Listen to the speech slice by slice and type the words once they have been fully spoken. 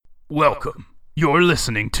Welcome. You're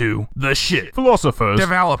listening to The Shit Philosophers,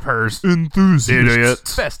 Developers, Enthusiasts,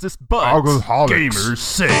 Idiots, Bestest Buds, Alcoholics, Gamers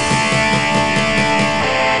Say.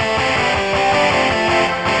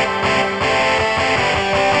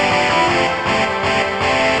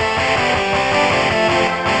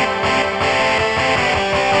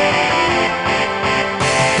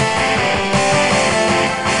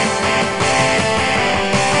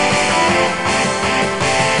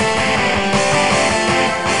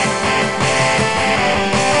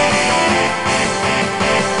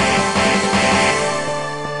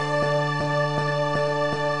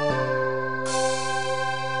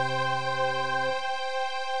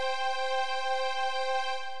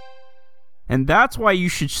 And that's why you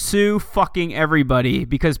should sue fucking everybody,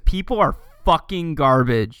 because people are fucking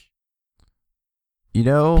garbage. You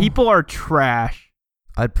know, People are trash.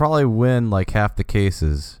 I'd probably win like half the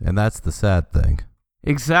cases, and that's the sad thing.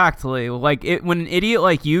 Exactly. Like, when an idiot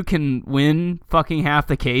like you can win fucking half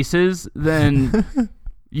the cases, then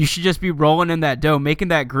you should just be rolling in that dough, making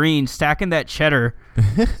that green, stacking that cheddar,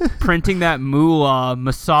 printing that moolah,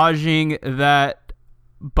 massaging that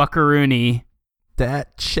buckaroony.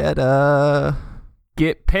 That cheddar.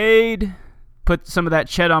 Get paid. Put some of that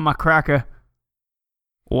cheddar on my cracker.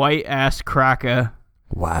 White ass cracker.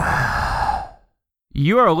 Wow.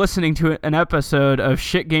 You are listening to an episode of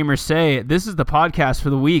Shit Gamers Say. This is the podcast for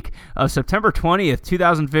the week of September 20th,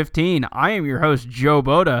 2015. I am your host, Joe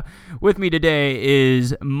Boda. With me today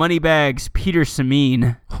is Moneybags Peter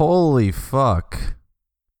Sameen. Holy fuck.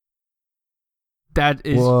 That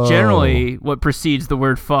is Whoa. generally what precedes the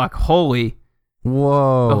word fuck. Holy.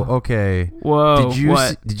 Whoa. Oh. Okay. Whoa.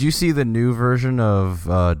 Did you see the new version of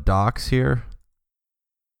Docs here?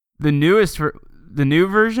 The new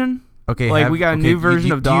version? Okay. Like, we got a new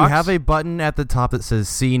version of Do you Docs? have a button at the top that says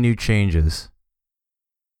 "See New Changes"?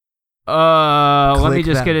 Let me Click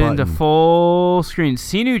just that get it into button. full screen.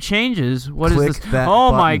 See new changes. What is Click this? that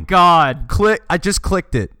Oh my button. god. Click. I just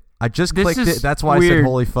clicked it. This clicked is it. That's why I weird. said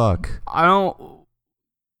 "Holy fuck." I don't.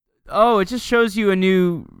 Oh, it just shows you a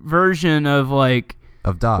new version of like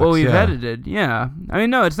Of Docs. what we've yeah. edited. Yeah. I mean,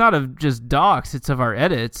 no, it's not of just docs. It's of our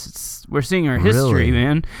edits. We're seeing our history, Really?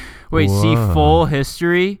 man. Wait, see Whoa. full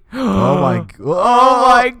history. Oh my. Oh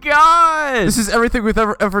my god. This is everything we've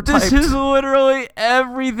ever This typed. is literally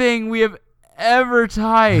everything we have ever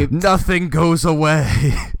typed. Nothing goes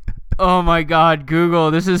away. Oh my god, Google,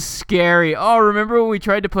 this is scary. Oh, remember when we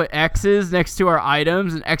tried to put X's next to our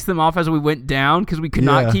items and X them off as we went down because we could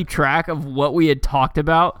Yeah. not keep track of what we had talked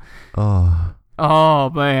about? Oh. Oh,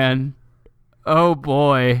 man. Oh,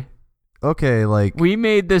 boy. Okay, like We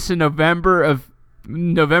made this in November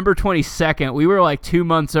 22nd. We were like 2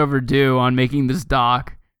 months overdue on making this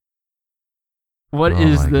doc. What Oh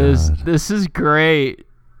is my this? God. This is great.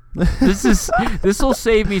 This will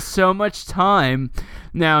save me so much time.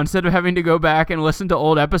 Now, instead of having to go back and listen to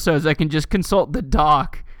old episodes, I can just consult the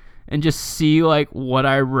doc and just see like what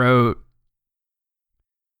I wrote.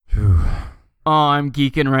 Phew. Oh, I'm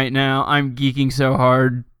geeking right now. I'm geeking so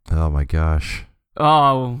hard. Oh my gosh.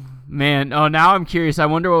 Oh, man. Oh, now I'm curious. I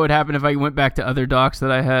wonder what would happen if I went back to other docs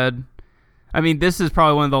that I had. I mean, this is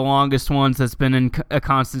probably one of the longest ones that's been in a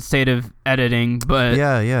constant state of editing, but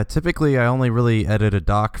Yeah. Typically I only really edit a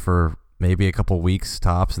doc for maybe a couple weeks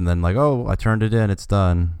tops, and then like, oh, I turned it in, it's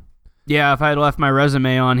done. yeah, if I had left my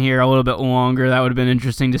resume on here a little bit longer, that would have been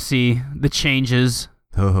interesting to see the changes.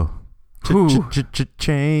 Oh. Whew.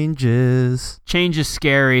 Changes. Change is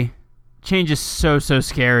scary. Change is so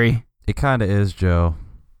scary. It kind of is, Joe.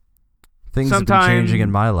 Things Sometime- have been changing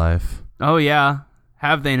in my life. Oh, yeah.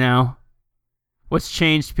 Have they now? What's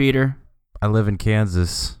changed, Peter? I live in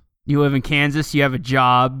Kansas. You live in Kansas. You have a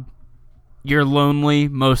job. You're lonely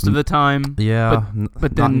most of the time. Yeah,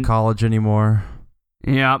 but not in then- college anymore.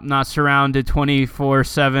 Yeah, not surrounded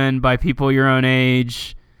 24/7 by people your own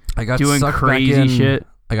age I got doing sucked crazy back in. shit.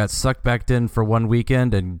 I got sucked back in for one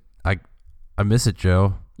weekend, and I miss it,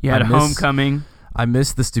 Joe. You had I a miss- homecoming. I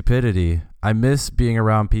miss the stupidity. I miss being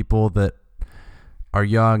around people that are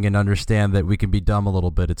young and understand that we can be dumb a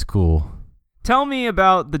little bit. It's cool. Tell me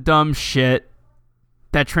about the dumb shit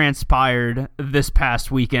that transpired this past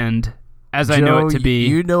weekend, as I know it Joe, to be.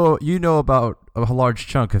 You know about a large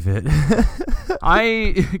chunk of it.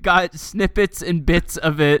 I got snippets and bits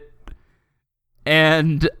of it,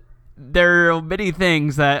 and there are many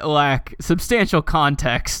things that lack substantial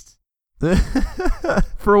context.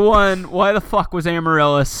 For one, why the fuck was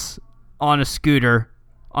Amaryllis on a scooter,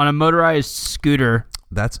 on a motorized scooter?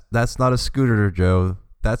 That's not a scooter, Joe.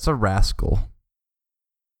 That's a rascal.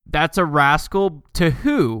 That's a rascal to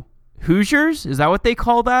who? Hoosiers? Is that what they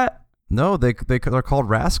call that? No, they're called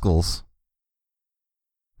rascals.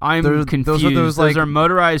 I'm confused. Those are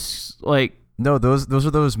motorized, like... No, those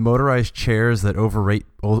are those motorized chairs that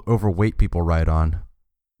overweight people ride on.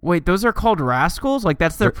 Wait, those are called rascals? Like,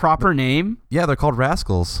 that's their proper name? Yeah, they're called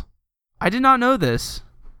rascals. I did not know this.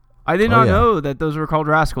 I did not know that those were called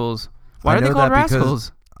rascals. Why are they called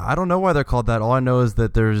rascals? I don't know why they're called that. All I know is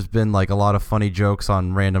that there's been like a lot of funny jokes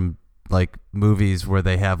on random like movies where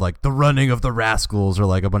they have like the running of the rascals or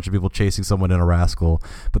like a bunch of people chasing someone in a rascal,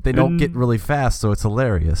 but they don't get really fast, so it's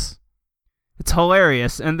hilarious. It's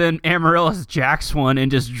hilarious. And then Amaryllis jacks one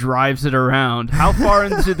and just drives it around. How far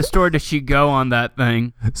into the store does she go on that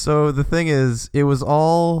thing? So the thing is, it was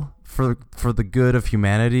all for the good of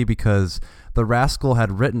humanity because the rascal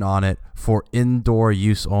had written on it for indoor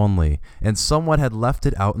use only, and someone had left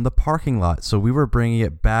it out in the parking lot, so we were bringing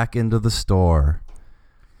it back into the store.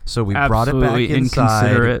 So we brought it back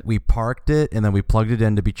inside, we parked it, and then we plugged it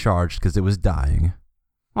in to be charged because it was dying.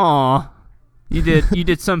 Aw. You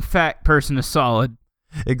did some fat person a solid.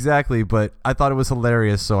 Exactly, but I thought it was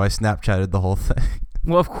hilarious, so I Snapchatted the whole thing.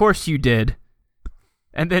 Well, of course you did.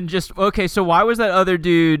 And then okay, so why was that other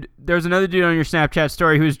dude... There was another dude on your Snapchat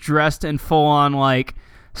story who was dressed in full-on, like,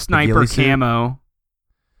 sniper camo.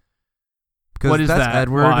 What is that?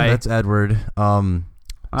 Edward. Why? That's Edward.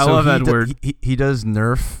 I love Edward. He does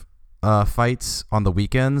Nerf fights on the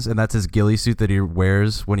weekends, and that's his ghillie suit that he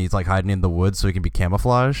wears when he's, like, hiding in the woods so he can be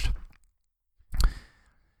camouflaged.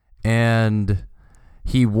 And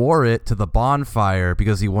he wore it to the bonfire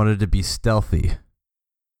because he wanted to be stealthy.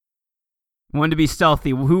 Wanted to be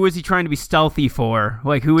stealthy. Who was he trying to be stealthy for?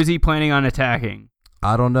 Like, who was he planning on attacking?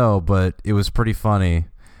 I don't know, but it was pretty funny.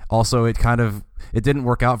 Also, it didn't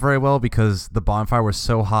work out very well because the bonfire was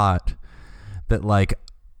so hot that, like,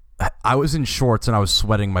 I was in shorts and I was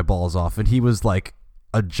sweating my balls off, and he was like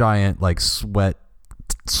a giant, like,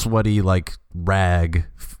 sweaty, like, rag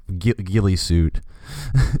ghillie suit.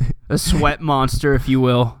 A sweat monster, if you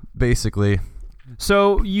will. Basically.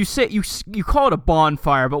 So you say you call it a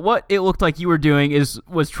bonfire, but what it looked like you were doing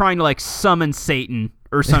was trying to like summon Satan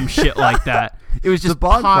or some shit like that. It was just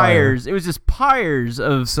pyres. It was just pyres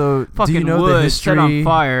of fucking wood set on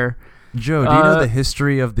fire. Joe, do you know the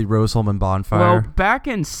history of the Rose-Hulman bonfire? Well, back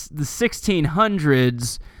in the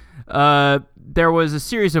 1600s, there was a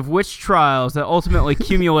series of witch trials that ultimately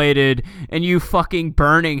accumulated in you fucking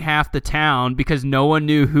burning half the town because no one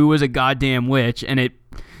knew who was a goddamn witch, and it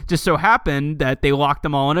just so happened that they locked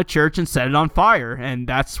them all in a church and set it on fire, and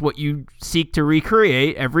that's what you seek to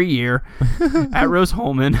recreate every year at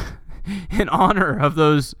Rose-Hulman in honor of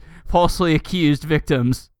those falsely accused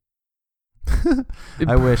victims.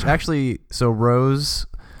 I wish. Actually, so Rose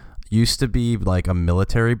used to be like a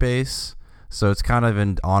military base, so it's kind of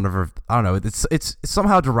in honor of, I don't know, it's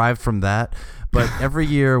somehow derived from that, but every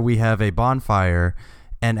year we have a bonfire,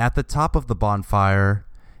 and at the top of the bonfire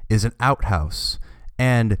is an outhouse,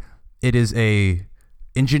 and it is a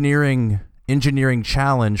engineering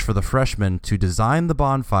challenge for the freshmen to design the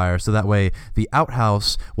bonfire so that way the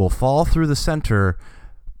outhouse will fall through the center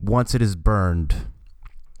once it is burned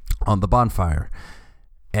on the bonfire.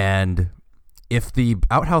 And if the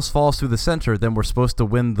outhouse falls through the center, then we're supposed to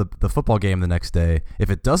win the football game the next day. If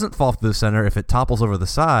it doesn't fall through the center, if it topples over the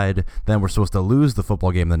side, then we're supposed to lose the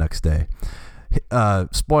football game the next day.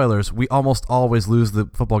 Spoilers, we almost always lose the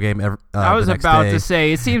football game I was the next about day. to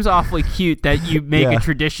say, it seems awfully cute that you make a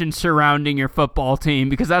tradition surrounding your football team,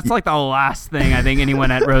 because that's like the last thing I think anyone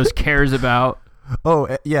at Rose cares about.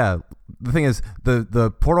 Oh, yeah. The thing is,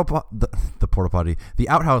 the porta potty, the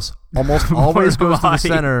outhouse almost always goes to the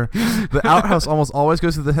center. The outhouse almost always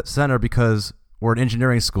goes to the center because we're an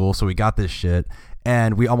engineering school, so we got this shit,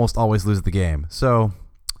 and we almost always lose the game. So,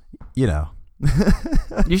 you know.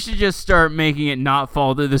 You should just start making it not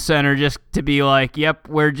fall to the center, just to be like, yep,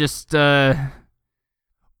 we're just, so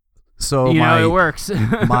it works.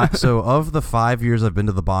 So of the 5 years I've been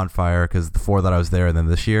to the bonfire, because the 4 that I was there, and then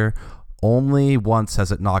this year, only once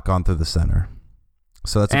has it not gone through the center.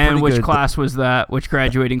 So that's which class was that? Which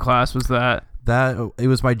graduating class was that? It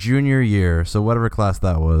was my junior year, so whatever class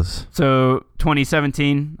that was. So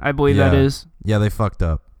 2017, I believe that is. Yeah, they fucked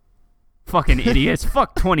up. Fucking idiots.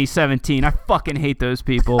 Fuck 2017. I fucking hate those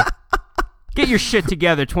people. Get your shit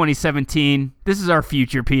together, 2017. This is our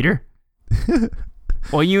future, Peter.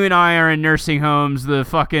 While you and I are in nursing homes, the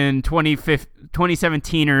fucking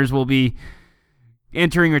 2017ers will be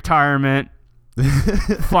entering retirement,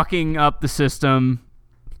 fucking up the system,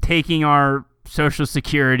 taking our Social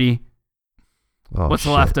Security. What's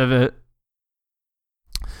left of it?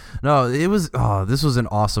 No, it was. Oh, this was an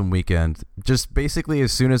awesome weekend. Just basically,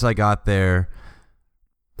 as soon as I got there,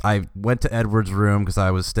 I went to Edward's room because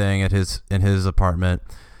I was staying in his apartment,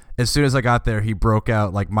 as soon as I got there, he broke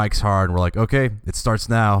out like Mike's Hard, and we're like, okay, it starts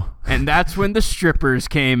now. And that's when the strippers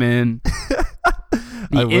came in.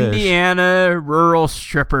 The I wish. Indiana rural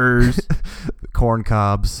strippers. Corn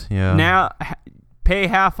cobs, yeah. Now pay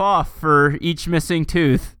half off for each missing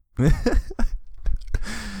tooth.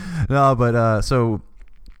 No, but so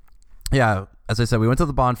yeah, as I said, we went to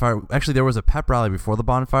the bonfire. Actually, there was a pep rally before the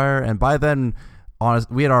bonfire, and by then,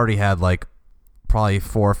 we had already had like probably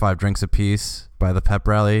 4 or 5 drinks apiece by the pep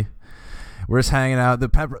rally. We're just hanging out. The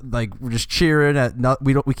pep, like, we're just cheering at.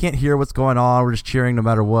 We can't hear what's going on. We're just cheering no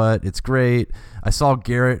matter what. It's great. I saw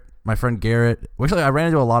Garrett, my friend Garrett. Actually, I ran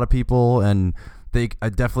into a lot of people, and I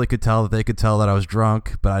definitely could tell that they could tell that I was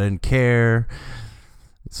drunk, but I didn't care.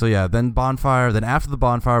 So yeah, then bonfire. Then after the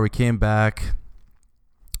bonfire, we came back,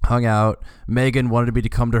 hung out. Megan wanted me to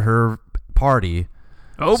come to her party.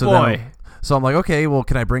 Oh So boy. So I'm like, okay, well,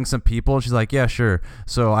 can I bring some people? And she's like, yeah, sure.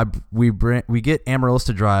 So we get Amaryllis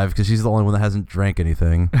to drive because she's the only one that hasn't drank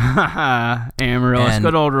anything. Amaryllis, And-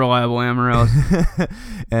 good old reliable Amaryllis.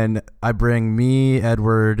 And I bring me,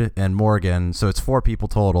 Edward, and Morgan. So it's 4 people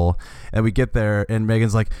total. And we get there, and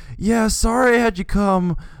Megan's like, yeah, sorry I had you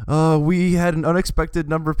come. We had an unexpected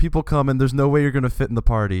number of people come, and there's no way you're going to fit in the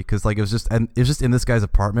party. Because like, it was just in this guy's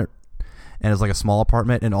apartment. And it was like a small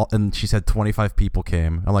apartment, and she said 25 people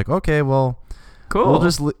came. I'm like, okay, well, Cool.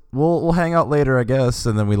 we'll hang out later, I guess.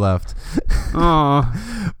 And then we left.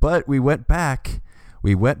 Aw. But we went back,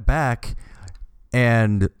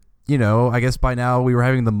 and I guess by now we were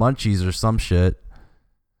having the munchies or some shit.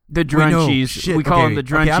 The Wait, no, drunchies. shit. We call Okay, them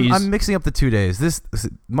the okay, drunchies. I'm mixing up the 2 days. This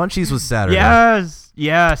munchies was Saturday.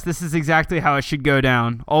 Yes, this is exactly how it should go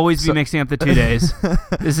down. Always be So- mixing up the 2 days.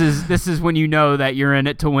 This is when you know that you're in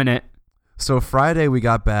it to win it. So Friday we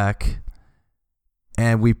got back,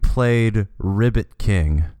 and we played Ribbit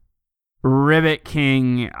King. Ribbit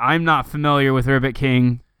King. I'm not familiar with Ribbit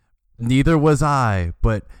King. Neither was I,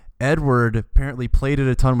 but Edward apparently played it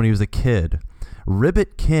a ton when he was a kid.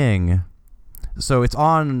 Ribbit King. So it's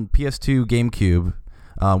on PS2 GameCube.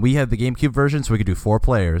 We had the GameCube version, so we could do 4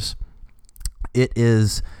 players. It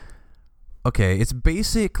is... Okay, it's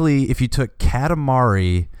basically if you took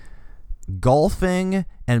Katamari, golfing,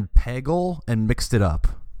 and Peggle and mixed it up.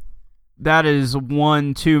 That is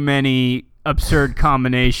one too many absurd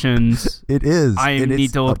combinations. It is. I and need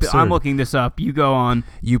it's to look. absurd. I'm looking this up. You go on.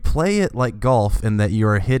 You play it like golf in that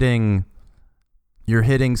you're hitting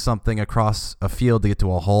something across a field to get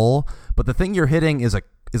to a hole, but the thing you're hitting is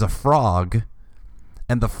a frog,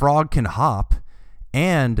 and the frog can hop.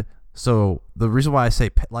 And so the reason why I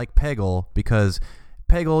say like Peggle, because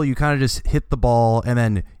Peggle you kind of just hit the ball and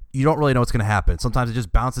then you don't really know what's going to happen. Sometimes it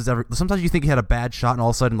just bounces sometimes you think you had a bad shot and all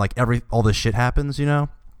of a sudden like all this shit happens,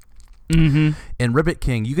 Mm-hmm. In Ribbit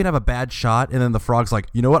King, you can have a bad shot, and then the frog's like,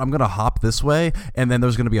 you know what, I'm going to hop this way, and then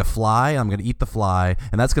there's going to be a fly, and I'm going to eat the fly,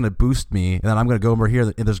 and that's going to boost me, and then I'm going to go over here,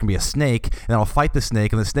 and there's going to be a snake, and then I'll fight the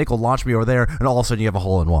snake, and the snake will launch me over there, and all of a sudden you have a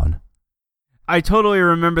hole-in-one. I totally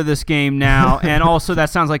remember this game now, and also that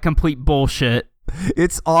sounds like complete bullshit.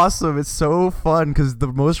 It's awesome. It's so fun because the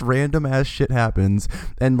most random ass shit happens,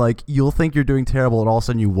 and like you'll think you're doing terrible, and all of a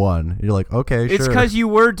sudden you won. You're like, okay, sure. It's because you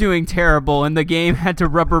were doing terrible, and the game had to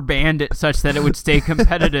rubber band it such that it would stay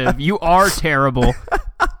competitive. You are terrible.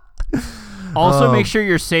 Also, make sure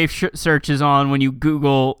your safe search is on when you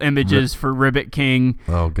Google images for Ribbit King.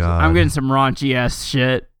 Oh god. I'm getting some raunchy ass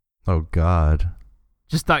shit. Oh god.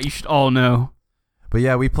 Just thought you should all know. But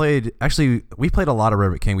yeah, we played a lot of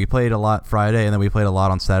Ribbit King. We played a lot Friday, and then we played a lot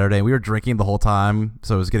on Saturday. And we were drinking the whole time,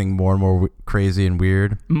 so it was getting more and more crazy and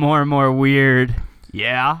weird. More and more weird.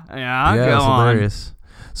 Yeah, Yeah, go it was on. hilarious.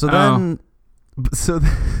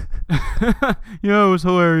 Yeah, it was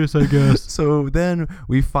hilarious, I guess. So then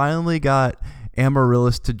we finally got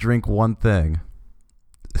Amaryllis to drink one thing.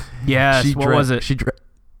 Yes, what was it?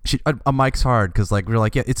 A Mike's Hard, because like we were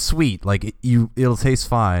like, yeah, it's sweet, like it'll taste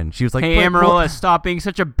fine. She was like, Hey, "But Amaryllis, stop being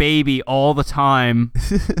such a baby all the time.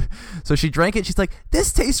 So she drank it. She's like,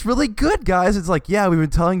 this tastes really good, guys. It's like, yeah, we've been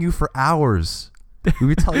telling you for hours.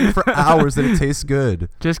 We've been telling you for hours that it tastes good.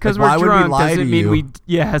 Just because Like, why we're would we drunk lie doesn't to mean you? we.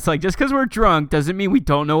 Yeah, it's like just because we're drunk doesn't mean we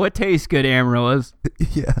don't know what tastes good, Amaryllis.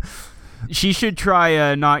 Yeah. She should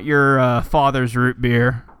try not your father's root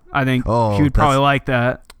beer. I think Oh, she would probably like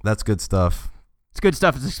that. That's good stuff. It's good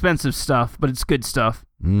stuff. It's expensive stuff, but it's good stuff.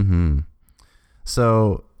 Mm-hmm.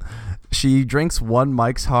 So she drinks one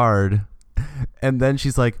Mike's Hard, and then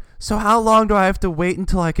she's like, so how long do I have to wait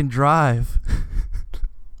until I can drive?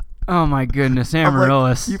 Oh my goodness, I'm like,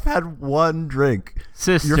 Amaryllis. you've had one drink.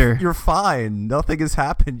 Sister. You're fine. Nothing has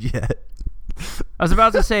happened yet. I was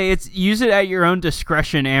about to say, use it at your own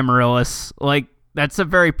discretion, Amaryllis. Like, that's a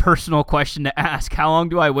very personal question to ask. How long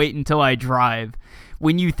do I wait until I drive?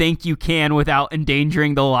 When you think you can without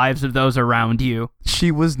endangering the lives of those around you. She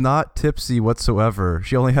was not tipsy whatsoever.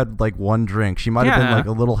 She only had like one drink. She might have been like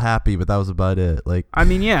a little happy, but that was about it. Like, I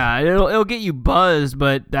mean, yeah, it'll get you buzzed,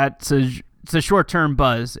 but it's a short-term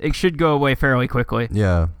buzz. It should go away fairly quickly.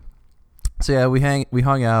 Yeah. So yeah, we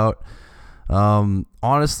hung out.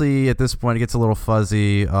 Honestly, at this point, it gets a little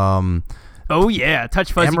fuzzy. Oh yeah,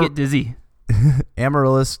 touch fuzzy, get dizzy.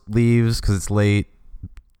 Amaryllis leaves because it's late.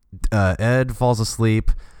 Ed falls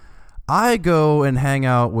asleep. I go and hang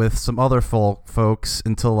out with some other folks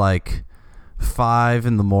until like 5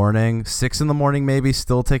 in the morning, 6 in the morning, maybe,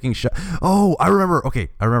 still taking shots. Oh, I remember. Okay,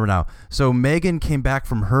 I remember now. So Megan came back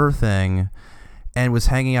from her thing and was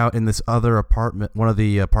hanging out in this other apartment, one of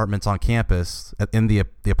the apartments on campus, in the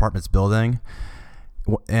apartments building.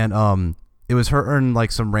 And it was her and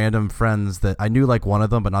like some random friends that I knew, like one of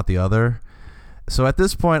them, but not the other. So at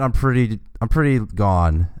this point, I'm pretty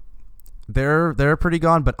gone. They're pretty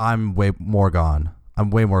gone, but I'm way more gone.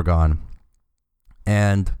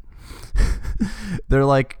 And they're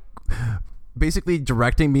like basically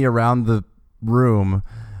directing me around the room,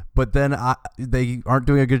 but then they aren't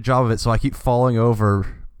doing a good job of it, so I keep falling over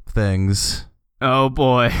things. Oh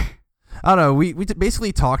boy. I don't know. We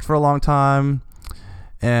basically talked for a long time,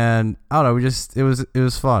 and I don't know. It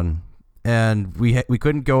was fun. And we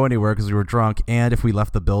couldn't go anywhere because we were drunk, and if we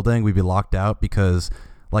left the building, we'd be locked out because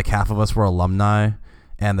like half of us were alumni,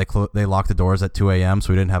 and they locked the doors at 2 a.m.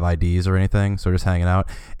 so we didn't have IDs or anything, so we're just hanging out.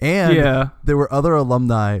 And there were other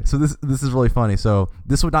alumni. So this is really funny. So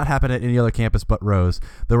this would not happen at any other campus but Rose.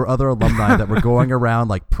 There were other alumni that were going around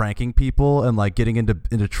like pranking people and like getting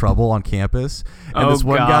into trouble on campus. And this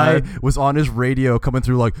one guy was on his radio coming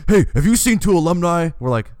through like, "Hey, have you seen 2 alumni?" We're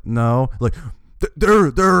like, "No." Like,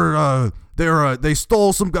 they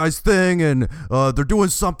stole some guy's thing and they're doing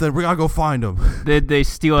something. We gotta go find them. Did they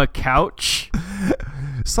steal a couch?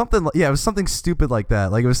 Something like, yeah, it was something stupid like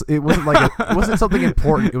that. Like it wasn't like it wasn't something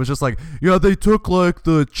important. It was just like, yeah, they took like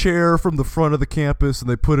the chair from the front of the campus and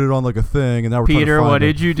they put it on like a thing, and now we're trying to Peter, find what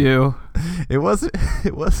it. did you do? It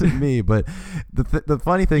wasn't me, but the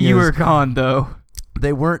funny thing is you were gone though.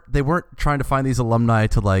 They weren't trying to find these alumni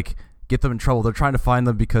to like get them in trouble. They're trying to find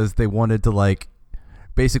them because they wanted to like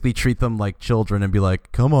basically treat them like children and be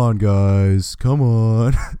like, "Come on, guys, come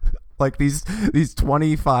on." Like these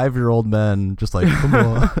 25-year-old men just like, "Come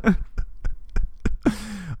on."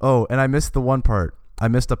 Oh, and I missed the one part. I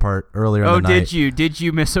missed a part earlier in the night. Oh, did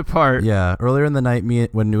you miss a part? Yeah, earlier in the night,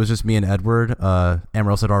 when it was just me and Edward,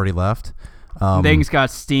 Amaryllis had already left. Things got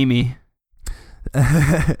steamy.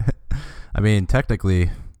 I mean, technically.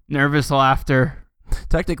 Nervous laughter.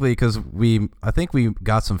 Technically, because I think we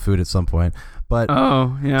got some food at some point. But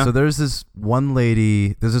oh yeah. So there's this one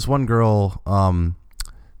girl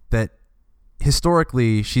that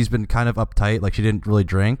historically she's been kind of uptight, like she didn't really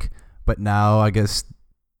drink, but now I guess,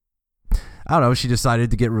 I don't know, she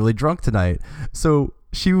decided to get really drunk tonight. So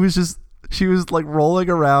she was like rolling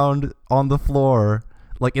around on the floor,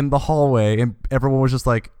 like in the hallway, and everyone was just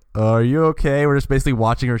like, "Are you okay?" We're just basically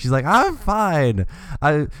watching her. She's like, "I'm fine."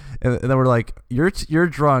 And then we're like, "You're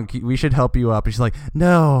drunk. We should help you up." And she's like,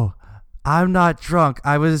 "No, I'm not drunk.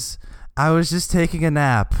 I was just taking a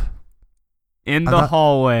nap." In the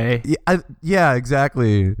hallway. Yeah,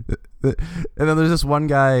 exactly. And then there's this one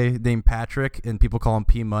guy named Patrick, and people call him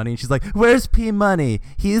P Money. And she's like, "Where's P Money?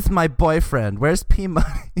 He's my boyfriend. Where's P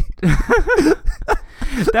Money?"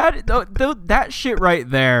 That shit right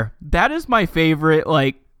there. That is my favorite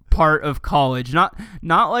like part of college. Not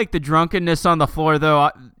like the drunkenness on the floor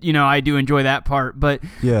though. I do enjoy that part, but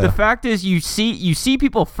the fact is you see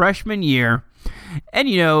people freshman year, and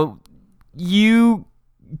you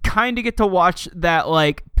kind of get to watch that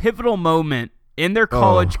like pivotal moment in their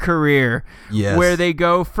college career, where they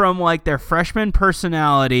go from like their freshman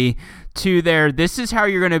personality to this is how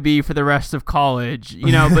you're going to be for the rest of college,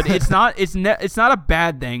 but it's not a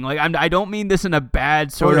bad thing. Like I don't mean this in a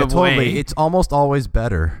bad sort of totally way. It's almost always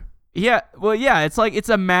better. Yeah. Well, yeah, it's like, it's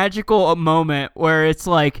a magical moment where it's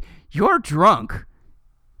like, you're drunk.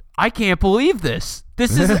 I can't believe this.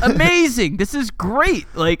 This is amazing. This is great.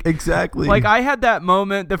 Like, exactly. Like I had that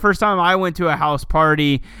moment the first time I went to a house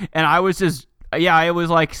party, and I was just, it was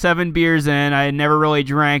like 7 beers in. I had never really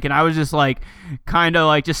drank, and I was just like kind of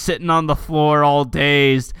like just sitting on the floor all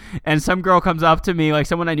dazed. And some girl comes up to me, like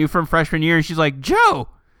someone I knew from freshman year, and she's like, Joe,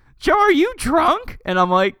 are you drunk? And I'm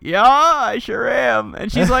like, yeah, I sure am.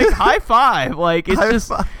 And she's like, high five. Like, it's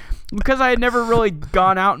just because I had never really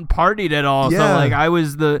gone out and partied at all. Yeah. So like I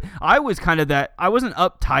was kind of that, I wasn't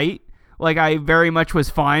uptight. like I very much was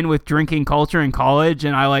fine with drinking culture in college,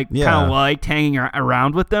 and I kind of liked hanging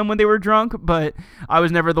around with them when they were drunk, but I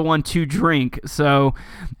was never the one to drink. So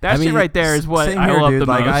that shit right there is what I love the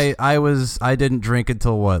most. I didn't drink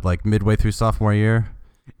until like midway through sophomore year.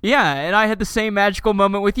 Yeah, and I had the same magical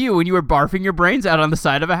moment with you when you were barfing your brains out on the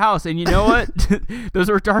side of a house. And you know what? Those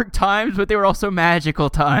were dark times, but they were also magical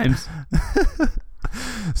times.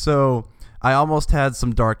 So I almost had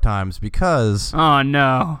some dark times because... Oh,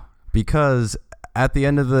 no. Because at the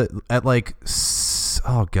end of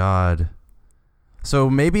oh, God. So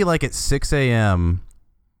maybe like at 6 a.m.,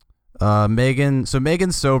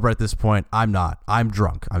 Megan's sober at this point. I'm not. I'm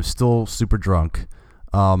drunk. I'm still super drunk.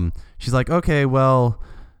 She's like, okay, well...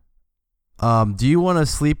 do you want to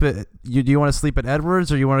sleep at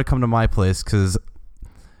Edward's, or you want to come to my place? Because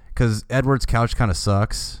Edward's couch kind of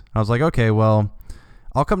sucks. I was like, okay, well,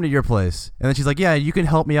 I'll come to your place. And then she's like, yeah, you can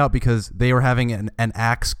help me out because they were having an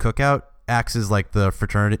Axe cookout. Axe is like the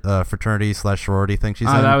fraternity / sorority thing she's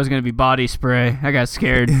in. That was gonna be body spray. I got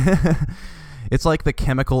scared. It's like the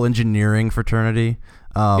chemical engineering fraternity.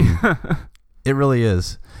 It really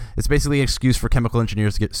is. It's basically an excuse for chemical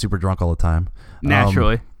engineers to get super drunk all the time.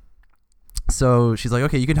 Naturally. So she's like,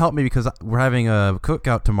 okay, you can help me because we're having a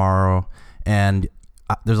cookout tomorrow, and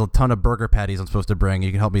there's a ton of burger patties I'm supposed to bring.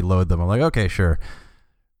 You can help me load them. I'm like, okay, sure.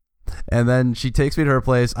 And then she takes me to her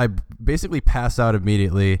place. I basically pass out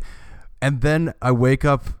immediately, and then I wake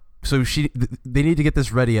up. So they need to get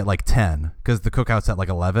this ready at like 10 because the cookout's at like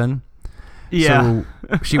 11. Yeah.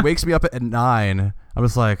 So she wakes me up at 9. I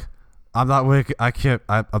was like, I'm not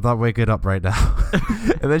waking up right now.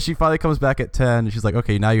 And then she finally comes back at 10 and she's like,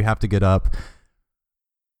 okay, now you have to get up.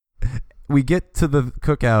 We get to the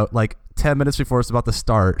cookout like 10 minutes before it's about to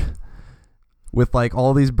start with like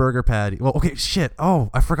all these burger patties. Well, okay, shit. Oh,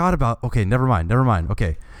 I forgot about, okay, never mind.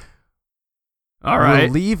 Okay. All right.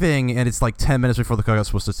 We're leaving and it's like 10 minutes before the cookout's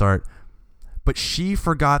supposed to start. But she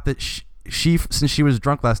forgot that she since she was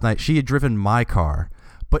drunk last night, she had driven my car.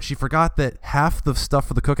 But she forgot that half the stuff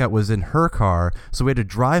for the cookout was in her car, so we had to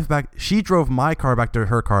drive back. She drove my car back to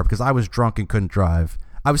her car because I was drunk and couldn't drive.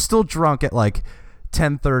 I was still drunk at like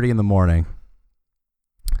 10:30 in the morning.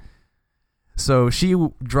 So she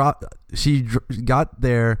got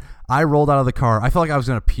there. I rolled out of the car. I felt like I was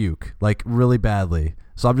going to puke, like really badly.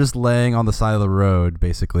 So I'm just laying on the side of the road,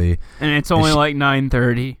 basically. And it's only like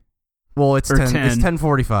 9:30. Well, it's 10. It's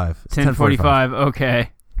 10:45. 10:45.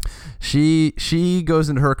 Okay. She goes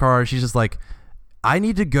into her car and she's just like, I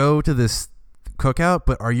need to go to this cookout,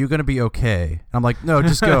 but are you going to be okay? And I'm like, no,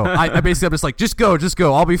 just go. I'm just like, just go.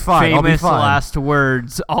 I'll be fine. I'll be fine. Last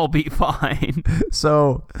words, I'll be fine.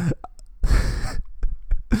 So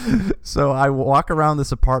I walk around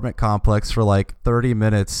this apartment complex for like 30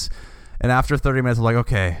 minutes. And after 30 minutes, I'm like,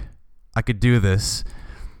 okay, I could do this.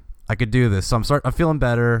 So I'm feeling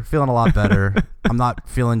better, feeling a lot better. I'm not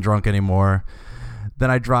feeling drunk anymore. Then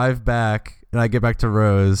I drive back and I get back to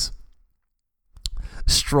Rose,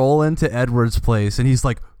 stroll into Edward's place, and he's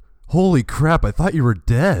like, holy crap, I thought you were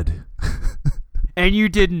dead. And you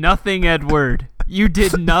did nothing, Edward. You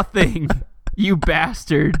did nothing, you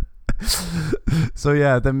bastard. So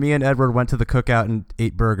yeah, then me and Edward went to the cookout and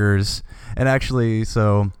ate burgers. And actually,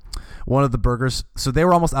 so one of the burgers, so they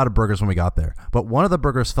were almost out of burgers when we got there, but one of the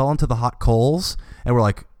burgers fell into the hot coals, and we're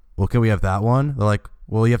like, well, can we have that one? They're like,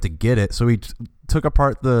 well, you have to get it. So we took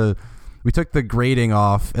the grating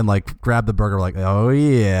off and like grabbed the burger, like, oh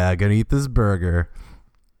yeah, gonna eat this burger.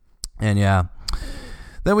 And yeah,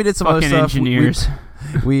 then we did some fucking other stuff. Engineers.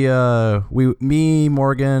 Me,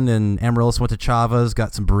 Morgan, and Amaryllis went to Chava's,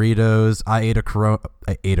 got some burritos. I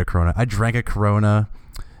drank a Corona,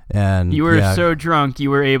 and you were so drunk you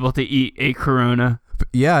were able to eat a Corona.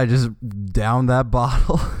 Yeah, I just downed that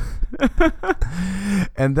bottle.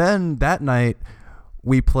 And then that night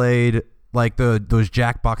we played like those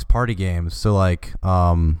Jackbox party games. So like,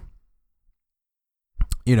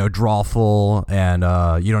 Drawful and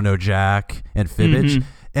You Don't Know Jack and Fibbage. Mm-hmm.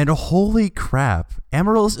 And holy crap,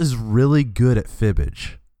 Amaryllis is really good at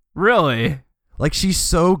Fibbage. Really? Like, she's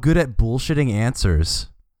so good at bullshitting answers.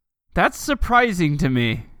 That's surprising to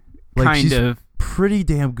me. Like, she's pretty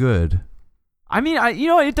damn good. I mean,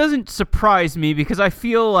 it doesn't surprise me because I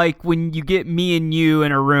feel like when you get me and you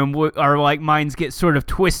in a room, our like minds get sort of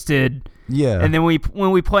twisted. Yeah. And then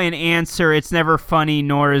when we play an answer, it's never funny,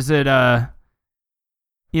 nor is it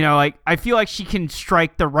like I feel like she can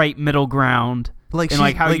strike the right middle ground. Like, and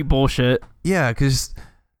like how you bullshit. Yeah, because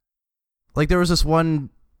like there was this one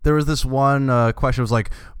question. It was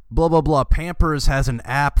like, blah blah blah. Pampers has an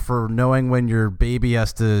app for knowing when your baby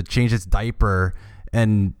has to change its diaper,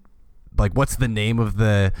 and like what's the name of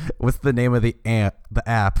the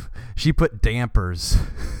app? She put dampers.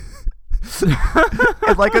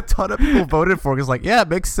 And like a ton of people voted for it. It's like, yeah, it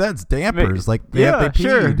makes sense. Dampers. Like they peed.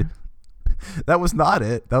 Sure. That was not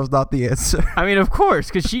it. That was not the answer. I mean, of course,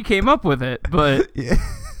 because she came up with it, but Yeah.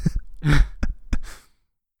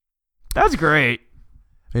 that's great.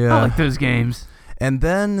 Yeah. I like those games. And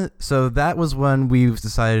then, so that was when we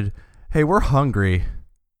decided, hey, we're hungry.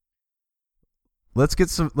 Let's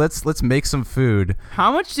make some food.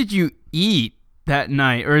 How much did you eat that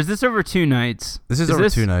night? Or is this over 2 nights? This is over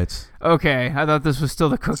 2 nights. Okay, I thought this was still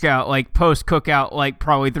the cookout, like post-cookout, like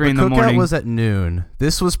probably 3 in the The morning. cookout was at noon.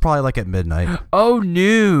 This was probably like at midnight. Oh,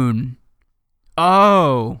 noon.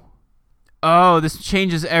 Oh, this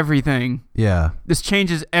changes everything. Yeah. This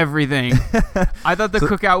changes everything. I thought the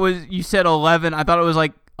cookout was, you said 11. I thought it was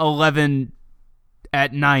like 11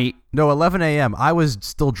 at night. No, 11 a.m. I was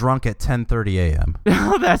still drunk at 10:30 a.m.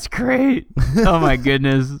 Oh, that's great. Oh, my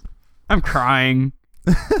goodness. I'm crying.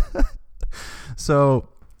 So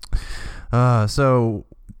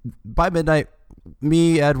by midnight,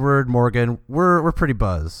 me, Edward, Morgan, we're pretty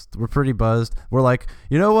buzzed. We're like,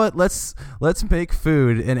 you know what? Let's make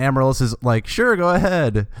food. And Amaryllis is like, sure, go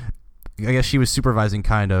ahead. I guess she was supervising,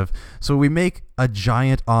 kind of. So we make a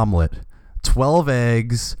giant omelet, 12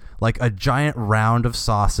 eggs, like a giant round of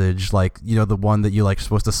sausage, like, you know, the one that you like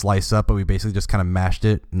supposed to slice up, but we basically just kind of mashed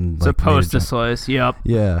it and like, Supposed to slice. Yep.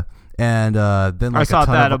 Yeah. And then like I saw a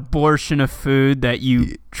ton that of, abortion of food that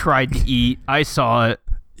you tried to eat. I saw it.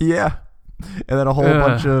 yeah. And then a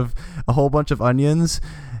whole bunch of onions.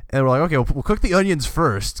 And we're like, okay, we'll cook the onions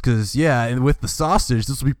first, because and with the sausage,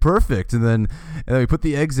 this will be perfect. And then we put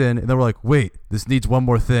the eggs in, and then we're like, wait, this needs one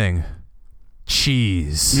more thing,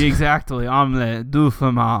 cheese. Exactly, omelette du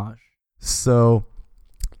fromage. So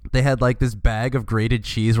they had like this bag of grated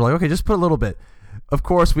cheese. We're like, okay, just put a little bit. Of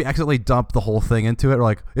course, we accidentally dumped the whole thing into it. We're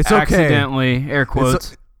like, it's okay. Accidentally, air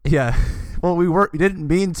quotes. Yeah. Well, we didn't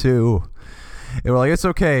mean to. And we're like, it's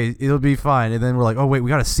okay, it'll be fine. And then we're like, oh wait, we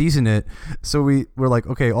gotta season it. So we're like,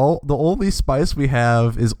 okay, the only spice we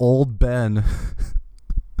have is Old Ben.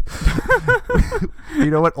 You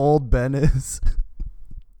know what Old Ben is?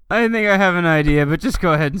 I think I have an idea, but just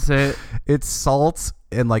go ahead and say it. It's salt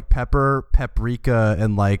and like pepper, paprika,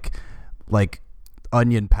 and like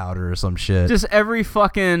onion powder or some shit. Just every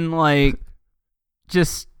fucking like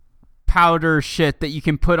just powder shit that you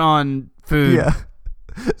can put on food. Yeah.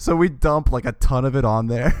 So we dump like a ton of it on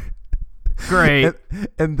there. Great.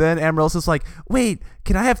 And then Amaryllis is like, wait,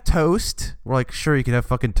 can I have toast? We're like, sure, you can have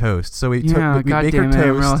fucking toast. So we make her toast.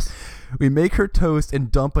 Amaryllis. We make her toast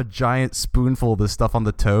and dump a giant spoonful of this stuff on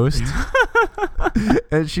the toast.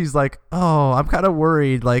 And she's like, oh, I'm kind of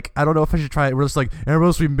worried. Like, I don't know if I should try it. We're just like,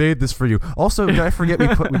 Amaryllis, we made this for you. Also, did I forget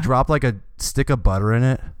we dropped like a stick of butter in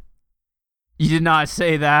it? You did not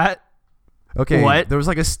say that. Okay, what? There was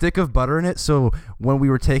like a stick of butter in it, so when we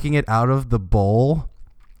were taking it out of the bowl,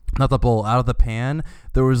 out of the pan,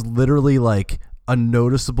 there was literally like a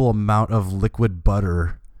noticeable amount of liquid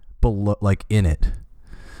butter below, like in it.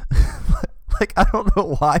 Like, I don't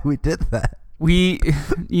know why we did that. You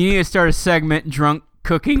need to start a segment, Drunk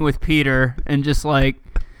Cooking with Peter, and just like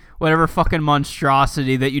whatever fucking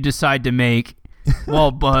monstrosity that you decide to make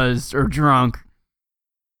while buzzed or drunk,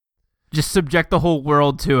 just subject the whole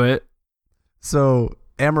world to it. So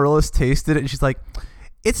Amaryllis tasted it and she's like,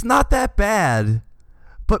 it's not that bad,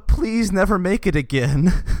 but please never make it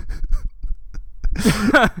again.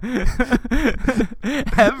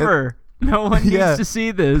 Ever. No one needs to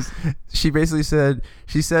see this. She basically said,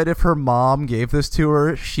 if her mom gave this to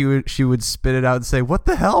her, she would spit it out and say, what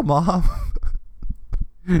the hell, Mom?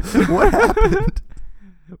 What happened?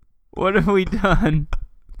 What have we done?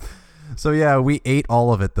 So yeah, we ate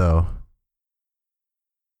all of it though.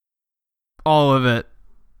 All of it.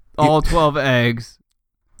 All 12 eggs.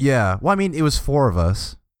 Yeah. Well, I mean, it was 4 of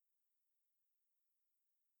us.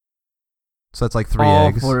 So that's like 3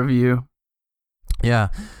 eggs. All 4 of you. Yeah.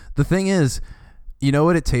 The thing is, you know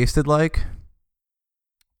what it tasted like?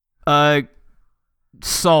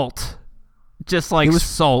 Salt. Just like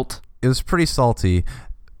salt. It was pretty salty.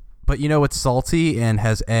 But you know what's salty and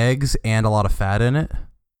has eggs and a lot of fat in it?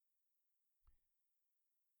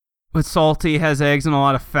 What's salty, has eggs and a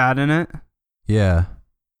lot of fat in it? Yeah.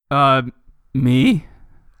 Me?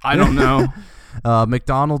 I don't know.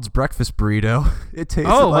 McDonald's breakfast burrito. It tasted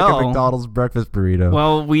like a McDonald's breakfast burrito.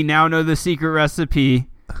 Well, we now know the secret recipe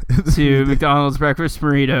to McDonald's breakfast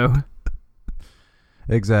burrito.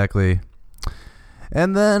 Exactly.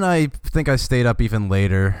 And then I think I stayed up even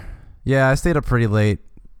later. Yeah, I stayed up pretty late.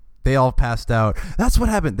 They all passed out. That's what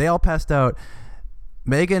happened. They all passed out.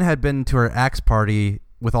 Megan had been to her Axe party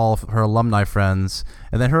with all of her alumni friends,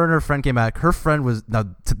 and then her and her friend came back. Her friend was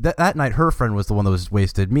that night. Her friend was the one that was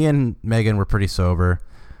wasted. Me and Megan were pretty sober,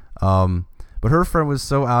 but her friend was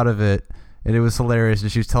so out of it, and it was hilarious.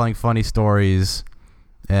 And she was telling funny stories,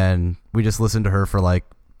 and we just listened to her for like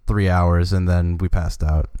 3 hours, and then we passed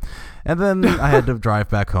out. And then I had to drive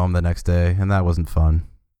back home the next day, and that wasn't fun.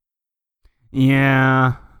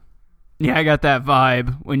 Yeah. Yeah, I got that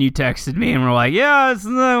vibe when you texted me and were like, yeah,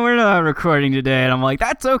 we're not recording today. And I'm like,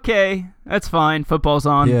 that's okay. That's fine. Football's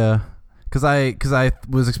on. Yeah. Because I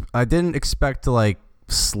didn't expect to like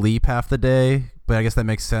sleep half the day, but I guess that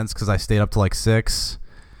makes sense because I stayed up till like 6.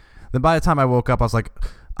 Then by the time I woke up, I was like,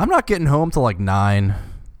 I'm not getting home till like 9.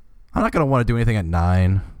 I'm not going to want to do anything at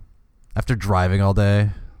 9 after driving all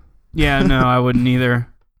day. Yeah, no, I wouldn't either.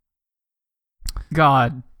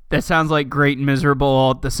 God. That sounds like great and miserable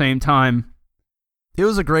all at the same time. It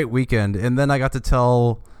was a great weekend, and then I got to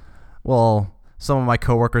tell, some of my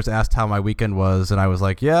coworkers asked how my weekend was, and I was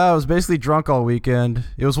like, yeah, I was basically drunk all weekend.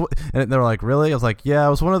 And they were like, really? I was like, yeah, it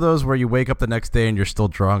was one of those where you wake up the next day and you're still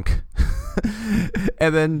drunk.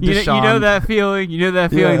 And then Deshaun, you know that feeling? Yeah.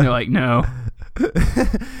 They're like, no.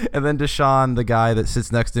 And then Deshaun, the guy that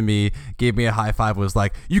sits next to me, gave me a high five, was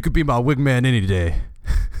like, you could be my wingman any day.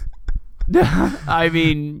 I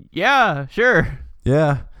mean, yeah, sure.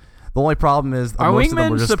 Yeah. The only problem is are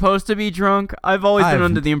wingmen supposed to be drunk? I've always been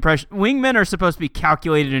under the impression wingmen are supposed to be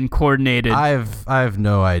calculated and coordinated. I have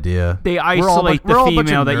no idea. They isolate the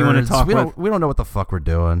female that you want to talk with. We don't know what the fuck we're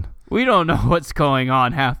doing. We don't know what's going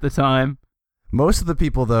on half the time. Most of the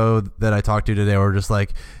people though that I talked to today were just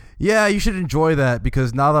like, yeah, you should enjoy that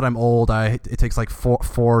because now that I'm old, it takes like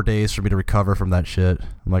four days for me to recover from that shit.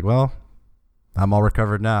 I'm like, well, I'm all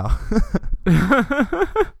recovered now.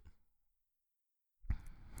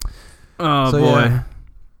 Oh, boy. Yeah.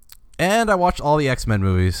 And I watched all the X-Men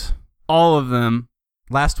movies. All of them.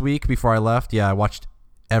 Last week before I left, I watched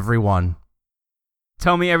every one.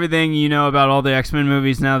 Tell me everything you know about all the X-Men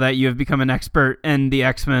movies now that you have become an expert in the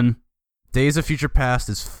X-Men. Days of Future Past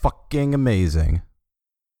is fucking amazing.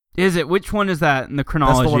 Is it? Which one is that in the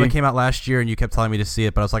chronology? That's the one that came out last year, and you kept telling me to see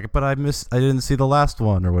it, but I was like, but I didn't see the last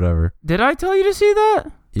one or whatever. Did I tell you to see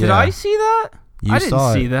that? Yeah. Did I see that? I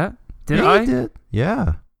didn't see that. Did I? You did.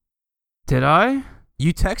 Yeah. Did I?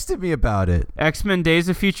 You texted me about it. X-Men Days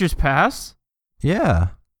of Futures Past? Yeah.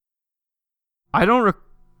 I don't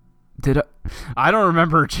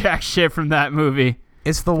remember jack shit from that movie.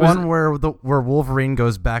 It's the one where Wolverine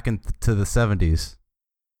goes back into the 70s.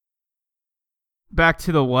 Back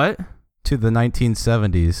to the what? To the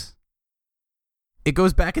 1970s. It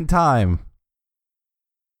goes back in time.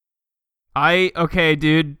 Okay,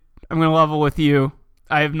 dude. I'm going to level with you.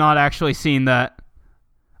 I have not actually seen that.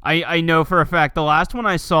 I know for a fact the last one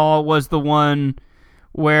I saw was the one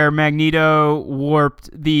where Magneto warped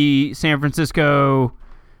the San Francisco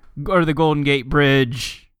or the Golden Gate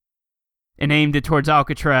Bridge and aimed it towards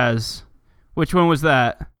Alcatraz. Which one was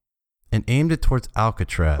that? And aimed it towards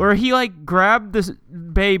Alcatraz. Or he like grabbed the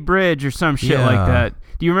Bay Bridge or some shit like that.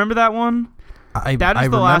 Do you remember that one? I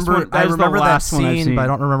remember that scene, but I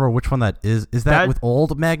don't remember which one that is. Is that with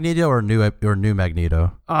old Magneto or new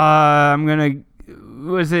Magneto?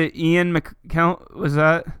 Was it Ian McKellen? Was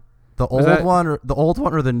that the old one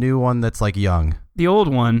or the new one that's like young? The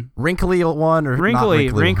old one, wrinkly one or wrinkly,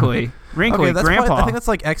 okay, Grandpa. I think that's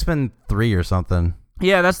like X-Men 3 or something.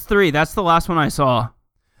 Yeah, that's 3. That's the last one I saw.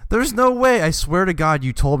 There's no way. I swear to God,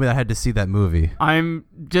 you told me I had to see that movie.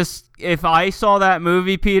 If I saw that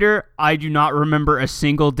movie, Peter, I do not remember a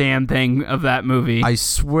single damn thing of that movie. I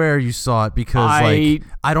swear you saw it because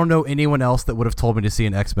I don't know anyone else that would have told me to see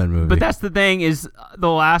an X-Men movie. But that's the thing is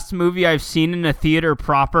the last movie I've seen in a theater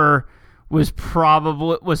proper was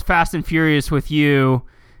Fast and Furious with you.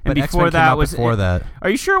 And but before X-Men that came out before that. Are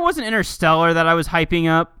you sure it wasn't Interstellar that I was hyping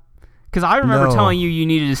up? Because I remember telling you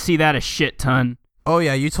needed to see that a shit ton. Oh,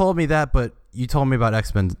 yeah, you told me that, but you told me about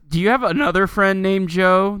X-Men. Do you have another friend named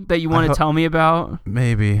Joe that you want to tell me about?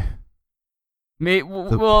 Maybe.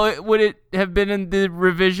 Would it have been in the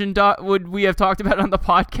revision doc? Would we have talked about it on the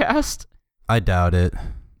podcast? I doubt it.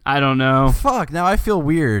 I don't know. Fuck, now I feel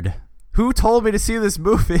weird. Who told me to see this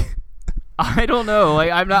movie? I don't know.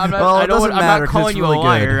 Like I'm not calling you a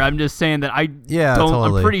liar. I'm just saying that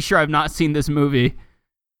totally. I'm pretty sure I've not seen this movie.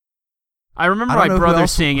 I remember my brother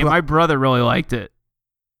seeing it. My brother really liked it,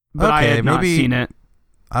 but I had not seen it.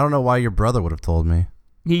 I don't know why your brother would have told me.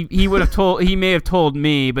 He would have told. He may have told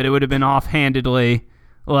me, but it would have been offhandedly,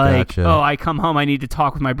 like, gotcha. "Oh, I come home. I need to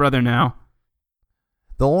talk with my brother now."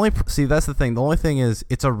 That's the thing. The only thing is,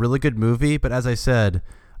 it's a really good movie, but as I said,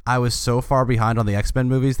 I was so far behind on the X-Men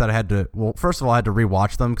movies that I had to. Well, first of all, I had to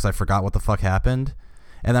rewatch them because I forgot what the fuck happened,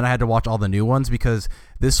 and then I had to watch all the new ones because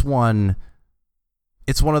this one,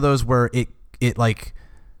 it's one of those where it like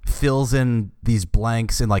fills in these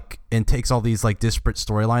blanks and takes all these like disparate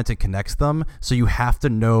storylines and connects them, so you have to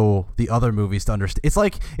know the other movies to understand. It's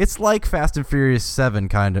like Fast and Furious 7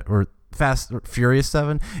 kind of, or Furious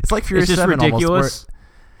 7. It's like Furious 7 ridiculous. Almost.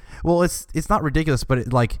 Well, it's not ridiculous, but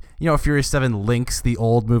it, like, you know, Furious 7 links the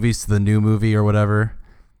old movies to the new movie or whatever.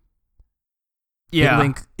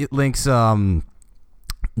 Yeah. It links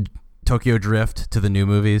Tokyo Drift to the new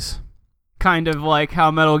movies. Kind of like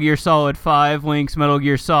how Metal Gear Solid 5 links Metal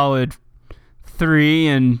Gear Solid 3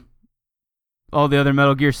 and all the other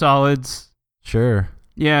Metal Gear Solids. Sure.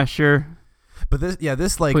 Yeah, sure. But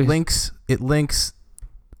this like Please. links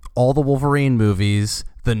all the Wolverine movies,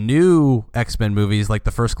 the new X-Men movies, like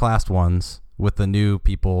the First Class ones with the new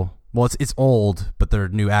people. Well, it's old, but they're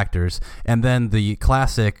new actors. And then the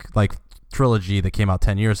classic like trilogy that came out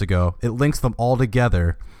 10 years ago. It links them all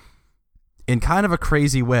together in kind of a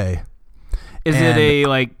crazy way. Is and it a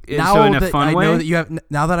like so in a fun way?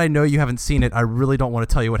 Now that I know you haven't seen it, I really don't want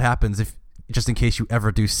to tell you what happens just in case you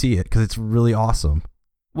ever do see it, because it's really awesome.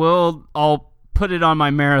 Well, I'll put it on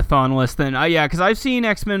my marathon list then. Yeah, because I've seen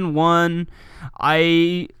X-Men 1.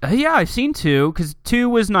 I've seen 2, because 2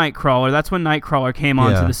 was Nightcrawler. That's when Nightcrawler came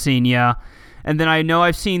onto the scene, yeah. And then I know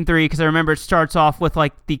I've seen 3, because I remember it starts off with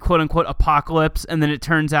like the quote-unquote apocalypse, and then it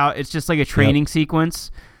turns out it's just like a training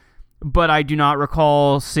sequence. But I do not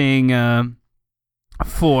recall seeing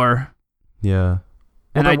 4. Yeah.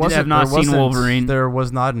 And I have not seen Wolverine. There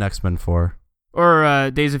was not an X-Men 4.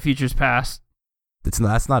 Or Days of Futures Past. That's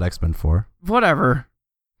not X-Men 4. Whatever.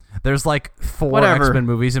 There's like 4 X-Men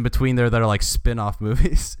movies in between there that are like spin-off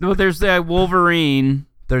movies. No, there's the Wolverine.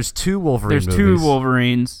 There's 2 Wolverine movies. There's 2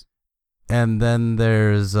 Wolverines. And then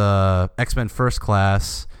there's X-Men First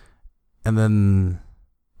Class. And then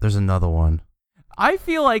there's another one. I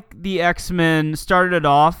feel like the X-Men started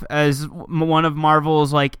off as one of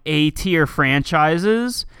Marvel's like A-tier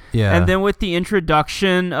franchises. Yeah. And then with the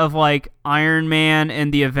introduction of like Iron Man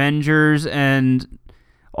and the Avengers and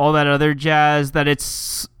all that other jazz, that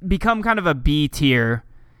it's become kind of a B-tier.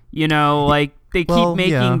 You know, like they keep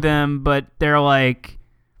making them, but they're like,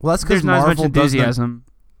 well, that's because there's not as much enthusiasm.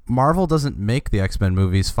 Marvel doesn't make the X-Men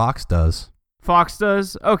movies. Fox does. Fox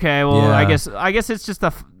does? Okay, well, Yeah. I guess it's just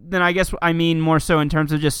then I guess I mean more so in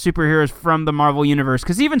terms of just superheroes from the Marvel universe,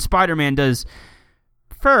 because even Spider-Man does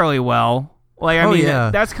fairly well. Like, I mean,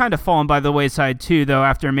 that's kind of fallen by the wayside too, though,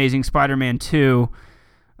 after Amazing Spider-Man 2.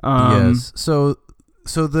 Yes. So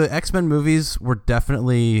the X-Men movies were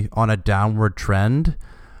definitely on a downward trend,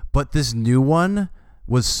 but this new one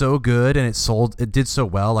was so good and it did so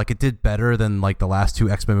well, like it did better than like the last 2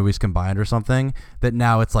 X-Men movies combined or something, that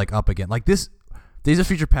now it's like up again. Like this Days of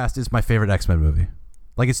Future Past is my favorite X-Men movie.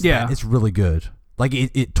 Like it's really good. Like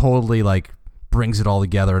it totally like brings it all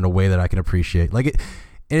together in a way that I can appreciate. Like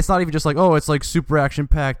and it's not even just like, oh, it's like super action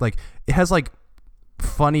packed. Like it has like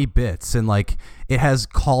funny bits and like it has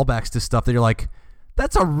callbacks to stuff that you're like,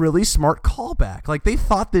 that's a really smart callback. Like they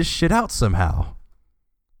thought this shit out somehow.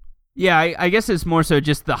 Yeah, I guess it's more so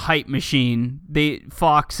just the hype machine.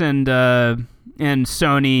 Fox and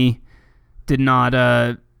Sony did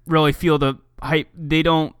not really feel the hype. They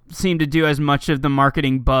don't seem to do as much of the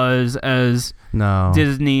marketing buzz as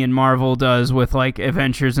Disney and Marvel does with like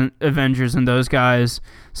Avengers and those guys.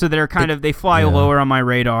 So they're they fly lower on my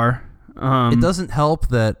radar. It doesn't help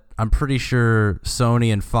that I'm pretty sure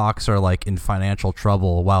Sony and Fox are like in financial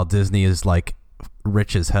trouble while Disney is like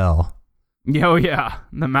rich as hell. Oh yeah,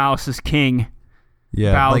 the mouse is king.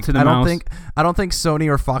 Yeah, bow to the mouse. I don't think Sony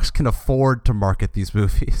or Fox can afford to market these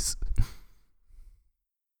movies.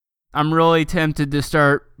 I'm really tempted to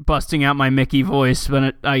start busting out my Mickey voice,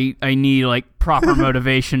 but I need like proper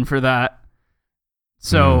motivation for that.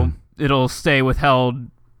 So it'll stay withheld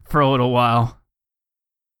for a little while.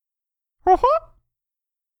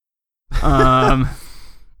 So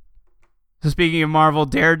speaking of Marvel,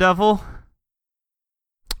 Daredevil.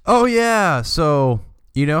 Oh yeah, so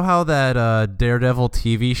you know how that Daredevil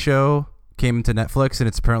TV show came to Netflix and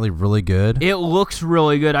it's apparently really good? It looks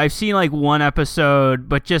really good. I've seen like one episode,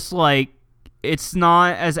 but just like it's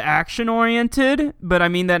not as action oriented, but I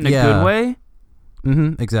mean that in a good way.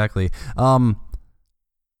 Exactly.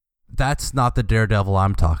 That's not the Daredevil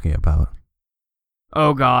I'm talking about.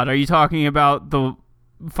 Oh God, are you talking about the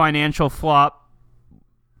financial flop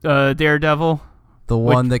Daredevil? The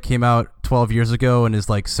one that came out 12 years ago and is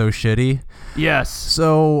like so shitty. Yes.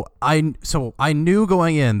 So I knew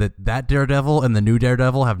going in that Daredevil and the new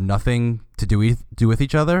Daredevil have nothing to do with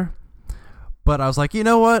each other. But I was like, you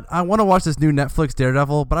know what? I want to watch this new Netflix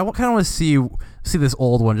Daredevil, but I kind of want to see this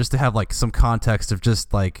old one just to have like some context of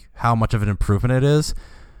just like how much of an improvement it is.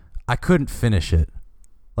 I couldn't finish it.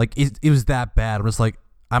 Like it was that bad. I was like,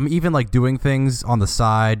 I'm even like doing things on the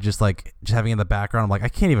side, just having it in the background. I'm like, I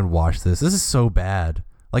can't even watch this. This is so bad.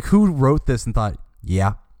 Like, who wrote this and thought,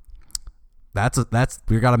 yeah,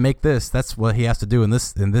 we got to make this. That's what he has to do in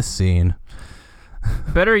this scene.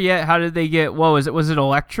 Better yet, how did they get? What was it? Was it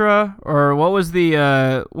Elektra, or what was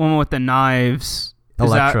the woman with the knives?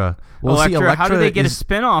 Elektra. Elektra. How did they get a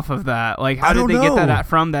spin-off of that? Like, how did they get that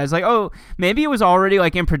from that? It's like, oh, maybe it was already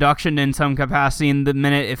like in production in some capacity, and the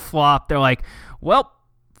minute it flopped, they're like, well,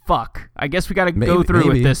 fuck. I guess we got to go through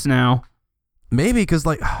with this now. Maybe because,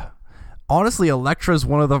 like, honestly, Elektra is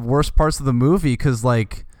one of the worst parts of the movie because,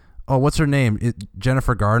 like, oh, what's her name?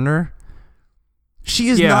 Jennifer Garner. She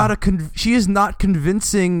is not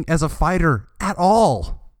convincing as a fighter at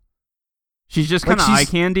all. She's just kind of eye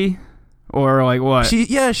candy, or like what? She's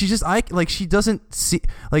just like she doesn't see,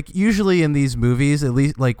 like, usually in these movies, at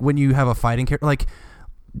least like when you have a fighting character, like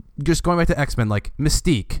just going back to X-Men, like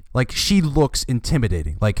Mystique, like she looks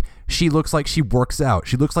intimidating. Like she looks like she works out.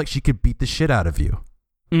 She looks like she could beat the shit out of you.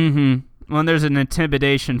 Mm-hmm. Well, there's an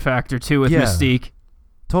intimidation factor too with Mystique.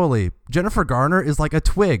 Totally. Jennifer Garner is like a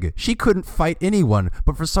twig. She couldn't fight anyone,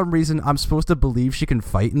 but for some reason, I'm supposed to believe she can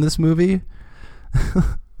fight in this movie.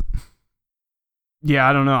 Yeah,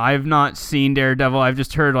 I don't know. I've not seen Daredevil. I've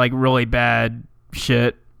just heard like really bad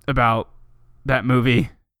shit about that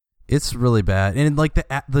movie. It's really bad, and like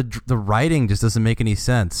the writing just doesn't make any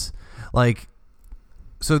sense. Like,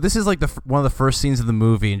 so this is like one of the first scenes of the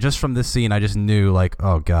movie, and just from this scene, I just knew like,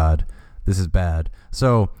 oh god, this is bad.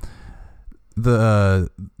 So the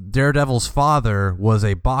Daredevil's father was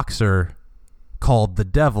a boxer called the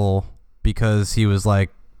Devil because he was like,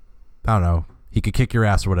 I don't know, he could kick your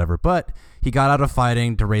ass or whatever. But he got out of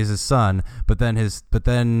fighting to raise his son. But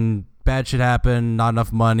then bad shit happened, not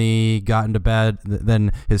enough money, got into bad.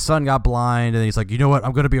 Then his son got blind, and he's like, you know what?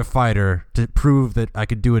 I'm going to be a fighter to prove that I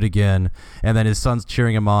could do it again. And then his son's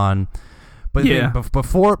cheering him on. But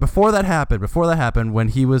before that happened, when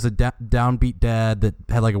he was a downbeat dad that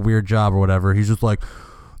had like a weird job or whatever, he's just like,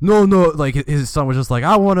 no, like his son was just like,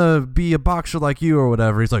 I want to be a boxer like you or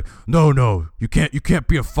whatever. He's like, no, you can't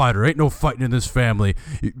be a fighter. Ain't no fighting in this family.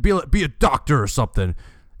 Be a doctor or something.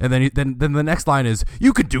 And then the next line is,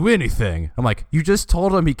 you could do anything. I'm like, you just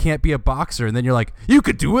told him he can't be a boxer, and then you're like, you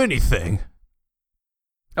could do anything.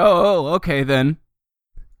 Oh, okay then.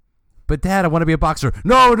 But Dad, I want to be a boxer.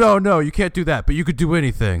 No, you can't do that, but you could do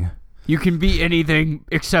anything. You can be anything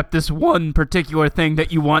except this one particular thing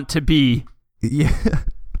that you want to be. Yeah.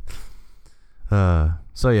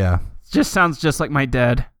 So yeah. Just sounds just like my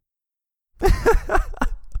dad.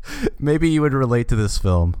 Maybe you would relate to this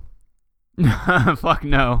film. Fuck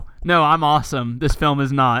no. No, I'm awesome. This film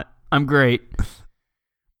is not. I'm great.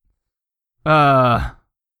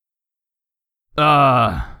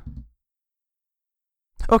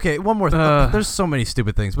 Okay, one more thing. There's so many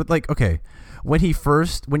stupid things, but like, okay, when you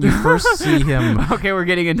first see him. Okay, we're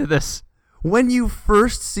getting into this. When you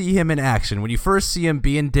first see him in action, when you first see him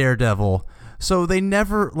being Daredevil, so they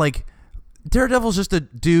never, like, Daredevil's just a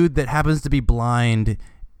dude that happens to be blind.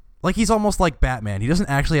 Like, he's almost like Batman. He doesn't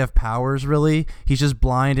actually have powers, really. He's just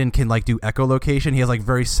blind and can, like, do echolocation. He has, like,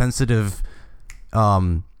 very sensitive,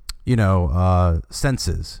 senses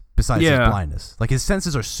besides his blindness. Like, his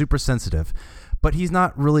senses are super sensitive. But he's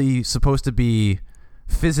not really supposed to be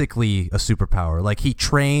physically a superpower. Like, he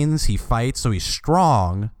trains, he fights, so he's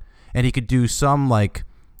strong, and he could do some, like,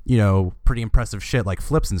 pretty impressive shit, like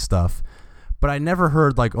flips and stuff. But I never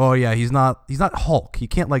heard, like, oh, yeah, he's not Hulk. He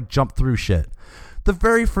can't, like, jump through shit. The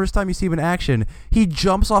very first time you see him in action, he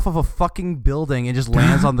jumps off of a fucking building and just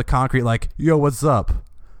lands on the concrete like, yo, what's up?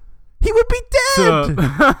 He would be dead!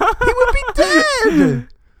 He would be dead!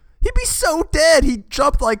 He'd be so dead. He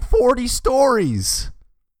jumped like 40 stories.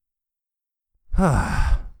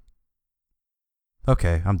 Okay,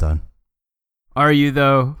 I'm done. Are you,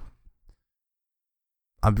 though?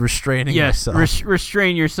 I'm restraining myself. Yes,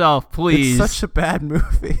 restrain yourself, please. It's such a bad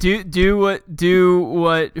movie. Do what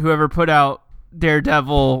whoever put out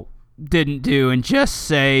Daredevil didn't do and just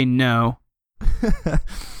say no.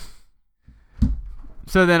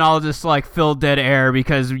 So then I'll just like fill dead air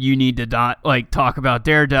because you need to not like talk about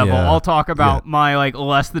Daredevil. Yeah. I'll talk about my like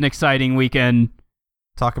less than exciting weekend.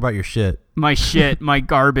 Talk about your shit. My shit, my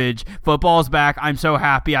garbage. Football's back. I'm so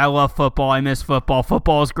happy. I love football. I miss football.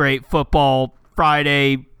 Football's great. Football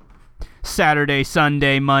Friday, Saturday,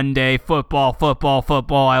 Sunday, Monday, football.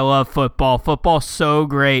 I love football. Football's so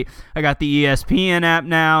great. I got the ESPN app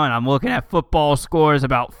now, and I'm looking at football scores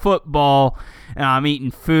about football, and I'm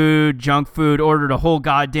eating food, junk food, ordered a whole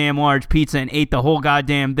goddamn large pizza and ate the whole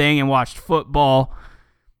goddamn thing and watched football.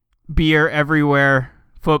 Beer everywhere.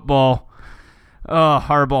 Football. Oh,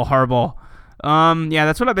 hardball. Yeah,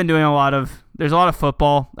 that's what I've been doing a lot of. There's a lot of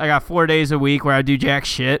football. I got 4 days a week where I do jack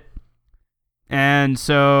shit. And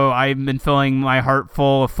so I've been filling my heart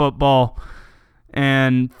full of football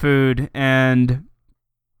and food. And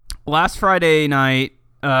last Friday night,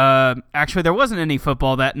 actually there wasn't any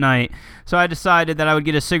football that night. So I decided that I would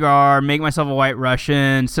get a cigar, make myself a White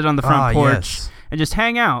Russian, sit on the front porch. Yes. And just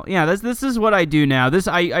hang out. Yeah, this is what I do now.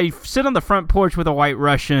 I sit on the front porch with a White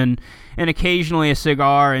Russian and occasionally a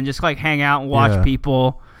cigar and just like hang out and watch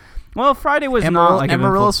people. Well, Friday was not like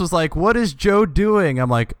Amaryllis was like, "What is Joe doing?" I'm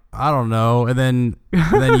like, "I don't know." And then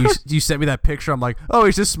you sent me that picture. I'm like, "Oh,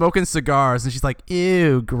 he's just smoking cigars." And she's like,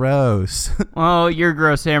 "Ew, gross." Well, you're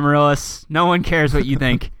gross, Amaryllis. No one cares what you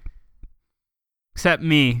think. Except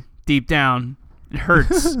me, deep down. It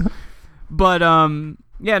hurts. But,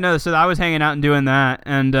 yeah, no, so I was hanging out and doing that.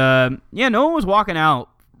 And, yeah, no one was walking out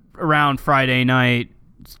around Friday night.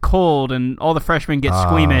 It's cold, and all the freshmen get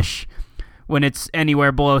squeamish when it's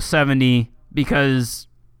anywhere below 70 because,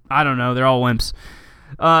 I don't know, they're all wimps.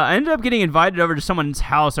 I ended up getting invited over to someone's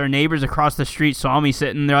house. Our neighbors across the street saw me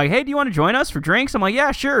sitting. They're like, "Hey, do you want to join us for drinks?" I'm like,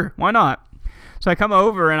 "Yeah, sure. Why not?" So I come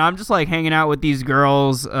over, and I'm just, like, hanging out with these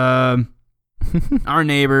girls, our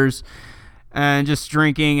neighbors, and just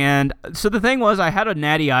drinking. And so the thing was, I had a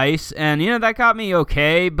Natty Ice, and, that got me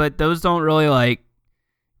okay, but those don't really, like,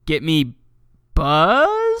 get me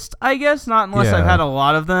buzzed, I guess, not unless I've had a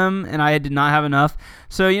lot of them, and I did not have enough.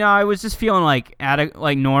 So, I was just feeling, like,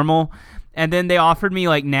 normal. And then they offered me,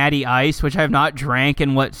 like, Natty Ice, which I have not drank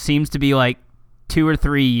in what seems to be, like, 2 or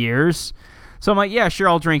 3 years. So I'm like, yeah, sure,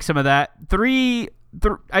 I'll drink some of that. I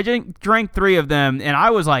drank 3 of them, and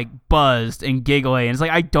I was, like, buzzed and giggly. And it's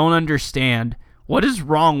like, I don't understand. What is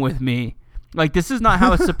wrong with me? Like, this is not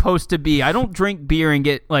how it's supposed to be. I don't drink beer and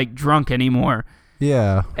get, like, drunk anymore.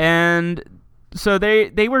 Yeah. And so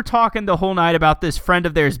they were talking the whole night about this friend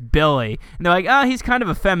of theirs, Billy. And they're like, he's kind of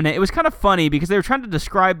effeminate. It was kind of funny because they were trying to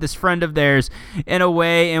describe this friend of theirs in a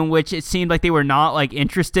way in which it seemed like they were not, like,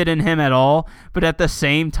 interested in him at all. But at the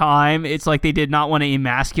same time, it's like they did not want to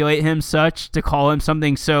emasculate him such to call him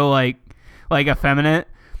something so, like effeminate.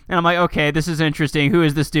 And I'm like, okay, this is interesting. Who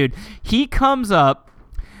is this dude? He comes up,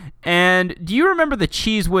 and do you remember the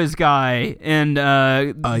Cheese Whiz guy in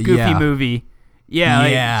Goofy movie? Yeah.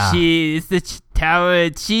 Like, cheese, the Tower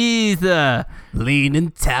of Cheese.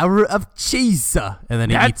 Leaning Tower of Cheese. And then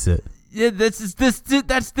he eats it. Yeah, that's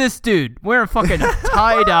this dude wearing fucking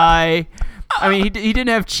tie-dye. I mean, he didn't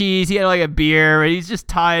have cheese. He had, like, a beer, but he's just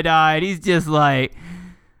tie-dyed. He's just like,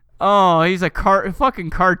 he's a fucking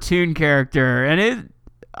cartoon character. And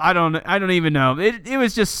I don't even know. It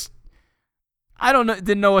was just,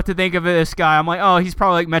 didn't know what to think of this guy. I'm like, he's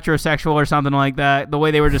probably, like, metrosexual or something like that, the way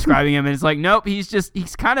they were describing him. And it's like, nope, he's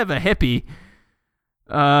kind of a hippie.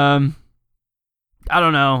 I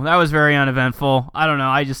don't know. That was very uneventful. I don't know.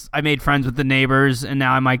 I made friends with the neighbors, and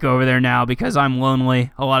now I might go over there now because I'm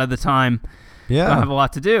lonely a lot of the time. Yeah. Don't have a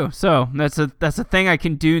lot to do. So that's a thing I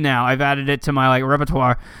can do now. I've added it to my, like,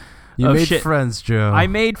 repertoire. You made friends, Joe. I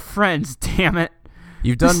made friends, damn it.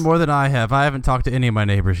 You've done more than I have. I haven't talked to any of my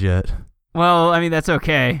neighbors yet. Well, I mean, that's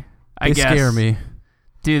okay. I guess. They scare me.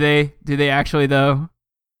 Do they? Do they actually, though?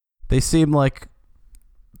 They seem like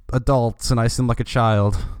adults, and I seem like a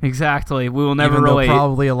child. Exactly. We will never Even relate. though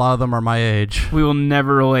probably a lot of them are my age. We will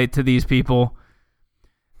never relate to these people.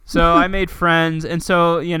 So I made friends, and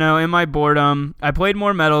so, in my boredom, I played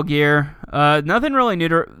more Metal Gear. Nothing really new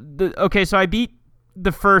to... Okay, so I beat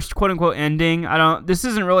the first quote-unquote ending. This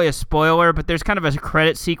isn't really a spoiler, but there's kind of a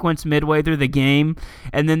credit sequence midway through the game,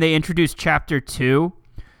 and then they introduced Chapter 2.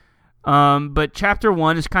 But Chapter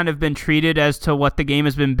 1 has kind of been treated as to what the game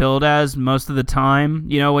has been billed as most of the time.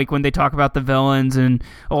 Like when they talk about the villains, and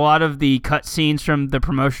a lot of the cutscenes from the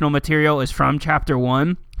promotional material is from Chapter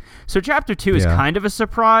 1. So Chapter 2 is kind of a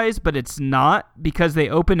surprise, but it's not, because they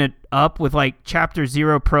open it up with, like, Chapter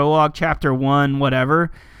 0 prologue, Chapter 1, whatever.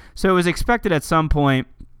 So it was expected at some point.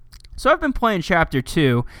 So I've been playing Chapter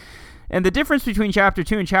 2, and the difference between Chapter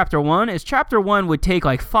 2 and Chapter 1 is Chapter 1 would take,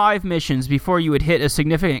 like, 5 missions before you would hit a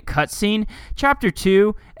significant cutscene. Chapter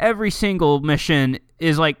 2, every single mission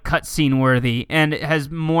is, like, cutscene worthy, and it has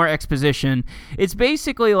more exposition. It's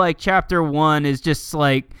basically like Chapter 1 is just,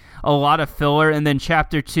 like, a lot of filler, and then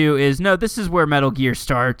Chapter 2 is, no, this is where Metal Gear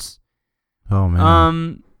starts. Oh,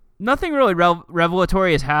 man. nothing really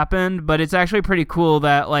revelatory has happened, but it's actually pretty cool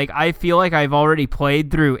that like I feel like I've already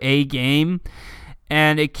played through a game,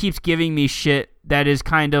 and it keeps giving me shit that is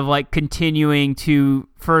kind of like continuing to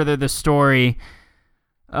further the story.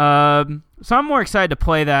 So I'm more excited to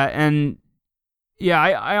play that, and yeah,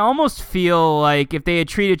 I almost feel like if they had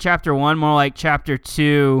treated Chapter 1 more like Chapter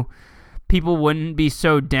 2, people wouldn't be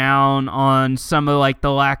so down on some of like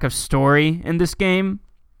the lack of story in this game.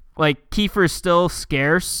 Like, Kiefer is still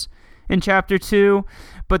scarce in Chapter 2,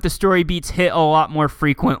 but the story beats hit a lot more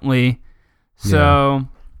frequently. So,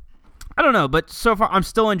 I don't know, but so far I'm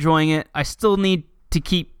still enjoying it. I still need to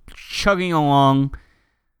keep chugging along,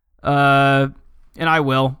 and I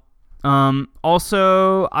will.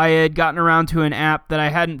 Also, I had gotten around to an app that I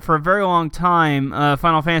hadn't for a very long time,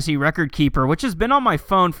 Final Fantasy Record Keeper, which has been on my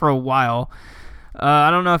phone for a while.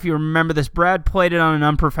 I don't know if you remember this. Brad played it on an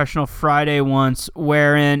Unprofessional Friday once,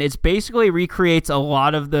 wherein it basically recreates a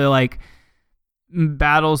lot of the like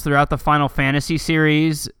battles throughout the Final Fantasy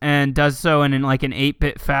series and does so in like an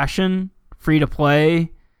 8-bit fashion, free to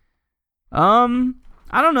play. I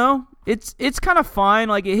don't know. It's kind of fine.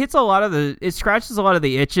 Like, it scratches a lot of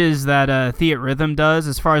the itches that Theatrhythm does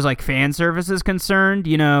as far as like fan service is concerned.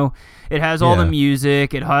 You know, it has all the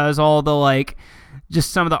music, it has all the like,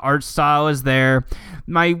 just some of the art style is there.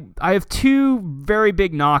 I have two very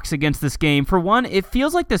big knocks against this game. For one, it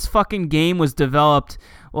feels like this fucking game was developed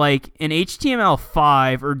like in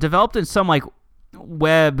HTML5 or developed in some like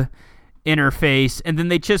web interface, and then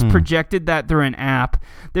they just projected that through an app.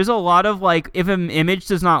 There's a lot of like, if an image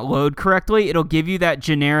does not load correctly, it'll give you that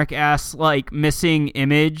generic ass like missing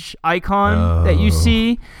image icon that you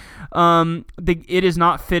see. It is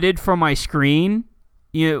not fitted for my screen,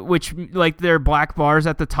 which like there are black bars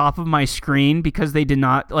at the top of my screen because they did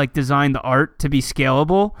not like design the art to be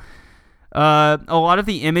scalable. A lot of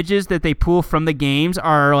the images that they pull from the games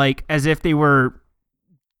are like as if they were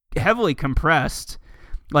heavily compressed,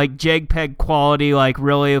 like JPEG quality, like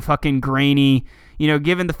really fucking grainy.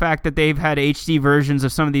 Given the fact that they've had HD versions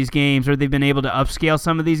of some of these games, or they've been able to upscale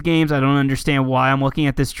some of these games, I don't understand why I'm looking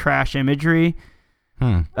at this trash imagery.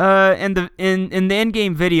 And the end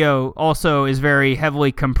game video also is very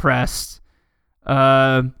heavily compressed.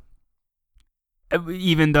 Even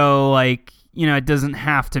though like it doesn't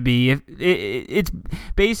have to be. It's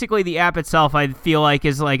basically the app itself. I feel like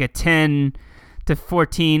is like a 10 to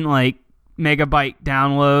 14 like megabyte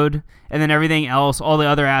download, and then everything else, all the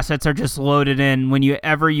other assets are just loaded in when you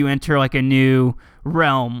enter like a new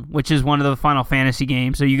realm, which is one of the Final Fantasy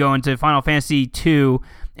games. So you go into Final Fantasy 2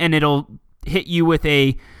 and it'll hit you with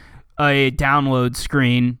a download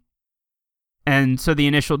screen, and so the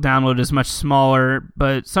initial download is much smaller,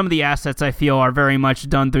 but some of the assets I feel are very much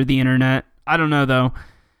done through the internet. I don't know though.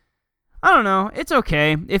 I don't know. It's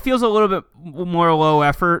okay. It feels a little bit more low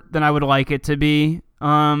effort than I would like it to be.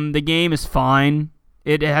 The game is fine.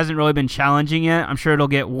 It hasn't really been challenging yet. I'm sure it'll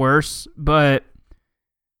get worse, but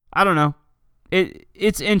I don't know.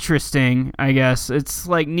 It's interesting, I guess. It's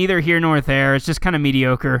like neither here nor there. It's just kind of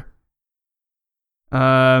mediocre.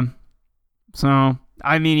 So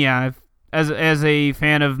I mean, yeah, as a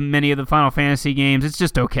fan of many of the Final Fantasy games, it's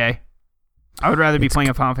just okay. I would rather be playing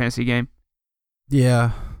a Final Fantasy game.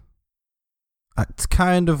 Yeah. It's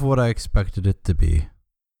kind of what I expected it to be.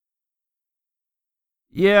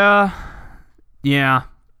 Yeah.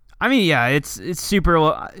 I mean, yeah, it's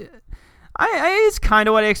super. It's kind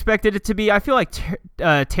of what I expected it to be. I feel like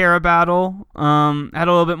Terra Battle had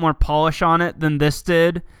a little bit more polish on it than this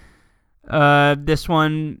did. This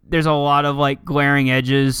one, there's a lot of like glaring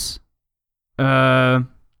edges. Wait,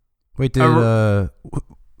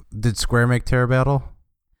 did Square make Terra Battle?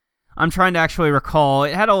 I'm trying to actually recall.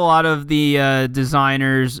 It had a lot of the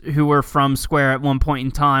designers who were from Square at one point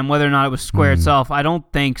in time. Whether or not it was Square itself, I don't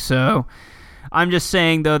think so. I'm just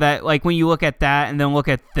saying though that like when you look at that and then look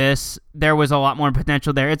at this, there was a lot more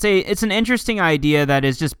potential there. It's an interesting idea that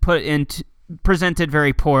is just presented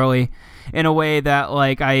very poorly in a way that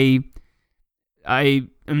like I am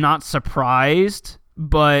not surprised,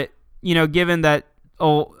 but given that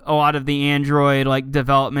a lot of the Android like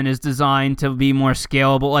development is designed to be more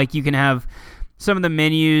scalable, like you can have some of the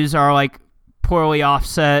menus are like poorly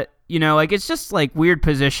offset, like it's just like weird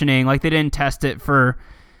positioning, like they didn't test it for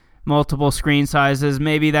multiple screen sizes.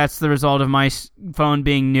 Maybe that's the result of my phone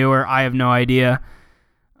being newer. I have no idea.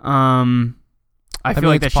 I feel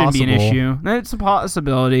like that shouldn't be an issue. It's a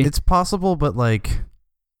possibility. It's possible, but like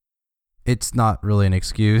it's not really an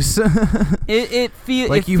excuse. It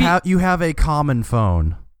feels like you have a common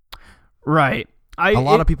phone, right? A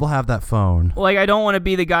lot of people have that phone. Like, I don't want to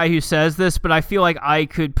be the guy who says this, but I feel like I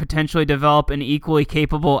could potentially develop an equally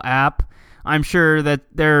capable app I'm sure that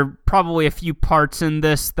there are probably a few parts in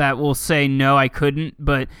this that will say, no, I couldn't.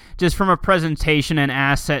 But just from a presentation and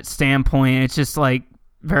asset standpoint, it's just like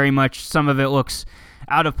very much some of it looks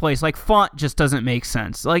out of place. Like font just doesn't make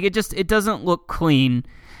sense. Like it doesn't look clean.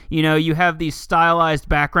 You know, you have these stylized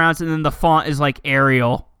backgrounds and then the font is like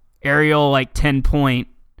Arial like 10 point.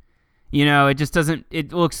 You know, it just doesn't,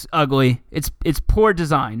 it looks ugly. It's poor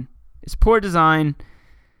design. It's poor design.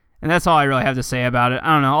 And that's all I really have to say about it.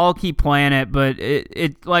 I don't know. I'll keep playing it, but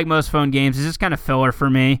it like most phone games, it's just kind of filler for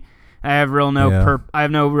me. I have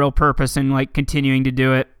no real purpose in like continuing to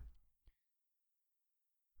do it.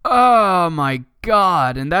 Oh my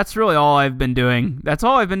god! And that's really all I've been doing. That's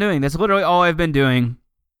all I've been doing. That's literally all I've been doing.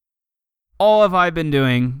 All have I been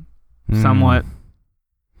doing, somewhat.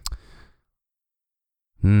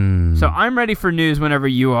 So I'm ready for news whenever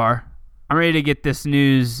you are. I'm ready to get this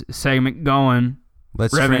news segment going.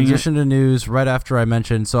 Let's transition to news right after I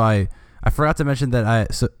mentioned. So I forgot to mention that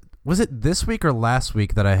was it this week or last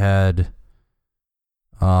week that I had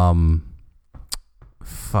a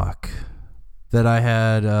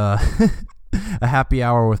happy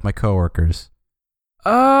hour with my coworkers.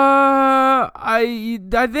 I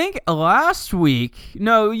think last week.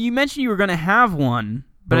 No, you mentioned you were going to have one,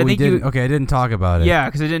 but I think okay, I didn't talk about it. Yeah,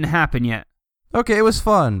 because it didn't happen yet. Okay, it was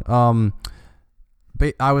fun.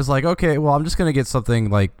 I was like, okay, well, I'm just gonna get something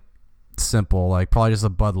like simple, like probably just a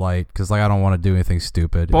Bud Light, because like I don't want to do anything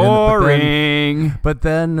stupid. Boring. But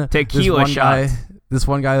then tequila shot. This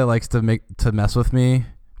one guy that likes to mess with me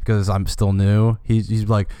because I'm still new. He's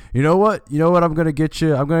like, you know what? I'm gonna get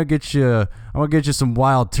you. I'm gonna get you some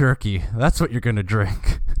Wild Turkey. That's what you're gonna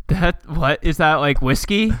drink. What is that, like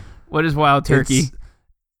whiskey? What is Wild Turkey?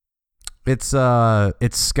 It's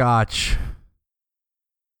Scotch.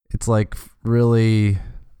 It's like really,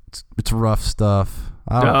 it's rough stuff.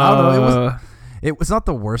 I don't know. It was not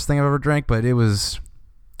the worst thing I've ever drank, but it was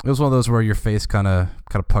one of those where your face kind of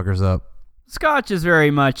puckers up. Scotch is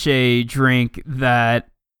very much a drink that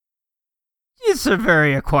it's a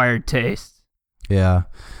very acquired taste. Yeah,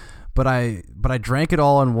 but I drank it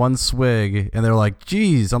all in one swig, and they're like,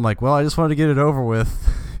 "Geez," I'm like, "Well, I just wanted to get it over with."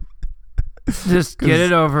 Just get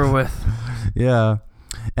it over with. Yeah,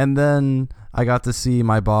 and then I got to see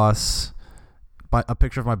my boss, a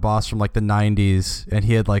picture of my boss from like the 90s, and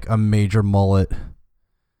he had like a major mullet.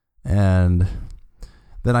 And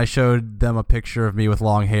then I showed them a picture of me with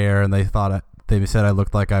long hair, and they said I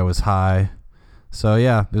looked like I was high. So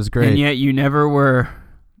yeah, it was great. And yet you never were.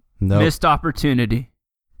 Nope. Missed opportunity.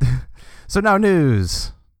 So now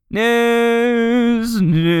news. News.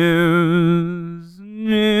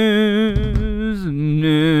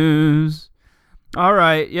 All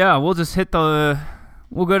right, yeah, we'll just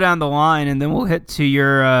we'll go down the line, and then we'll hit to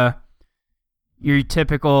your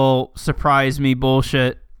typical surprise me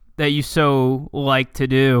bullshit that you so like to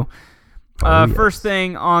do. Yes. First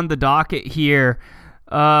thing on the docket here,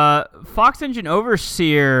 Fox Engine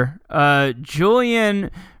Overseer,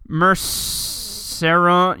 Julian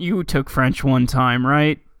Merceron. You took French one time,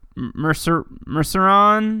 right?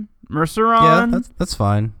 Merceron. Yeah, that's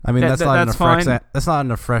fine. I mean, that's not in a French. That's not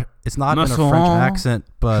in a French. It's not in a French accent,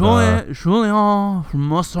 but Julien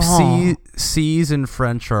Merceron. C's in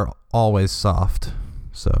French are always soft.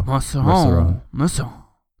 So Merceron.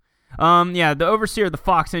 Yeah, the overseer of the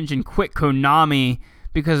Fox Engine quit Konami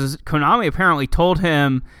because Konami apparently told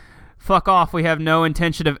him, "Fuck off. We have no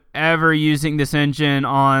intention of ever using this engine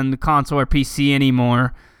on the console or PC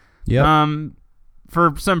anymore." Yeah.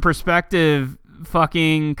 For some perspective,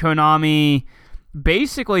 fucking Konami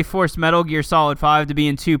basically forced Metal Gear Solid 5 to be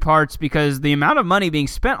in two parts because the amount of money being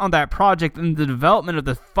spent on that project and the development of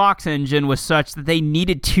the Fox engine was such that they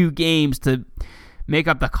needed two games to make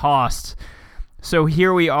up the cost. So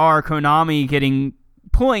here we are, Konami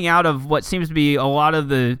pulling out of what seems to be a lot of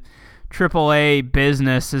the AAA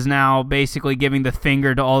business, is now basically giving the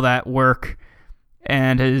finger to all that work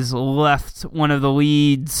and has left one of the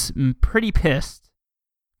leads pretty pissed.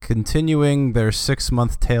 Continuing their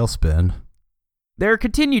 6-month tailspin. Their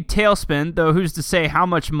continued tailspin, though who's to say how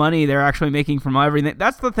much money they're actually making from everything?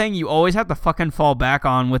 That's the thing you always have to fucking fall back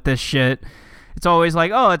on with this shit. It's always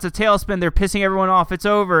like, oh, it's a tailspin, they're pissing everyone off, it's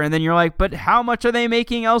over. And then you're like, but how much are they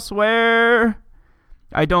making elsewhere?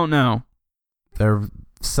 I don't know. They're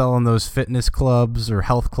selling those fitness clubs or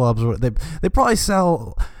health clubs. Or they probably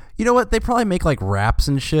sell, you know what? They probably make like wraps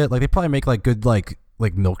and shit. Like they probably make like good like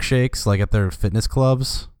milkshakes like at their fitness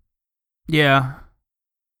clubs. Yeah.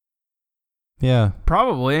 Yeah.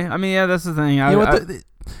 Probably. I mean, yeah, that's the thing.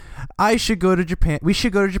 I should go to Japan. We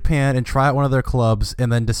should go to Japan and try out one of their clubs and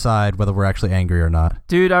then decide whether we're actually angry or not.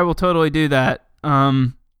 Dude, I will totally do that.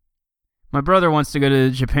 My brother wants to go to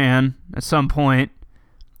Japan at some point.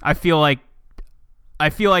 I feel like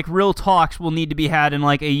real talks will need to be had in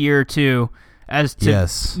like a year or two as to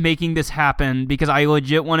making this happen, because I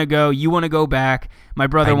legit want to go. You want to go back. My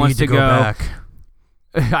brother wants to go back.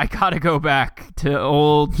 I gotta go back to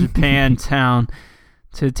old Japan town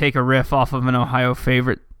to take a riff off of an Ohio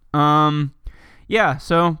favorite. Yeah,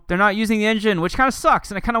 so they're not using the engine, which kind of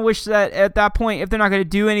sucks, and I kind of wish that at that point, if they're not going to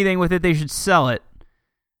do anything with it, they should sell it.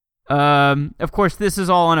 Of course, this is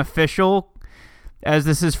all unofficial, as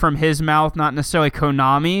this is from his mouth, not necessarily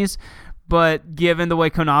Konami's, but given the way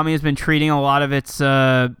Konami has been treating a lot of its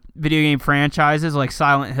video game franchises like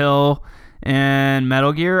Silent Hill and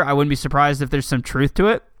Metal Gear, I wouldn't be surprised if there's some truth to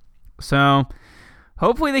it. So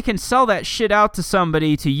hopefully they can sell that shit out to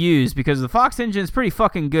somebody to use, because the Fox engine is pretty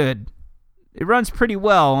fucking good. It runs pretty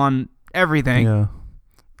well on everything. Yeah.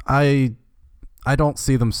 I don't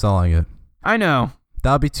see them selling it. I know.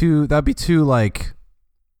 That'd be too like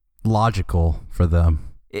logical for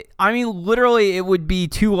them. Literally, it would be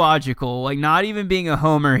too logical. Like, not even being a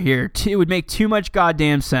homer here. It would make too much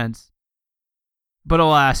goddamn sense. But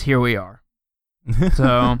alas, here we are.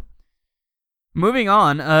 So, moving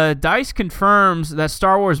on. DICE confirms that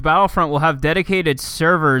Star Wars Battlefront will have dedicated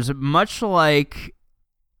servers, much like,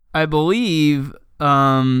 I believe,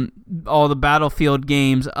 all the Battlefield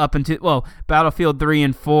games up until, well, Battlefield 3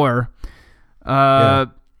 and 4.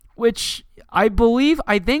 Which I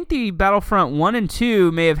think the Battlefront 1 and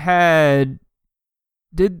 2 may have had,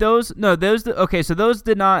 okay, so those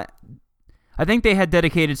did not, I think they had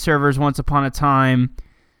dedicated servers once upon a time,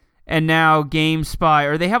 and now GameSpy,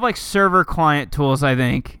 or they have like server client tools, I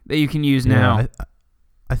think, that you can use now.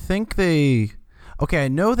 I think okay, I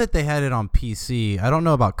know that they had it on PC. I don't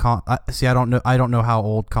know about I don't know how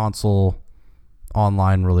old console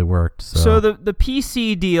online really worked. So the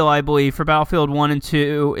PC deal, I believe, for Battlefield 1 and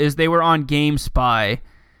 2 is they were on GameSpy,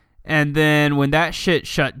 and then when that shit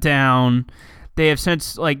shut down, they have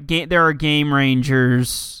since, like, there are Game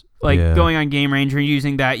Rangers, like, going on Game Ranger and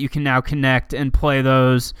using that, you can now connect and play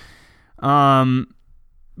those.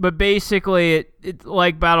 But basically, it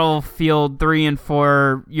like Battlefield 3 and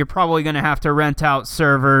 4, you're probably going to have to rent out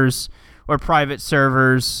servers or private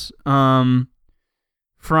servers from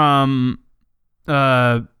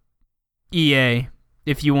EA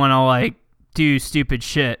if you want to, like, do stupid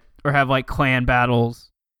shit or have, like, clan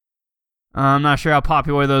battles. I'm not sure how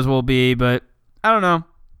popular those will be, but I don't know.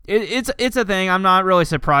 It's a thing. I'm not really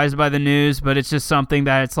surprised by the news, but it's just something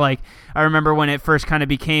that it's like, I remember when it first kind of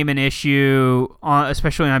became an issue,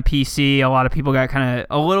 especially on PC, a lot of people got kind of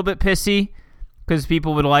a little bit pissy because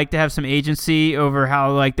people would like to have some agency over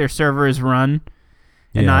how, like, their server is run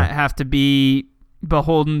and not have to be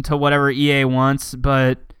beholden to whatever EA wants,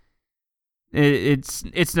 but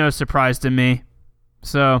it's no surprise to me.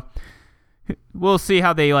 So we'll see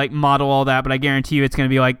how they, like, model all that, but I guarantee you it's going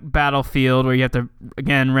to be like Battlefield, where you have to,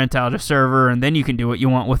 again, rent out a server and then you can do what you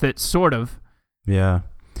want with it, sort of. Yeah.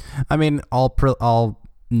 I mean, I'll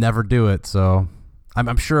never do it, so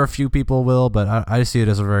I'm sure a few people will, but I see it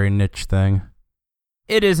as a very niche thing.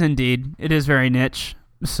 It is indeed. It is very niche.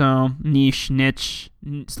 So, niche,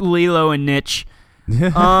 Lilo and niche.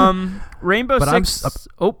 Rainbow Six.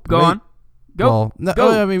 Go on. Go. Well, no,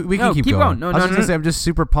 go. I mean, we can keep going. No, I was just gonna say, I'm just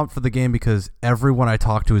super pumped for the game because everyone I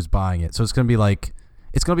talk to is buying it. So it's gonna be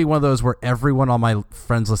one of those where everyone on my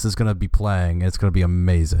friends list is gonna be playing. It's gonna be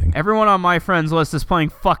amazing. Everyone on my friends list is playing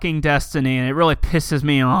fucking Destiny, and it really pisses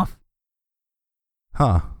me off.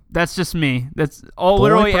 Huh. That's just me. That's all.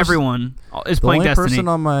 Literally everyone is playing Destiny. The only person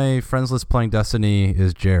on my friends list playing Destiny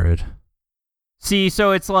is Jared. See,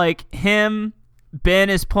 so it's like him. Ben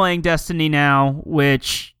is playing Destiny now,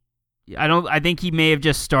 which I think he may have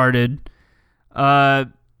just started.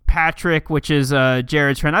 Patrick, which is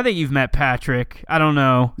Jared's friend. I think you've met Patrick. I don't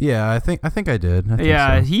know. Yeah, I think I did.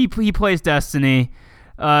 Yeah, so. he plays Destiny.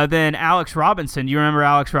 Then Alex Robinson. Do you remember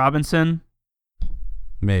Alex Robinson?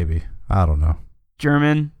 Maybe. I don't know.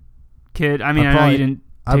 German kid. I mean, I know you didn't.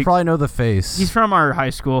 I probably know the face. He's from our high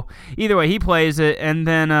school. Either way, he plays it, and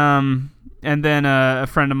then a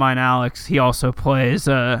friend of mine, Alex, he also plays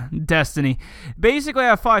Destiny. Basically, I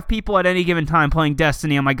have 5 people at any given time playing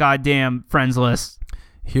Destiny on my goddamn friends list.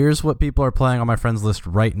 Here's what people are playing on my friends list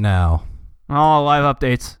right now. All live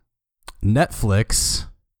updates. Netflix,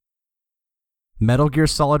 Metal Gear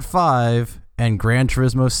Solid 5, and Gran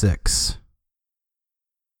Turismo 6.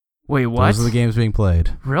 Wait, what? Those are the games being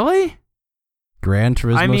played. Really? Gran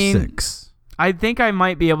Turismo 6. I think I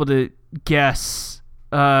might be able to guess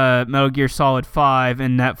Metal Gear Solid 5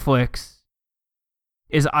 and Netflix.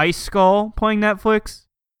 Is Ice Skull playing Netflix?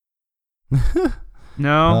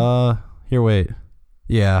 No? Here, wait.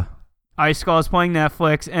 Yeah. Ice Skull is playing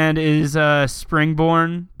Netflix, and is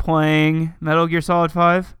Springborn playing Metal Gear Solid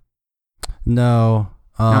 5? No.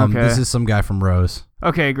 Okay. This is some guy from Rose.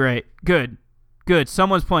 Okay, great. Good.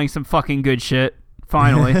 Someone's playing some fucking good shit.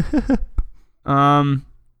 Finally.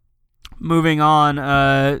 Moving on,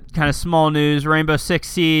 kind of small news. Rainbow Six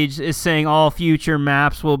Siege is saying all future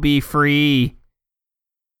maps will be free.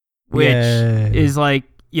 Which Yay. is like,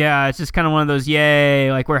 yeah, it's just kind of one of those,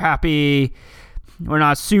 yay, like we're happy. We're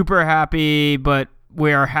not super happy, but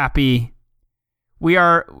we are happy. We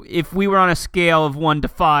are, if we were on a scale of 1 to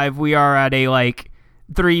 5, we are at a like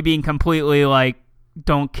 3 being completely like,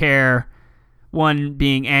 don't care, 1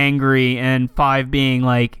 being angry, and 5 being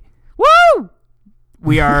like, woo!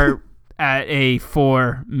 We are at a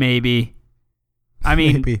 4, maybe. I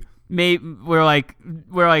mean, maybe we're like a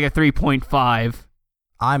 3.5.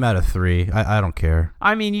 I'm at a 3. I don't care.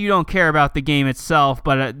 I mean, you don't care about the game itself,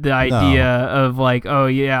 but the idea of like, oh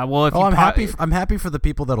yeah, well, if I'm happy. I'm happy for the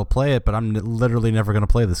people that'll play it, but I'm literally never going to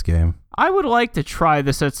play this game. I would like to try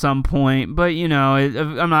this at some point, but you know,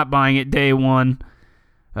 I'm not buying it day one.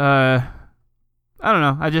 I don't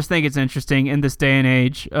know. I just think it's interesting in this day and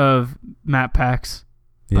age of map packs.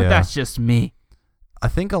 But that's just me. I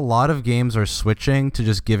think a lot of games are switching to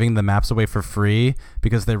just giving the maps away for free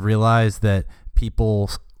because they realize that people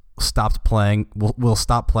will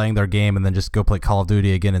stop playing their game and then just go play Call of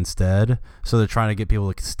Duty again instead. So they're trying to get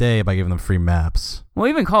people to stay by giving them free maps. Well,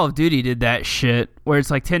 even Call of Duty did that shit where it's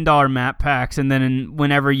like $10 map packs, and then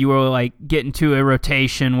whenever you were like getting to a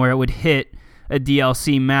rotation where it would hit a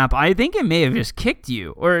DLC map, I think it may have just kicked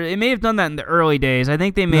you, or it may have done that in the early days. I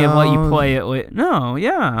think they may have let you play it with. No,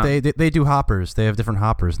 yeah. They do hoppers. They have different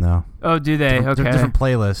hoppers now. Oh, do they? Okay. Different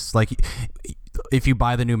playlists. Like, if you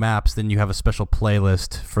buy the new maps, then you have a special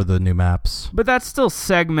playlist for the new maps. But that still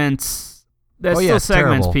segments. That still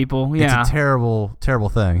segments terrible. people. Yeah. It's a terrible, terrible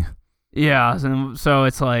thing. Yeah. So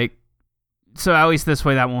it's like. So at least this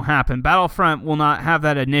way that won't happen. Battlefront will not have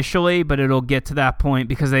that initially, but it'll get to that point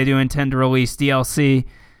because they do intend to release DLC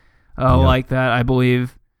like that, I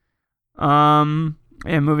believe. And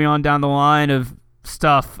moving on down the line of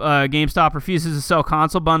stuff, GameStop refuses to sell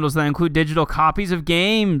console bundles that include digital copies of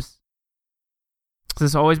games.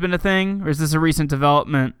 Has this always been a thing, or is this a recent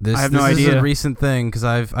development? I have no idea. This is a recent thing because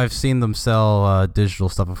I've seen them sell digital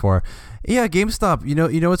stuff before. Yeah, GameStop.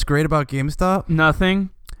 You know what's great about GameStop? Nothing.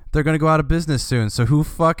 They're gonna go out of business soon, so who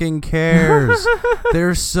fucking cares?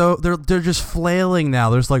 they're just flailing now.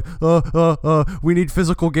 There's like, we need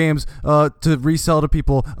physical games to resell to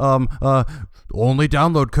people. Only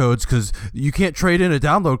download codes because you can't trade in a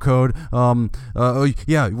download code.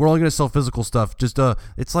 Yeah, we're only gonna sell physical stuff. Just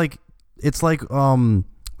it's like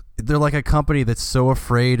they're like a company that's so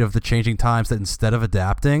afraid of the changing times that instead of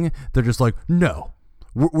adapting, they're just like, no,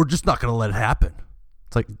 we're just not gonna let it happen.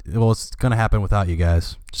 It's like, well, it's going to happen without you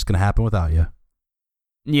guys. It's just going to happen without you.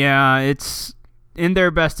 Yeah, it's in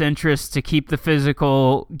their best interest to keep the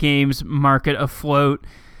physical games market afloat.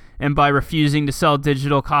 And by refusing to sell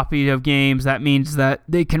digital copies of games, that means that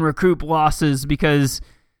they can recoup losses because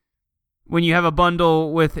when you have a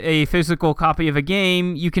bundle with a physical copy of a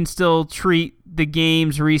game, you can still treat the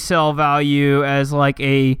game's resale value as like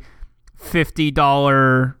a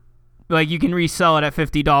 $50. Like, you can resell it at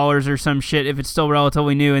 $50 or some shit if it's still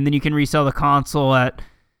relatively new, and then you can resell the console at,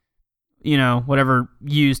 you know, whatever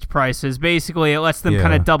used price is. Basically, it lets them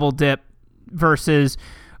kind of double dip versus,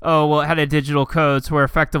 oh, well, it had a digital code, so we're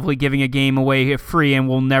effectively giving a game away free, and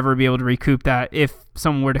we'll never be able to recoup that if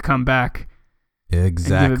someone were to come back and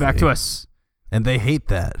give it back to us. And they hate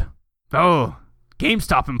that. Oh,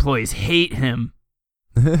 GameStop employees hate him.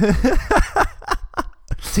 It's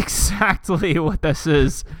exactly what this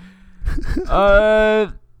is.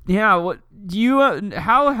 Yeah. What do you?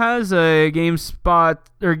 How has GameSpot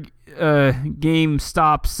or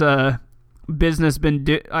GameStop's business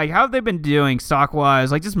been? Like, how have they been doing stock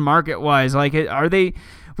wise? Like, just market wise? Like, are they?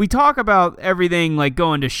 We talk about everything like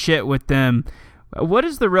going to shit with them. What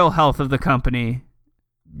is the real health of the company?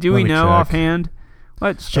 Do we know offhand?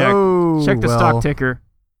 Let's check. Check the stock ticker.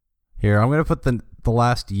 Here, I'm gonna put the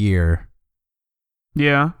last year.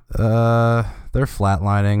 Yeah. They're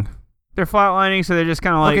flatlining. They're flatlining, so they're just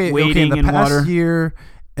kind of like waiting in water.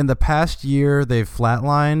 In the past year, they've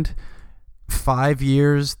flatlined. 5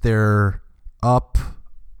 years, they're up.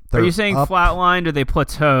 Are you saying flatlined or they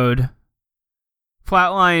plateaued?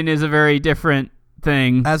 Flatline is a very different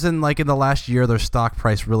thing. As in, like, in the last year, their stock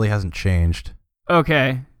price really hasn't changed.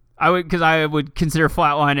 Okay. I would consider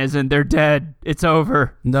flatline as in they're dead. It's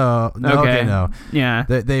over. No. Okay, no. Yeah.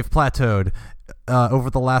 They've plateaued. Over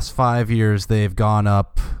the last 5 years, they've gone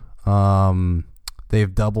up.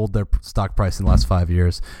 They've doubled their stock price in the last 5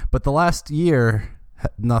 years. But the last year,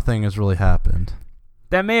 nothing has really happened.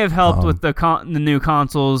 That may have helped with the new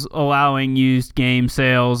consoles allowing used game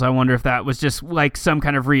sales. I wonder if that was just like some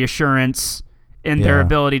kind of reassurance in their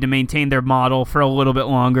ability to maintain their model for a little bit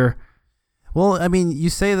longer. Well, I mean, you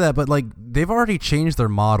say that, but like they've already changed their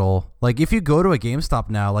model. Like if you go to a GameStop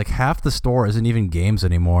now, like half the store isn't even games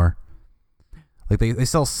anymore. Like they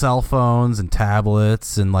sell cell phones and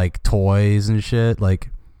tablets and like toys and shit. Like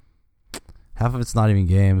half of it's not even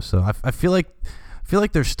games. So I feel like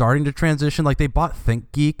they're starting to transition. Like they bought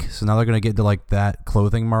ThinkGeek, so now they're gonna get into like that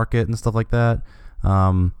clothing market and stuff like that.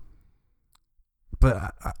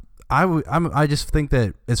 But I just think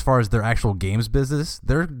that as far as their actual games business,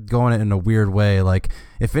 they're going it in a weird way. Like,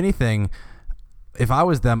 if anything, if I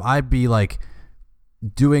was them, I'd be like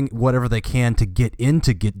doing whatever they can to get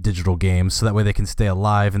digital games so that way they can stay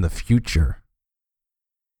alive in the future.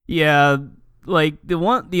 Yeah, like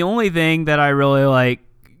the only thing that I really like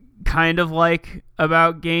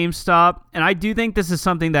about GameStop, and I do think this is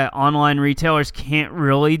something that online retailers can't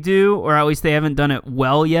really do, or at least they haven't done it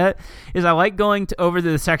well yet, is I like going over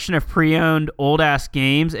to the section of pre-owned old-ass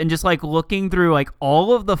games and just like looking through like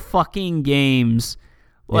all of the fucking games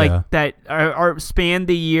like that are span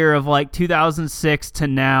the year of like 2006 to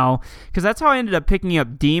now, because that's how I ended up picking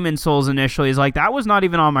up Demon's Souls initially. Is like that was not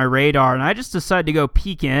even on my radar, and I just decided to go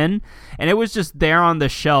peek in, and it was just there on the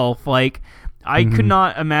shelf. Like I could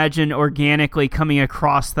not imagine organically coming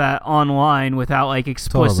across that online without like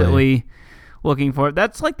explicitly looking for it.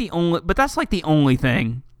 That's like the only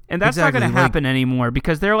thing. And that's not going to happen anymore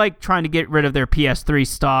because they're like trying to get rid of their PS3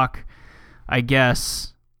 stock, I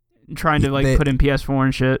guess, trying to like put in PS4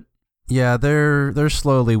 and shit. Yeah, they're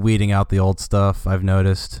slowly weeding out the old stuff, I've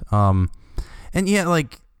noticed. And yeah,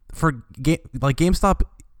 like for GameStop,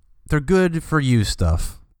 they're good for used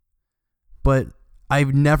stuff. But I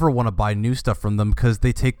never want to buy new stuff from them because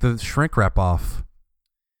they take the shrink wrap off.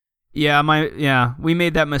 Yeah, we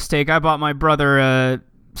made that mistake. I bought my brother a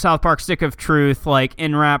South Park Stick of Truth, like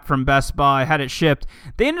in wrap from Best Buy, had it shipped.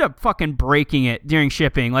 They ended up fucking breaking it during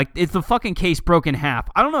shipping. Like it's the fucking case broke in half.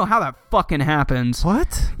 I don't know how that fucking happens.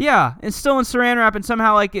 What? Yeah, it's still in saran wrap and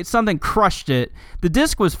somehow like something crushed it. The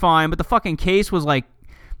disc was fine, but the fucking case was like,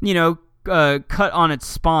 cut on its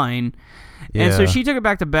spine. Yeah. And so she took it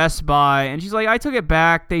back to Best Buy, and she's like, I took it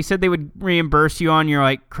back. They said they would reimburse you on your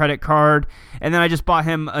like credit card. And then I just bought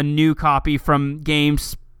him a new copy from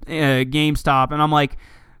GameStop, and I'm like,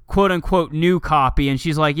 quote unquote new copy, and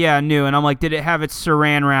she's like, yeah, new. And I'm like, did it have its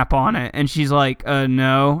saran wrap on it? And she's like,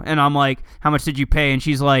 no. And I'm like, how much did you pay? And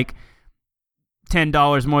she's like,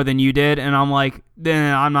 $10 more than you did. And I'm like,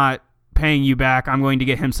 then I'm not paying you back. I'm going to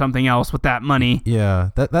get him something else with that money. Yeah,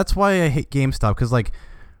 that's why I hate GameStop, because like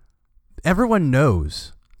everyone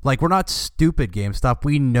knows. Like, we're not stupid, GameStop.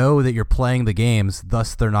 We know that you're playing the games,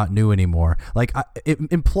 thus they're not new anymore. Like,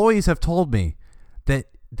 employees have told me that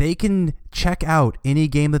they can check out any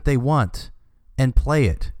game that they want and play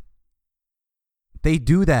it. They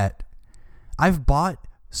do that. I've bought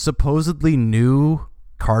supposedly new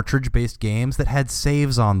cartridge-based games that had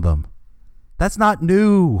saves on them. That's not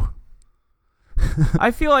new. I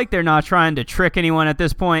feel like they're not trying to trick anyone at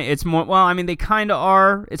this point. It's more, well, I mean, they kind of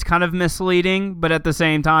are. It's kind of misleading, but at the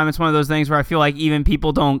same time, it's one of those things where I feel like even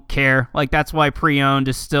people don't care. Like, that's why pre-owned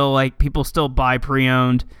is still, like, people still buy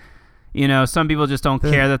pre-owned. You know, some people just don't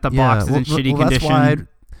care that the box is in shitty condition.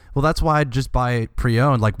 That's why I'd just buy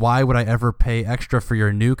pre-owned. Like, why would I ever pay extra for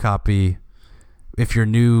your new copy if your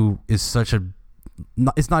new is such a...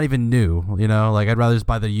 It's not even new, you know? Like, I'd rather just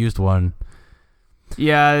buy the used one.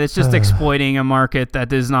 Yeah, it's just exploiting a market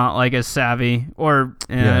that is not like as savvy or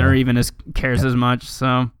even as cares as much.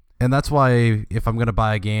 So, and that's why if I'm gonna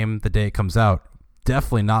buy a game the day it comes out,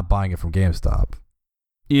 definitely not buying it from GameStop.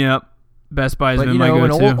 Yep, Best Buy has been my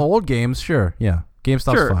go-to. In old games, sure, yeah,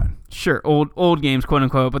 GameStop's fine. Sure, old games, quote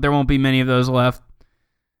unquote, but there won't be many of those left.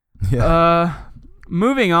 Yeah.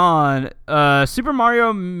 Moving on, Super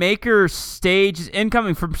Mario Maker stage is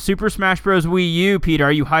incoming from Super Smash Bros. Wii U. Peter,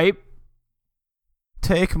 are you hype?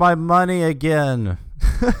 Take my money again.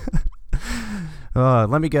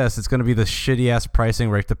 Let me guess. It's going to be the shitty-ass pricing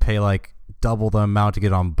where you have to pay like double the amount to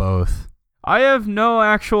get on both. I have no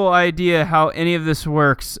actual idea how any of this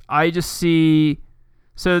works. I just see...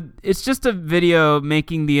 So it's just a video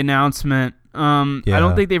making the announcement. I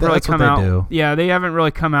don't think they've really come out... Do. Yeah, they haven't really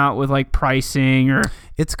come out with like pricing or...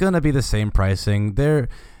 It's going to be the same pricing. Their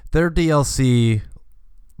DLC,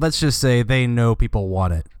 let's just say they know people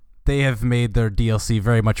want it. They have made their DLC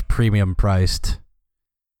very much premium priced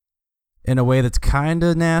in a way that's kind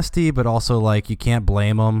of nasty, but also like you can't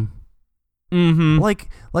blame them. Mm-hmm. Like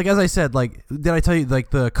as I said, like, did I tell you, like,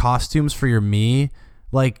 the costumes for your Mii,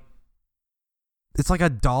 like, it's like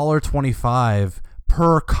 $1.25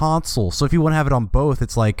 per console. So if you want to have it on both,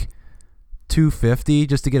 it's like $2.50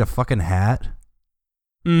 just to get a fucking hat.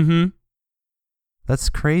 Mm-hmm. That's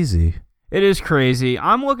crazy. It is crazy.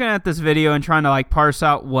 I'm looking at this video and trying to like parse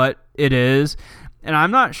out what it is, and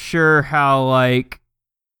I'm not sure how like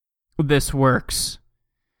this works.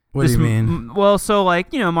 What do you mean? Well, so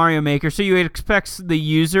like, Mario Maker, so you would expect the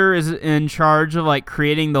user is in charge of like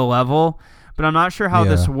creating the level, but I'm not sure how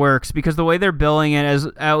this works because the way they're billing it, as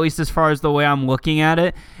at least as far as the way I'm looking at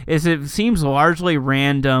it, is it seems largely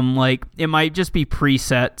random. Like it might just be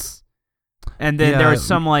presets, and then there's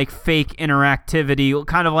some like fake interactivity,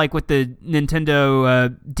 kind of like with the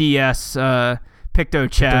Nintendo DS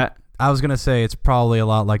PictoChat. I was gonna say it's probably a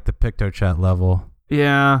lot like the PictoChat level.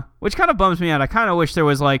 Yeah, which kind of bums me out. I kind of wish there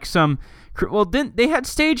was like some. Well, they had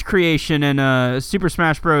stage creation in Super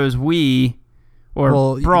Smash Bros. Wii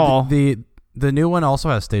or Brawl. The new one also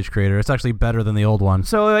has stage creator. It's actually better than the old one.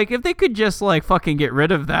 So like, if they could just like fucking get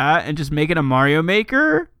rid of that and just make it a Mario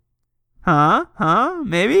Maker,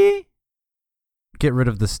 maybe. Get rid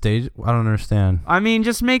of the stage? I don't understand. I mean,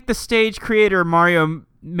 just make the stage creator Mario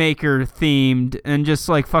Maker themed and just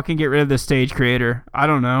like fucking get rid of the stage creator. I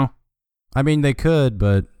don't know. I mean, they could,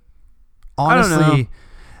 but honestly,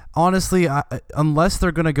 unless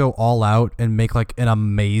they're gonna go all out and make like an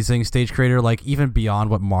amazing stage creator, like even beyond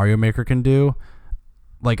what Mario Maker can do,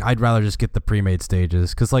 like I'd rather just get the pre-made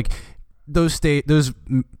stages, because like those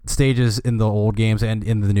stages in the old games and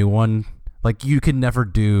in the new one, like you can never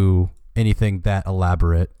do anything that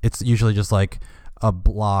elaborate. It's usually just like a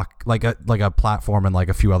block, like a platform and like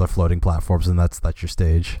a few other floating platforms, and that's your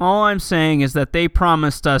stage. All I'm saying is that they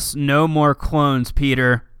promised us no more clones,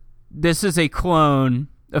 Peter. This is a clone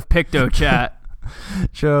of PictoChat.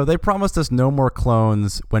 Joe, they promised us no more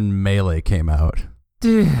clones when Melee came out.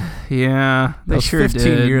 Yeah, they sure did.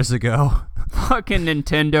 15 years ago. Fucking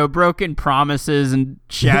Nintendo, broken promises and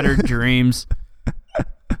shattered dreams.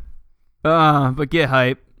 But get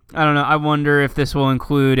hype. I don't know. I wonder if this will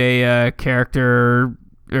include a character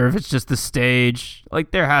or if it's just the stage.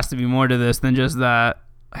 Like, there has to be more to this than just that.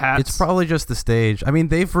 Hats. It's probably just the stage. I mean,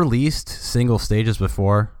 they've released single stages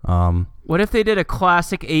before. What if they did a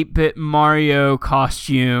classic 8-bit Mario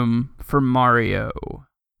costume for Mario?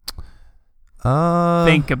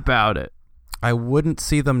 Think about it. I wouldn't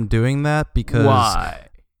see them doing that because... Why?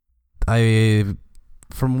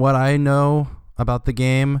 From what I know about the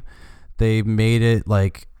game, they made it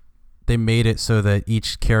so that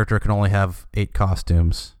each character can only have 8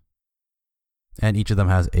 costumes, and each of them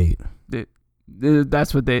has 8.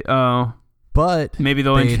 That's what they. Oh, but maybe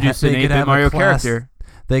they'll introduce an 8-bit Mario character.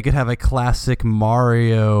 They could have a classic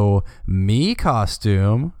Mario Mii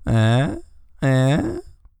costume. Go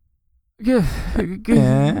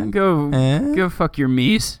fuck your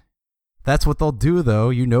Miis. That's what they'll do,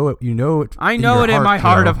 though. You know it. I know it in my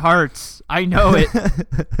heart of hearts. I know it.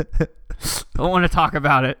 Don't want to talk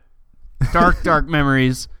about it. Dark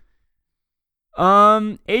memories.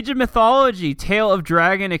 Age of Mythology, Tale of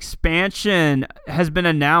Dragon expansion has been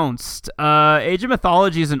announced. Age of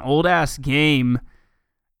Mythology is an old-ass game,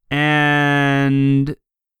 and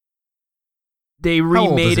they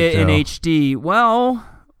remade it in HD. Well,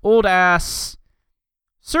 old-ass,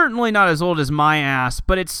 certainly not as old as my ass,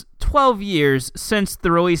 but it's 12 years since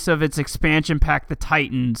the release of its expansion pack, The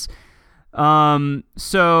Titans.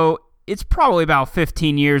 So it's probably about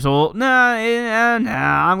 15 years old. Nah,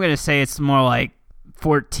 I'm going to say it's more like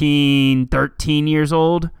 14, 13 years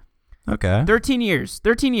old. Okay. 13 years.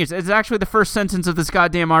 It's actually the first sentence of this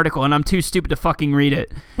goddamn article, and I'm too stupid to fucking read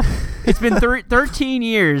it. It's been 13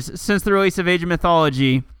 years since the release of Age of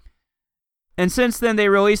Mythology. And since then, they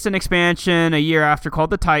released an expansion a year after called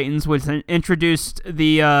The Titans, which introduced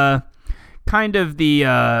the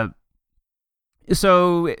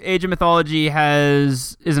So Age of Mythology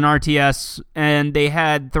is an RTS, and they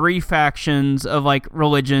had 3 factions of like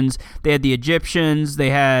religions. They had the Egyptians, they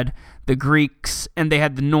had the Greeks, and they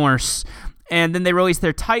had the Norse. And then they released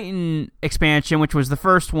their Titan expansion, which was the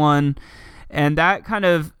first one, and that kind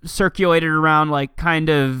of circulated around like kind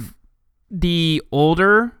of the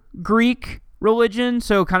older Greek religion,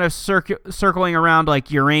 so kind of circling around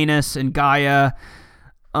like Uranus and Gaia,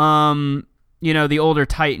 the older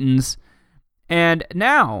Titans. And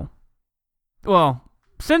now, well,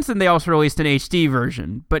 since then they also released an HD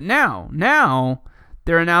version, but now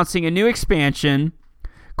they're announcing a new expansion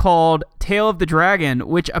called Tale of the Dragon,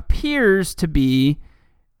 which appears to be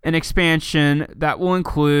an expansion that will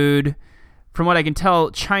include, from what I can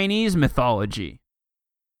tell, Chinese mythology.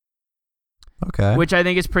 Okay. which I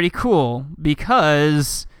think is pretty cool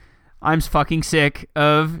because I'm fucking sick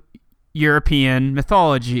of European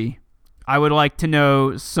mythology. I would like to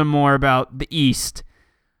know some more about the East.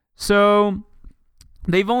 So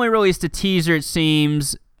they've only released a teaser, it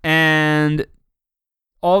seems, and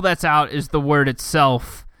all that's out is the word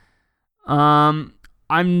itself. I'm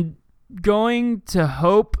going to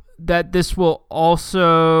hope that this will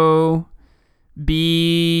also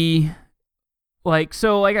be like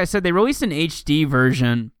I said, they released an HD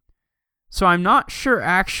version. So I'm not sure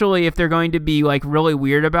actually if they're going to be like really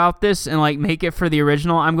weird about this and like make it for the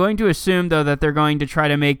original. I'm going to assume though that they're going to try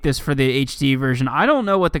to make this for the HD version. I don't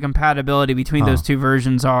know what the compatibility between those two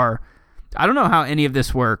versions are. I don't know how any of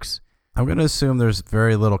this works. I'm going to assume there's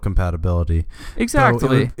very little compatibility.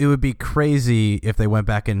 Exactly. So it would be crazy if they went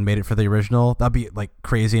back and made it for the original. That'd be like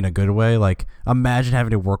crazy in a good way. Like imagine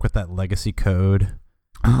having to work with that legacy code.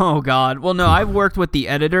 Oh God. Well, no, I've worked with the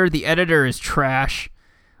editor. The editor is trash.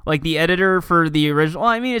 Like the editor for the original,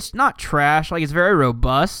 I mean, it's not trash. Like it's very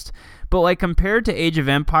robust, but like compared to Age of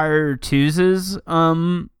Empire 2's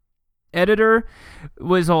editor,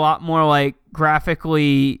 was a lot more like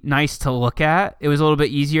graphically nice to look at. It was a little bit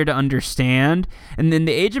easier to understand. And then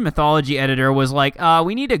the Age of Mythology editor was like,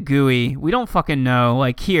 we need a GUI. We don't fucking know.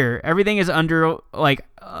 Like here, everything is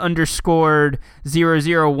underscored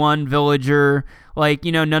 001 villager. Like,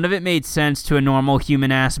 you know, none of it made sense to a normal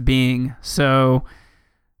human ass being. So.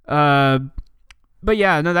 But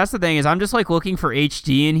yeah, no, that's the thing is I'm just like looking for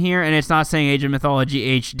HD in here and it's not saying Age of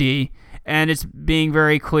Mythology HD, and it's being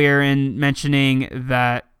very clear in mentioning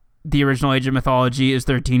that the original Age of Mythology is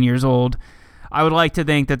 13 years old. I would like to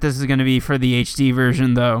think that this is going to be for the HD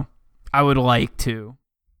version though. I would like to,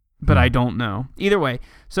 but I don't know. Either way,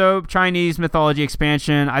 so Chinese mythology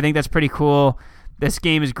expansion, I think that's pretty cool. This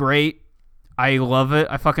game is great. I love it.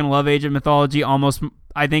 I fucking love Age of Mythology almost.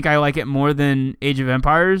 I think I like it more than Age of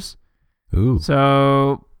Empires. Ooh.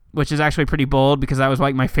 So, which is actually pretty bold because that was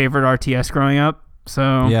like my favorite RTS growing up.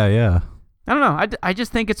 So Yeah. I don't know. I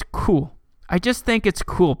just think it's cool. I just think it's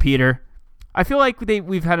cool, Peter. I feel like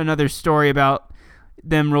we've had another story about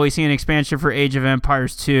them releasing an expansion for Age of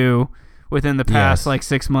Empires 2 within the past like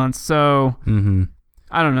 6 months. So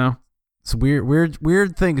I don't know. It's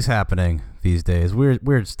weird things happening these days.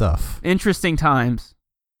 Weird stuff. Interesting times.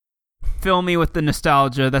 Fill me with the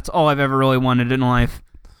nostalgia. That's all I've ever really wanted in life.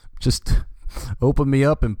 Just open me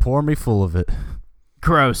up and pour me full of it.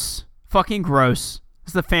 Gross. Fucking gross.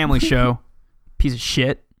 It's the family show. Piece of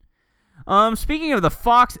shit. Speaking of the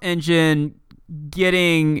Fox engine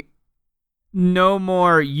getting no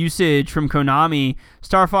more usage from Konami,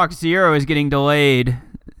 Star Fox Zero is getting delayed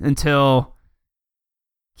until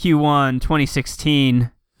Q1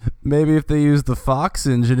 2016. Maybe if they used the Fox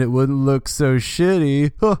engine, it wouldn't look so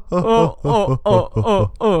shitty.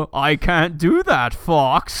 I can't do that,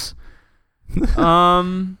 Fox.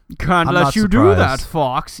 Can't let you surprised. do that,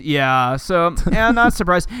 Fox. Yeah, so, I'm not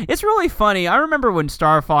surprised. It's really funny. I remember when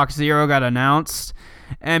Star Fox Zero got announced,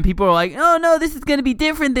 and people were like, oh no, this is going to be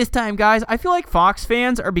different this time, guys. I feel like Fox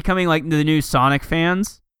fans are becoming like the new Sonic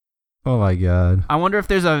fans. Oh my God. I wonder if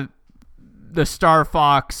there's the Star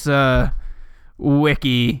Fox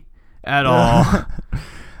wiki at all.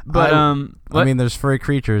 But I mean, there's furry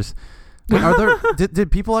creatures. Are there?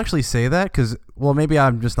 did people actually say that? Because maybe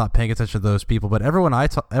I'm just not paying attention to those people. But everyone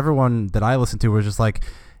that I listened to was just like,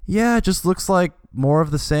 yeah, it just looks like more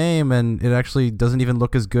of the same, and it actually doesn't even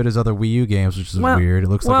look as good as other Wii U games, which is weird. It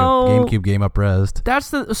looks like a GameCube game up-resed. That's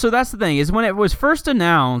the thing is when it was first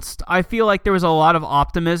announced, I feel like there was a lot of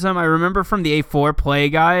optimism. I remember from the A4 Play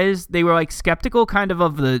guys, they were like skeptical kind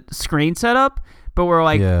of the screen setup, but were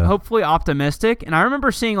like hopefully optimistic. And I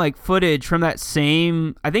remember seeing like footage from that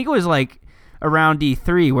same, I think it was like around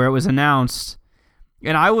E3 where it was announced.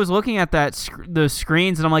 And I was looking at the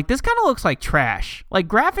screens, and I'm like, this kind of looks like trash. Like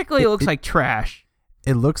graphically, it looks like trash.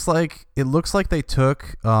 It looks like they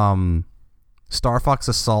took Star Fox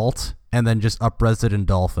Assault and then just up-resed it in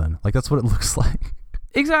Dolphin. Like that's what it looks like.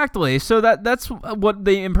 Exactly. So that's what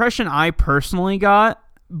the impression I personally got,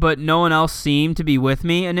 but no one else seemed to be with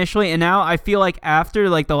me initially. And now I feel like after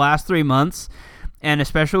like the last 3 months, and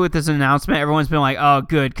especially with this announcement, everyone's been like, oh,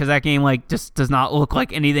 good, because that game like just does not look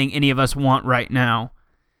like anything any of us want right now,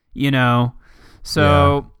 you know?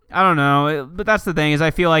 So, I don't know. But that's the thing is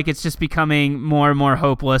I feel like it's just becoming more and more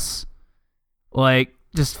hopeless. Like,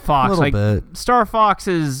 just Fox. A little bit. Star Fox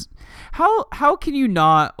is... How can you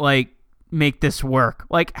not, like, make this work?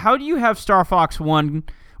 Like, how do you have Star Fox 1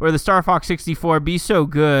 or the Star Fox 64 be so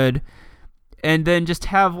good and then just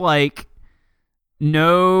have, like,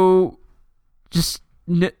 no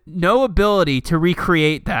ability to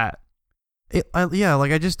recreate that? Yeah,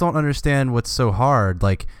 like I just don't understand what's so hard.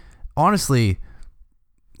 Like, honestly,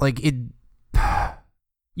 like it.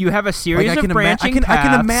 You have a series of branching I paths.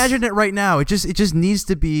 can imagine it right now. It just needs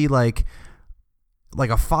to be like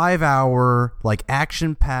a 5-hour like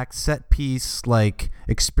action-packed set piece like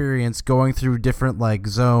experience going through different like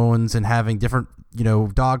zones and having different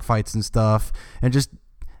dogfights and stuff, and just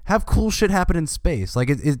have cool shit happen in space. Like,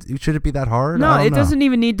 should it be that hard? No, I don't it know. doesn't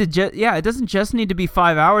even need to it doesn't just need to be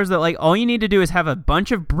 5 hours. That like all you need to do is have a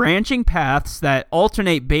bunch of branching paths that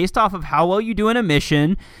alternate based off of how well you do in a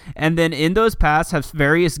mission, and then in those paths have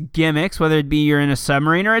various gimmicks, whether it be you're in a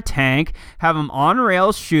submarine or a tank, have them on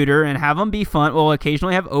rails shooter and have them be fun. We'll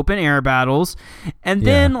occasionally have open air battles, and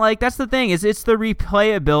then like that's the thing is it's the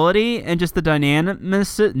replayability and just the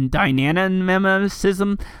dynamicism,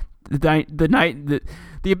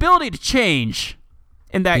 the ability to change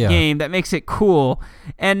in that game that makes it cool.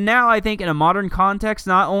 And now I think in a modern context,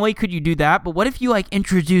 not only could you do that, but what if you like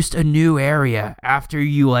introduced a new area after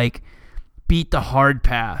you like beat the hard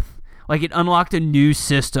path? Like it unlocked a new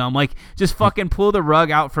system. Like just fucking pull the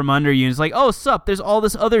rug out from under you and it's like, oh, sup, there's all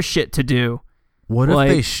this other shit to do. What if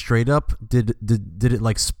they straight up did it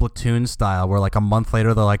like Splatoon style, where like a month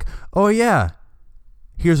later they're like, oh yeah,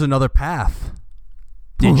 here's another path.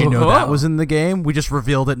 Did you know that was in the game? We just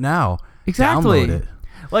revealed it now. Exactly. Download it.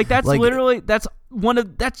 Like that's Like, literally that's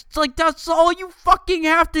all you fucking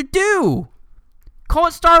have to do. Call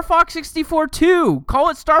it Star Fox 64 2.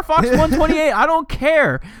 Call it Star Fox 128. I don't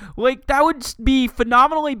care. Like that would be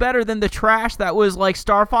phenomenally better than the trash that was like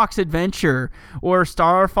Star Fox Adventure or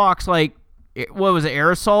Star Fox like what was it,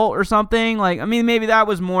 Air Assault or something? Like I mean maybe that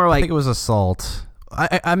was more like I think it was Assault.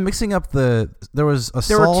 I'm mixing up there was Assault.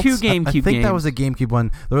 There were two GameCube I think games. that was a GameCube one.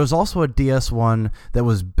 There was also a DS one that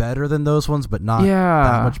was better than those ones, but not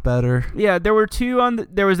that much better. Yeah, there were two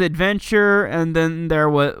there was Adventure, and then there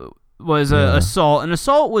was Assault. And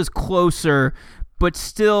Assault was closer, but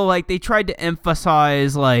still, like, they tried to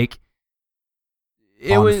emphasize, like,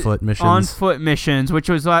 on-foot missions. On-foot missions, which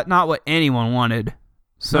was not what anyone wanted.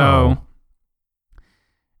 So,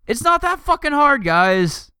 it's not that fucking hard,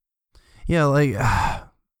 guys. Yeah, like,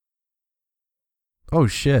 oh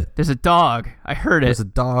shit! There's a dog. I heard it. There's a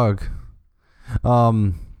dog.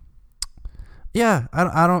 Yeah,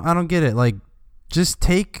 I don't get it. Like, just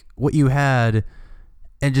take what you had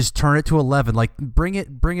and just turn it to 11. Like, bring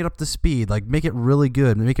it up to speed. Like, make it really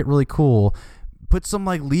good. Make it really cool. Put some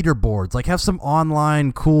like leaderboards. Like, have some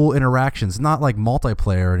online cool interactions. Not like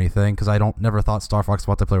multiplayer or anything, because I never thought Star Fox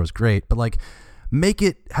multiplayer was great. But like, make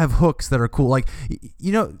it have hooks that are cool. Like,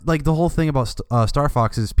 like the whole thing about Star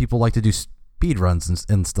Fox is people like to do speed runs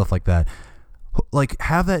and stuff like that. Like,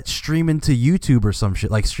 have that stream into YouTube or some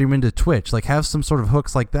shit. Like, stream into Twitch. Like, have some sort of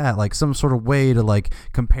hooks like that. Like, some sort of way to like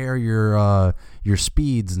compare your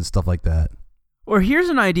speeds and stuff like that. Or here's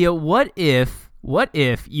an idea. What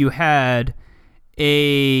if you had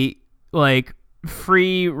a like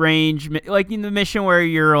free range, like in the mission where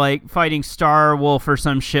you're like fighting Star Wolf or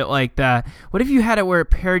some shit like that? What if you had it where it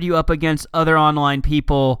paired you up against other online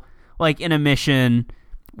people, like in a mission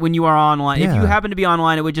when you are online? If you happen to be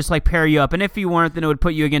online, it would just like pair you up, and if you weren't, then it would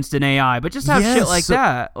put you against an AI. But just have shit like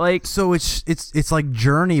that. Like, so it's like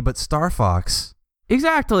Journey but Star Fox.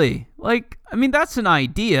 Exactly. Like, I mean, that's an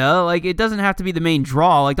idea. Like, it doesn't have to be the main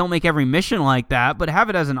draw. Like, don't make every mission like that, but have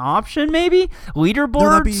it as an option, maybe?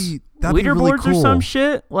 Leaderboards? That'd be really cool. Or some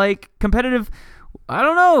shit? Like, competitive... I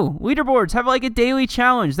don't know. Leaderboards. Have, like, a daily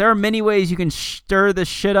challenge. There are many ways you can stir this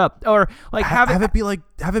shit up. Or, like, have it be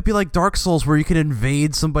like Dark Souls, where you can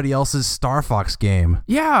invade somebody else's Star Fox game.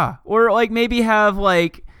 Yeah. Or, like, maybe have,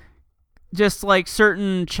 like... just like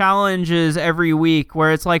certain challenges every week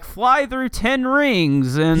where it's like fly through 10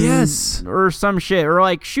 rings and or some shit, or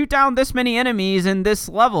like shoot down this many enemies in this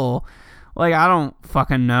level. Like, I don't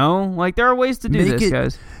fucking know. Like, there are ways to do this,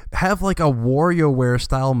 guys. Have like a WarioWare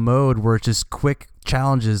style mode where it's just quick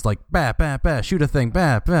challenges, like bah bah bah, shoot a thing,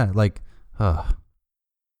 bah bah, like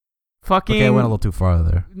fucking. Okay, I went a little too far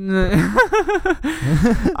there.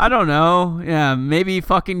 I don't know. Yeah, maybe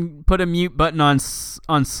fucking put a mute button on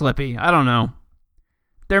Slippy. I don't know.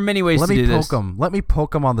 There are many ways to do this. Let me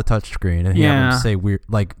poke him on the touchscreen and have him say weird,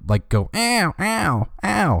 like go ow ow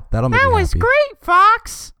ow. That'll make me happy. That was great,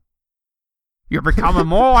 Fox. You're becoming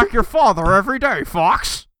more like your father every day,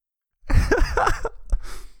 Fox.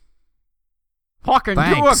 Fucking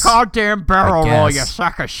do a goddamn barrel roll, you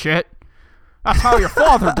sack of shit. That's how your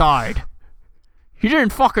father died. He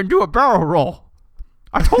didn't fucking do a barrel roll.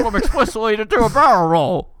 I told him explicitly to do a barrel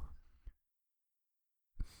roll.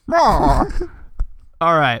 All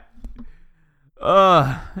right.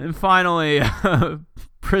 And finally,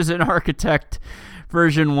 Prison Architect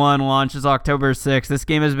version 1 launches October 6th. This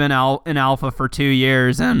game has been in alpha for 2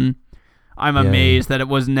 years, and I'm amazed that it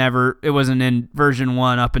wasn't in version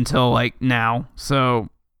 1 up until like now. So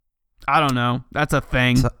I don't know. That's a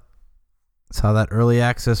thing. That's how that early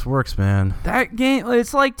access works, man. That game,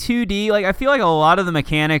 it's like 2D. Like I feel like a lot of the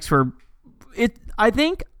mechanics were I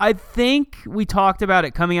think we talked about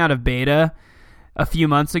it coming out of beta a few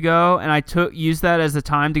months ago, and I used that as the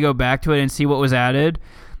time to go back to it and see what was added.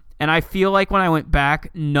 And I feel like when I went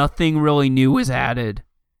back, nothing really new was added.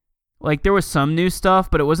 Like there was some new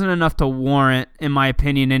stuff, but it wasn't enough to warrant, in my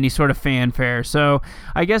opinion, any sort of fanfare. So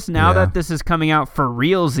I guess now that this is coming out for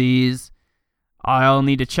realsies, I'll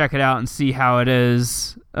need to check it out and see how it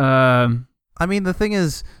is. I mean, the thing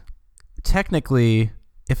is, technically,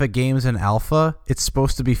 if a game's in alpha, it's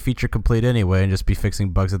supposed to be feature complete anyway and just be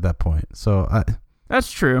fixing bugs at that point. So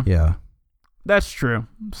that's true. Yeah. That's true.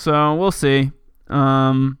 So we'll see.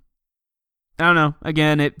 I don't know.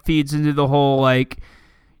 Again, it feeds into the whole, like,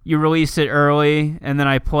 you release it early, and then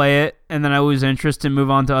I play it, and then I lose interest and move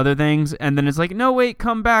on to other things, and then it's like, no, wait,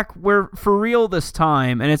 come back. We're for real this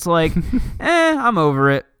time. And it's like, I'm over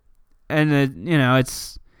it. And,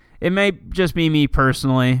 it may just be me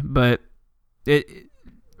personally, but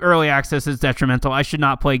early access is detrimental. I should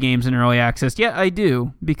not play games in early access. Yet I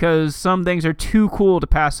do, because some things are too cool to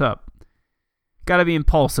pass up. Gotta be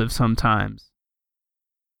impulsive sometimes.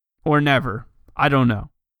 Or never. I don't know.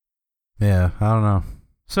 Yeah, I don't know.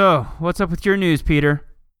 So, what's up with your news, Peter?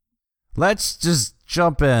 Let's just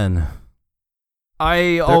jump in.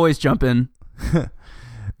 I always jump in.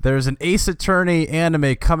 There's an Ace Attorney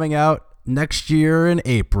anime coming out next year in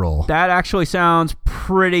April. That actually sounds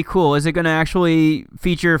pretty cool. Is it going to actually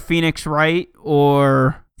feature Phoenix Wright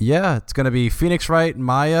or... Yeah, it's going to be Phoenix Wright,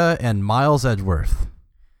 Maya, and Miles Edgeworth.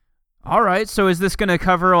 All right, so is this going to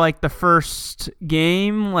cover like the first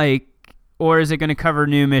game, or is it going to cover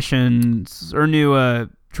new missions or new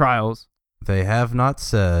trials? They have not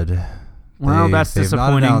said. Well, that's they've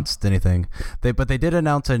disappointing. Not announced anything. But they did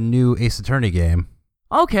announce a new Ace Attorney game.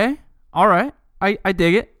 Okay, all right, I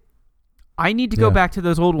dig it. I need to go back to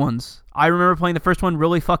those old ones. I remember playing the first one,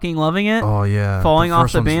 really fucking loving it. Oh yeah, falling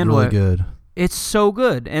off the bandwagon. Really good. It's so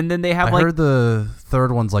good, and then they have I heard the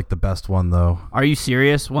third one's like the best one though. Are you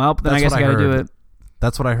serious? Well, then I guess I gotta do it.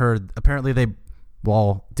 That's what I heard. Apparently they,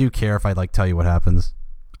 do care if I tell you what happens.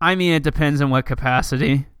 I mean, it depends in what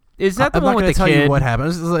capacity. Is that the I'm one not with the tell kid? You what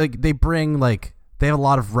happens. It's like they bring they have a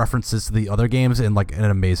lot of references to the other games in an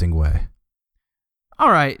amazing way.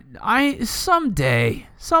 All right, some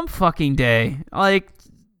fucking day,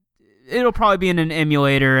 it'll probably be in an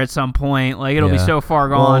emulator at some point. It'll be so far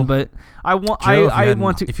gone, but I want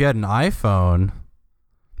to. If you had an iPhone,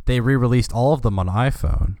 they re-released all of them on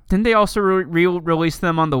iPhone. Didn't they also re-release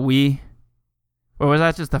them on the Wii? Or was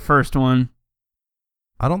that just the first one?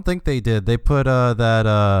 I don't think they did. They put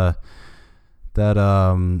Harvey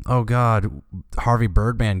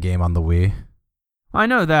Birdman game on the Wii. I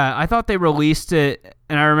know that. I thought they released it,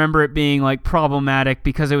 and I remember it being problematic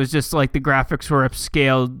because it was just the graphics were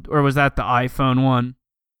upscaled. Or was that the iPhone one?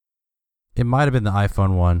 It might have been the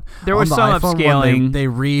iPhone one. There was some upscaling. They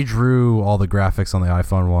redrew all the graphics on the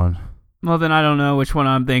iPhone one. Well, then I don't know which one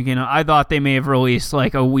I'm thinking of. I thought they may have released a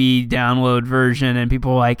Wii download version, and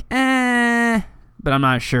people were but I'm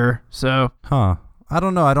not sure. So, I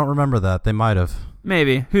don't know. I don't remember that. They might have.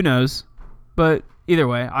 Maybe. Who knows? But either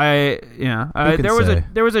way,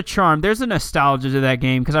 there was a charm. There's a nostalgia to that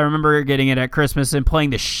game because I remember getting it at Christmas and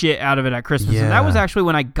playing the shit out of it at Christmas. Yeah. And that was actually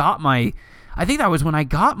when I got my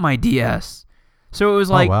DS. So it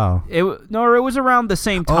was it was around the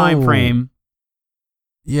same time frame.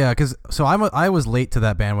 Yeah, because I was late to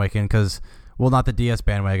that bandwagon not the DS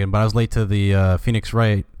bandwagon, but I was late to the Phoenix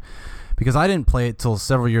Wright because I didn't play it till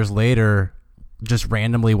several years later. Just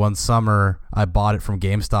randomly one summer, I bought it from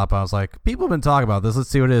GameStop. I was like, people have been talking about this. Let's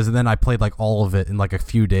see what it is. And then I played all of it in a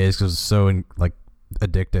few days because it was so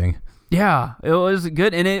addicting. Yeah, it was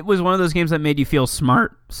good. And it was one of those games that made you feel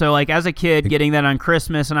smart. So as a kid getting that on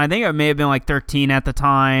Christmas, and I think I may have been 13 at the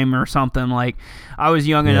time or something. I was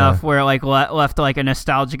young enough where it left a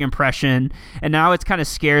nostalgic impression. And now it kind of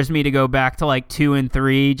scares me to go back to 2 and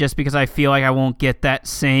 3 just because I feel like I won't get that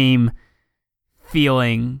same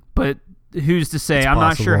feeling. But who's to say? I'm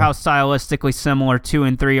not sure how stylistically similar 2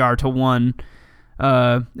 and 3 are to 1,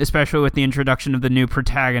 especially with the introduction of the new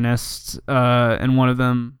protagonists. And one of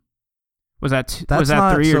them was that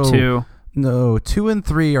 3 or 2? No, 2 and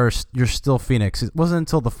 3 you're still Phoenix. It wasn't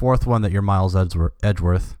until the fourth one that you're Miles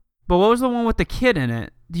Edgeworth. But what was the one with the kid in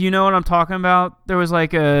it? Do you know what I'm talking about? There was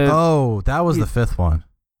that was the fifth one.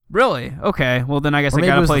 Really? Okay. Well, then I guess I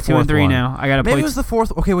gotta play 2 and 3 now. I gotta play. Maybe it was the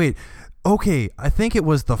fourth. Okay, wait. okay, I think it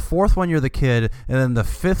was the fourth one you're the kid, and then the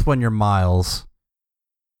fifth one you're Miles.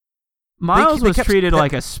 Miles they was kept- treated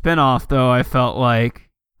like a spin-off, though, I felt like.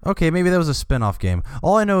 Okay, maybe that was a spin-off game.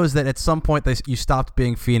 All I know is that at some point you stopped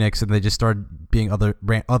being Phoenix and they just started being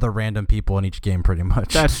other random people in each game, pretty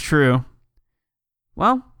much. That's true.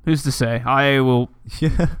 Well, who's to say? I will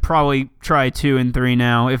yeah. probably try 2 and 3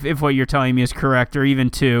 now, if what you're telling me is correct, or even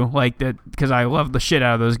 2, like that, because I love the shit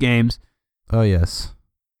out of those games. Oh yes.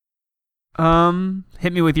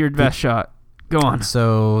 Hit me with your best shot. Go on.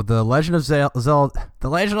 So the Legend of Zelda, the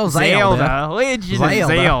Legend of Zelda, Legend of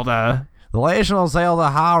Zelda. the Legend of Zelda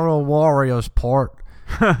Hyrule Warriors port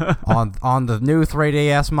on the new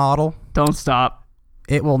 3DS model. Don't stop.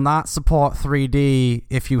 It will not support 3D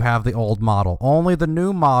if you have the old model. Only the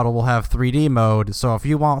new model will have 3D mode. So if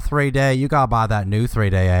you want 3D, you gotta buy that new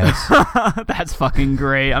 3D ass. That's fucking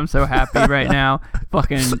great. I'm so happy right now.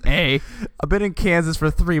 Fucking A. I've been in Kansas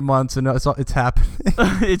for 3 months and it's happening.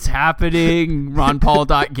 It's happening.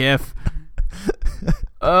 RonPaul.gif.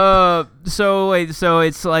 So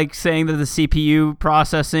it's like saying that the CPU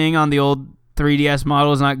processing on the old 3DS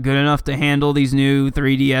model is not good enough to handle these new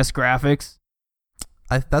 3DS graphics.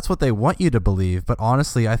 That's what they want you to believe, but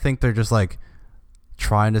honestly, I think they're just like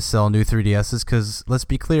trying to sell new 3DSs because, let's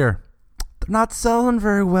be clear, they're not selling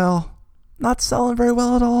very well. Not selling very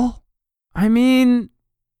well at all. I mean,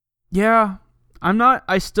 yeah,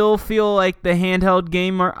 I still feel like the handheld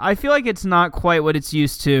gamer, I feel like it's not quite what it's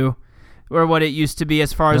used to, or what it used to be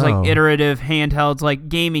as far as like iterative handhelds, like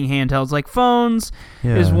gaming handhelds, like phones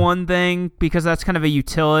is one thing because that's kind of a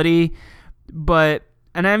utility, but,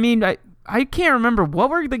 and I mean, I can't remember,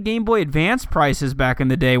 what were the Game Boy Advance prices back in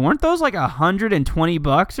the day? Weren't those like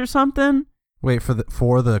 $120 or something? Wait, for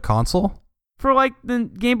the console? For like the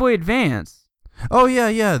Game Boy Advance. Oh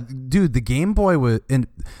yeah, dude. The Game Boy and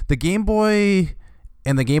the Game Boy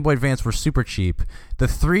Advance were super cheap.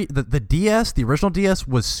 The DS, the original DS,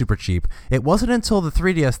 was super cheap. It wasn't until the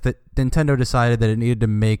 3DS that Nintendo decided that it needed to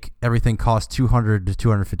make everything cost $200 to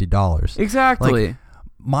 $250. Exactly. Like,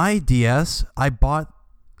 my DS, I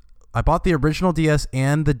bought the original DS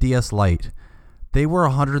and the DS Lite. They were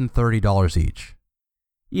 $130 each.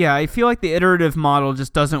 Yeah, I feel like the iterative model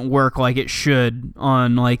just doesn't work like it should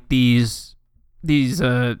on like these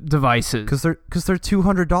devices. Because they're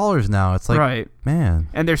 $200 now. It's like, right, man,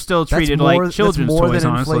 and they're still treated like children's that's more toys.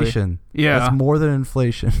 than honestly, inflation. yeah, that's more than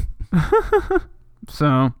inflation.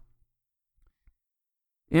 So,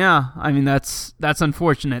 yeah, I mean that's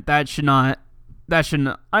unfortunate. That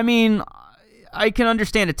shouldn't. I mean, I can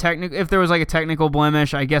understand if there was like a technical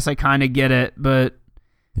blemish, I guess I kind of get it, but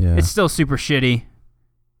yeah, it's still super shitty.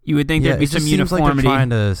 You would think there'd be some uniformity. Like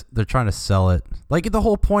they're trying to sell it. Like the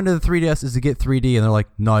whole point of the 3DS is to get 3D, and they're like,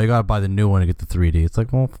 no, you gotta buy the new one to get the 3D. It's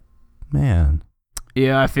like, well, man.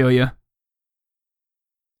 Yeah, I feel you.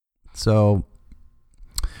 So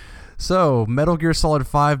Metal Gear Solid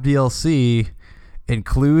 5 DLC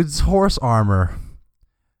includes horse armor.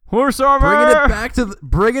 Horse armor.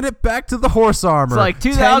 Bringing it back to the horse armor. It's like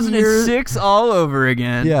 2006 all over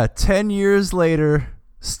again. Yeah, 10 years later,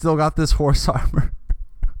 still got this horse armor.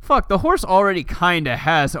 Fuck, the horse already kind of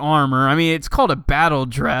has armor. I mean, it's called a battle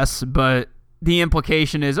dress, but the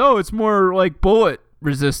implication is, it's more like bullet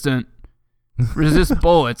resistant. Resists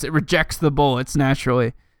bullets. It rejects the bullets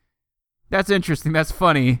naturally. That's interesting. That's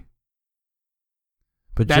funny.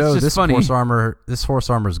 But that's Joe, just this funny. horse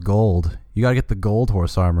armor is gold. You gotta get the gold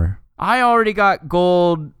horse armor. I already got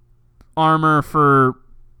gold armor for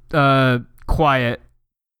Quiet.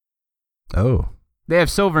 Oh. They have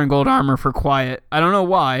silver and gold armor for Quiet. I don't know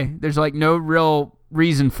why. There's like no real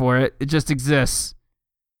reason for it. It just exists.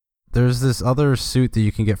 There's this other suit that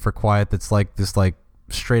you can get for Quiet that's like this like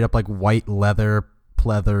straight up like white leather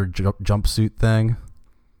jumpsuit thing.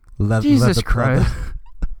 Jesus Christ.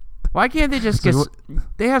 Why can't they just get...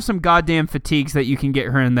 They have some goddamn fatigues that you can get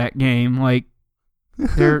her in that game. Like,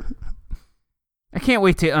 they're... I can't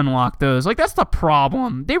wait to unlock those. Like, that's the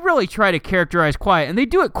problem. They really try to characterize Quiet, and they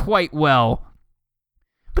do it quite well.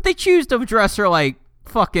 But they choose to dress her like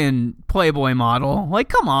fucking Playboy model. Like,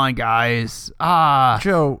 come on, guys.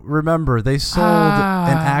 Joe, remember, they sold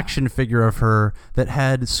an action figure of her that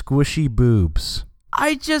had squishy boobs.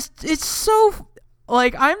 It's so...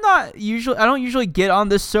 Like, I don't usually get on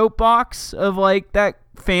this soapbox of, like, that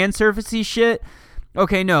fan surfacey shit.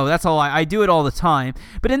 Okay, no, that's a lie. I do it all the time.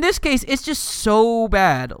 But in this case, it's just so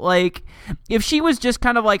bad. Like, if she was just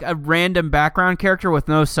kind of like a random background character with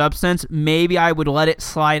no substance, maybe I would let it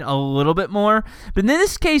slide a little bit more. But in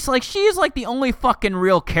this case, like, she is, like, the only fucking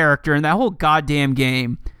real character in that whole goddamn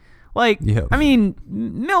game. Like, yep. I mean,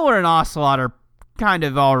 Miller and Ocelot are kind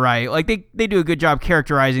of all right. Like they do a good job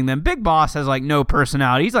characterizing them. Big Boss has like no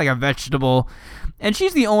personality. He's like a vegetable, and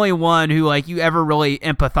she's the only one who like you ever really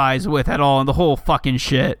empathize with at all in the whole fucking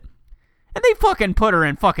shit. And they fucking put her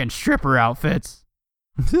in fucking stripper outfits.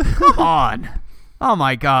 Come on. Oh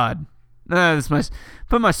my god.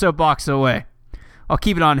 Put my soapbox away. I'll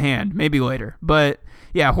keep it on hand, maybe later. But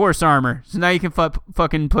yeah, horse armor. So now you can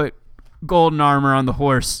fucking put golden armor on the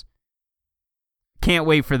horse. Can't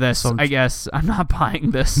wait for this. I guess I'm not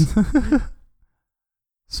buying this.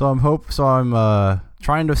 So I'm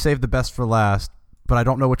trying to save the best for last, but I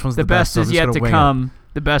don't know which one's the best. The best is yet to come.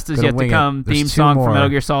 The best is yet to come. Theme song from Metal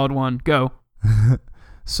Gear Solid 1. Go.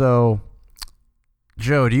 So,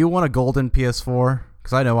 Joe, do you want a golden PS4?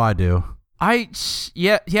 Because I know I do.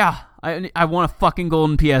 Yeah. I want a fucking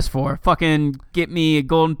golden PS4. Fucking get me a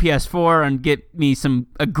golden PS4 and get me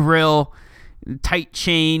a grill, tight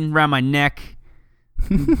chain around my neck,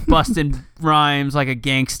 busting rhymes like a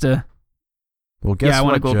gangsta. Well, guess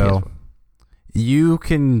what, Joe? PS4. You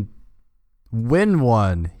can win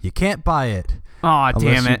one. You can't buy it. Aw, damn it.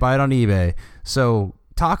 Unless you buy it on eBay. So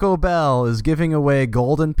Taco Bell is giving away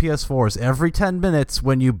golden PS4s every 10 minutes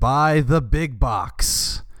when you buy the big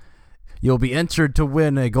box. You'll be entered to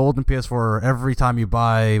win a golden PS4 every time you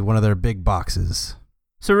buy one of their big boxes.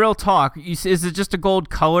 So real talk, is it just a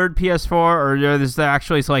gold-colored PS4, or is there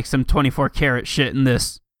actually like some 24-karat shit in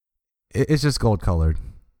this? It's just gold-colored.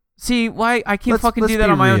 See, why I can't fucking do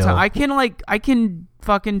that on my own time? I can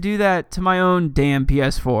fucking do that to my own damn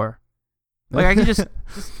PS4. Like I can just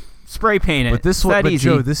spray paint it. But this one, but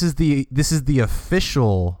Joe, this is the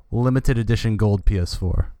official limited edition gold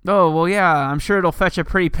PS4. Oh well, yeah, I'm sure it'll fetch a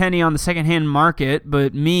pretty penny on the secondhand market.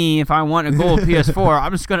 But me, if I want a gold PS4,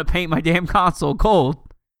 I'm just gonna paint my damn console gold.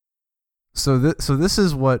 So this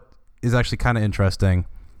is what is actually kind of interesting,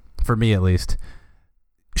 for me at least.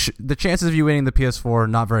 The chances of you winning the PS4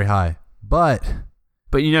 not very high, but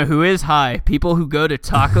you know who is high? People who go to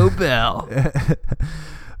Taco Bell.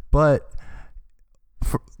 But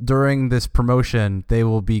during this promotion, they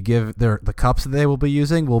will be the cups that they will be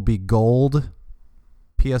using will be gold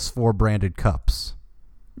PS4 branded cups.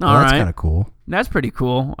 All right, that's kind of cool. That's pretty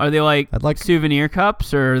cool. Are they like souvenir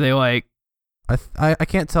cups, or are they like? I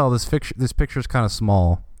can't tell. This picture is kind of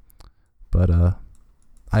small, but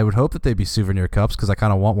I would hope that they'd be souvenir cups because I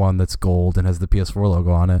kind of want one that's gold and has the PS4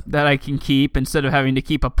 logo on it that I can keep instead of having to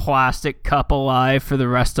keep a plastic cup alive for the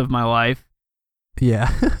rest of my life. Yeah.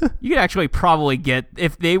 You could actually probably get,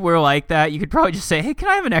 if they were like that, you could probably just say, hey, can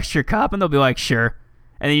I have an extra cup? And they'll be like, sure.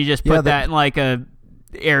 And then you just put that in like a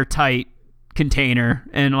airtight container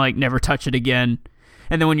and like never touch it again.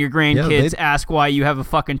 And then when your grandkids ask why you have a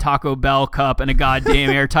fucking Taco Bell cup and a goddamn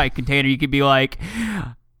airtight container, you could be like,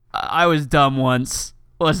 I was dumb once.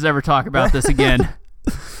 Let's never talk about this again.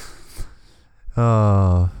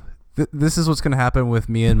 This is what's going to happen with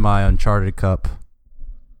me and my Uncharted cup.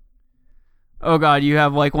 Oh god, you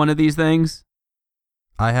have like one of these things?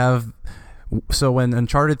 I have. So when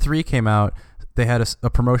Uncharted 3 came out, they had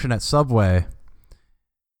a promotion at Subway.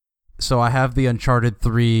 So I have the Uncharted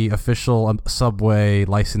 3 official Subway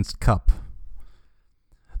licensed cup.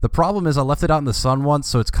 The problem is I left it out in the sun once,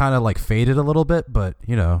 so it's kind of like faded a little bit, but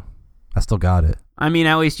you know, I still got it. I mean,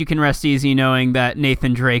 at least you can rest easy knowing that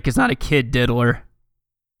Nathan Drake is not a kid diddler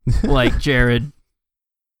like Jared.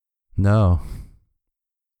 No.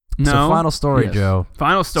 No. So final story, yes. Joe.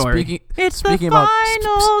 Final story. Speaking the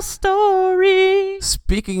final story.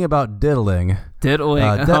 Speaking about diddling.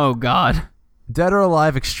 Oh, God. Dead or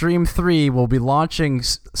Alive Extreme 3 will be launching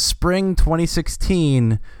spring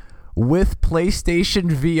 2016 with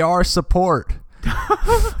PlayStation VR support.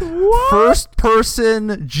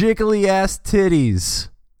 First-person jiggly-ass titties.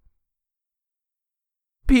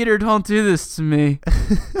 Peter, don't do this to me.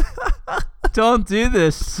 Don't do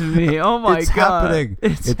this to me. Oh my it's god. Happening.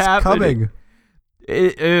 It's happening.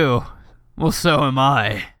 Ew. Well, so am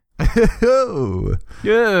I. Ew.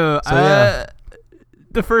 Ew. So, yeah.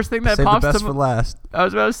 The first thing that Save pops the best to for last. I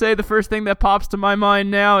was about to say the first thing that pops to my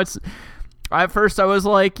mind now, at first I was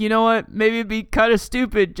like, you know what? Maybe it'd be kind of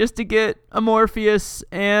stupid just to get a Morpheus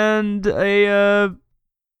and a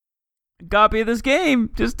copy of this game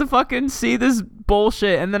just to fucking see this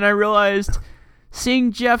bullshit. And then I realized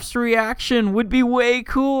seeing Jeff's reaction would be way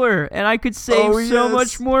cooler, and I could save so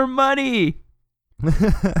much more money.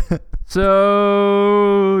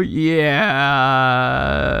 So, yeah.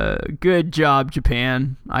 Good job,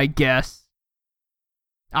 Japan. I guess.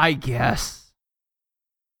 I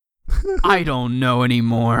don't know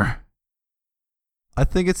anymore. I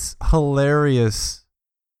think it's hilarious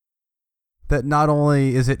that not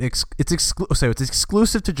only is it's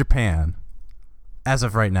exclusive to Japan as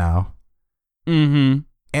of right now. Mm-hmm.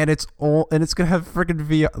 and it's gonna have freaking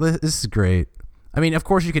VR. This is great. I mean, of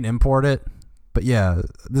course you can import it, but yeah,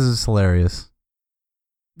 this is hilarious.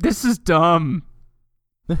 This is dumb.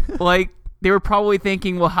 Like, they were probably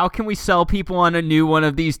thinking, well, how can we sell people on a new one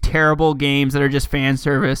of these terrible games that are just fan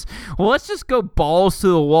service? Well, let's just go balls to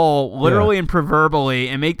the wall, literally and proverbially,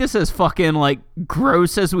 and make this as fucking, like,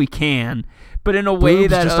 gross as we can. But in a way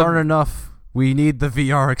Boobs that... just aren't enough. We need the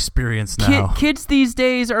VR experience now. Kids these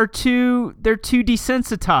days they're too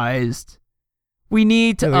desensitized. We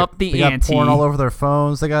need to up the ante. They got porn all over their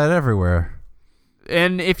phones. They got it everywhere.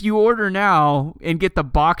 And if you order now and get the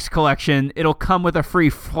box collection, it'll come with a free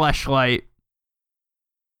fleshlight.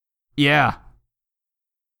 Yeah.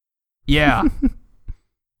 Yeah.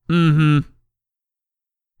 Mm-hmm.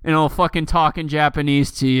 And it'll fucking talk in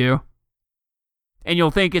Japanese to you. And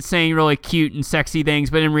you'll think it's saying really cute and sexy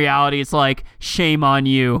things, but in reality it's like, shame on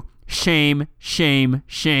you. Shame, shame,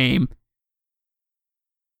 shame.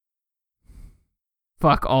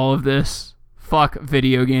 Fuck all of this. Fuck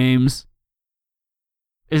video games.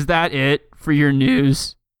 Is that it for your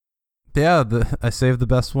news? Yeah, I saved the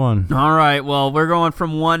best one. All right, well, we're going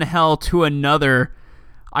from one hell to another.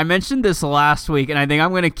 I mentioned this last week, and I think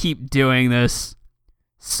I'm going to keep doing this.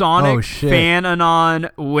 Sonic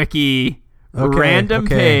Fananon Wiki. Random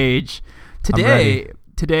page.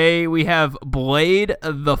 Today we have Blade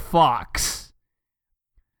the Fox.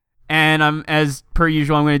 And as per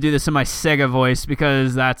usual, I'm going to do this in my Sega voice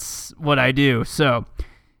because that's what I do. So,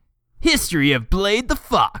 history of Blade the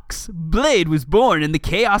Fox. Blade was born in the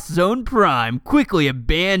Chaos Zone Prime, quickly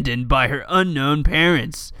abandoned by her unknown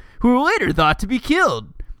parents, who were later thought to be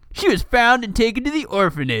killed. She was found and taken to the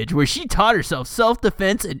orphanage, where she taught herself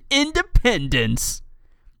self-defense and independence.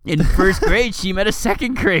 In first grade, she met a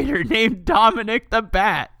second grader named Dominic the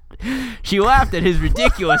Bat. She laughed at his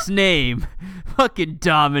ridiculous name, fucking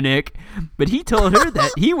Dominic, but he told her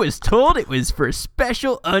that he was told it was for a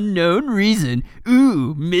special unknown reason.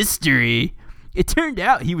 Ooh, mystery. It turned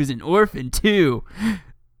out he was an orphan too.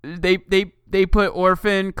 They put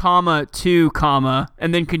orphan, comma, 2, comma,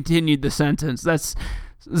 and then continued the sentence. That's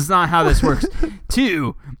not how this works.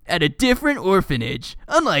 2, at a different orphanage.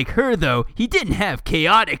 Unlike her, though, he didn't have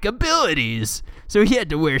chaotic abilities, so he had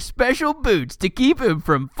to wear special boots to keep him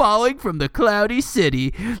from falling from the cloudy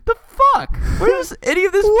city. The fuck? Where does any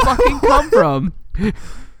of this fucking come from?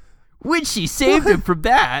 When she saved him from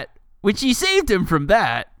that.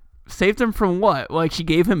 Saved him from what? Like she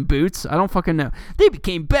gave him boots? I don't fucking know. They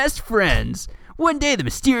became best friends. One day, the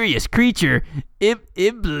mysterious creature,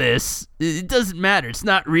 Iblis, it doesn't matter, it's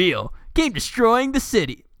not real, came destroying the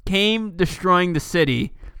city. And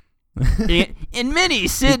many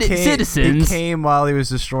citizens... He came while he was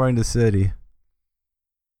destroying the city.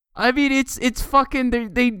 I mean, it's fucking...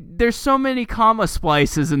 There's so many comma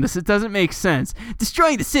splices in this, it doesn't make sense.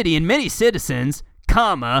 Destroying the city and many citizens,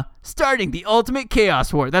 comma, starting the ultimate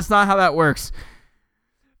chaos war. That's not how that works.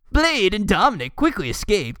 Blade and Dominic quickly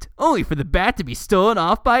escaped, only for the bat to be stolen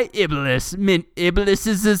off by Iblis's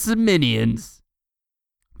minions.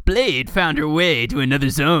 Blade found her way to another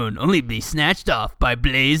zone, only to be snatched off by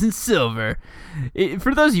Blaze and Silver.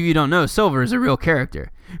 For those of you who don't know, Silver is a real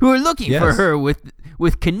character, who are looking for her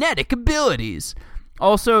with kinetic abilities.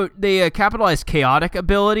 Also, they capitalized chaotic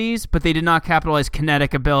abilities, but they did not capitalize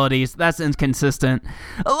kinetic abilities. That's inconsistent.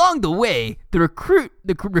 Along the way, the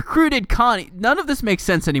recruited Connie... None of this makes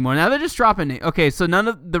sense anymore. Now they're just dropping it. Okay, so none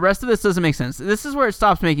of the rest of this doesn't make sense. This is where it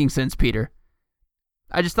stops making sense, Peter.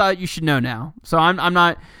 I just thought you should know now. So I'm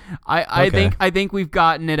not... I think we've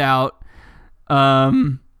gotten it out.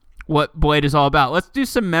 What Blade is all about. Let's do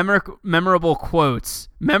some memorable quotes.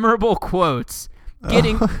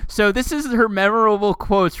 So this is her memorable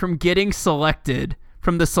quotes from getting selected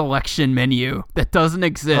from the selection menu that doesn't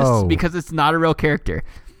exist because it's not a real character.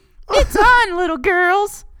 It's on, little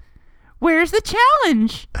girls. Where's the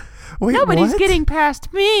challenge? Wait, Nobody's getting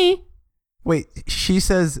past me. Wait, she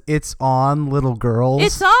says it's on, little girls?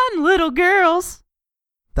 It's on, little girls.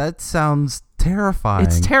 That sounds terrifying.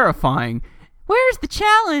 It's terrifying. Where's the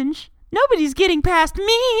challenge? Nobody's getting past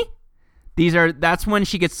me. That's when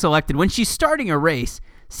she gets selected. When she's starting a race.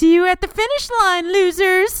 See you at the finish line,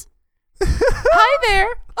 losers. Hi there.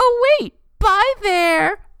 Oh, wait. Bye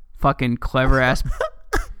there. Fucking clever ass.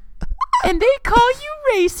 And they call you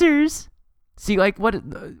racers. See, like, what?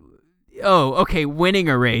 Oh, okay. Winning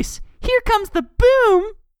a race. Here comes the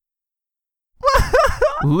boom.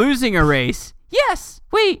 Losing a race. Yes.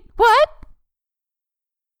 Wait, what?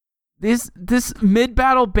 This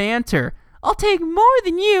mid-battle banter. I'll take more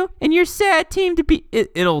than you and your sad team to beat...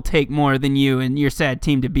 It'll take more than you and your sad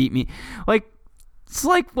team to beat me. Like, it's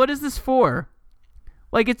like, what is this for?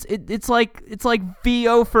 Like it's like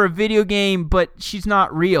VO for a video game, but she's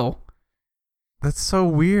not real. That's so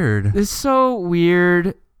weird. It's so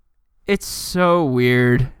weird. It's so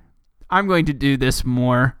weird. I'm going to do this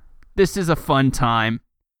more. This is a fun time.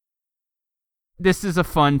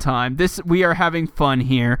 We are having fun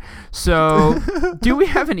here. So, do we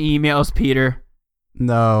have any emails, Peter?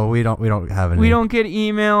 No, we don't have any. We don't get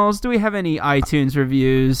emails. Do we have any iTunes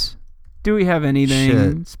reviews? Do we have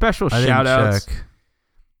anything? Shit. Special I shout outs? didn't check.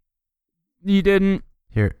 You didn't?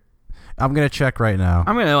 Here. I'm going to check right now.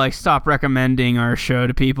 I'm gonna stop recommending our show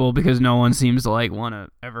to people because no one seems to want to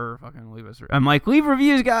ever fucking leave us. I'm like, leave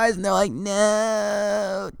reviews, guys, and they're like,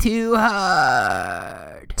 no, too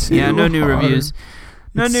hard. No new reviews.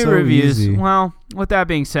 No It's new so reviews. easy. Well, with that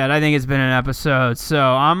being said, I think it's been an episode, so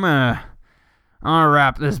I'm gonna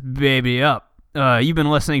wrap this baby up. You've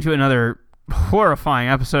been listening to another horrifying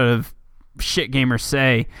episode of Shit Gamers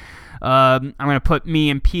Say. I'm gonna put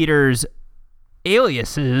me and Peter's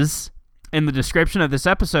aliases in the description of this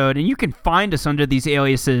episode, and you can find us under these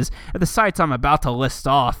aliases at the sites I'm about to list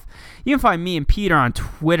off. You can find me and Peter on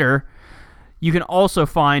Twitter. You can also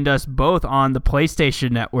find us both on the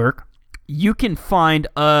PlayStation Network. You can find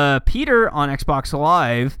Peter on Xbox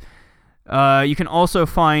Live. You can also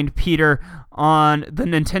find Peter on the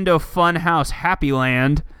Nintendo Funhouse Happy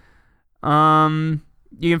Land.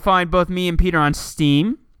 You can find both me and Peter on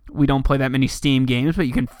Steam. We don't play that many Steam games, but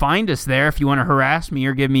you can find us there if you want to harass me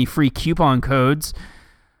or give me free coupon codes.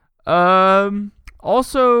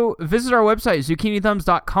 Also, visit our website,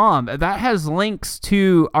 zucchinithumbs.com. That has links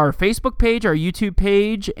to our Facebook page, our YouTube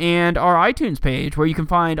page, and our iTunes page, where you can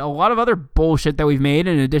find a lot of other bullshit that we've made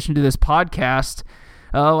in addition to this podcast,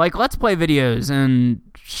 like Let's Play videos and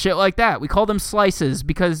shit like that. We call them slices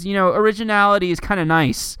because, originality is kind of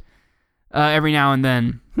nice. Every now and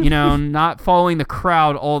then, not following the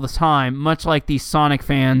crowd all the time, much like these Sonic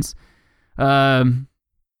fans. But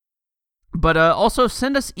also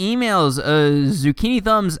send us emails,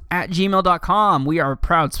 zucchinithumbs@gmail.com. We are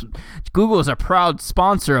Google is a proud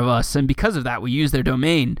sponsor of us, and because of that, we use their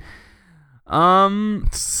domain.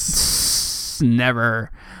 Never.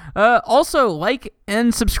 Also, like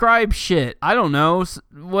and subscribe shit. I don't know.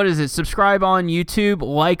 What is it? Subscribe on YouTube,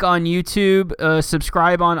 like on YouTube,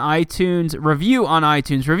 subscribe on iTunes, review on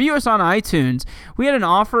iTunes. Review us on iTunes. We had an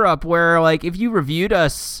offer up where, if you reviewed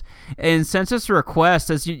us and sent us a request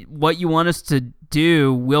as what you want us to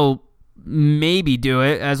do, we'll maybe do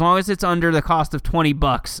it as long as it's under the cost of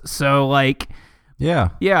 $20. So,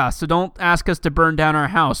 yeah, so don't ask us to burn down our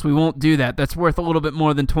house. We won't do that. That's worth a little bit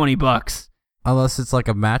more than $20. Unless it's like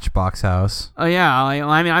a Matchbox house. Oh, yeah.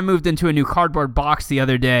 I moved into a new cardboard box the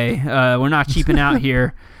other day. We're not cheaping out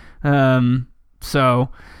here. So,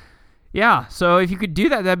 yeah. So if you could do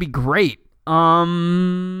that, that'd be great.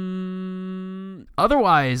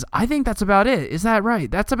 Otherwise, I think that's about it. Is that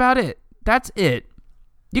right? That's about it. That's it.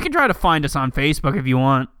 You can try to find us on Facebook if you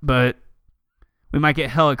want, but we might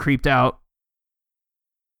get hella creeped out.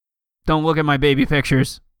 Don't look at my baby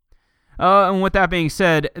pictures. And with that being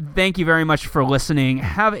said, thank you very much for listening.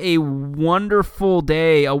 Have a wonderful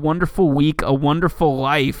day, a wonderful week, a wonderful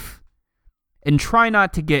life, and try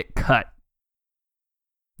not to get cut.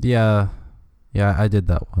 Yeah, I did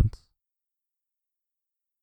that once.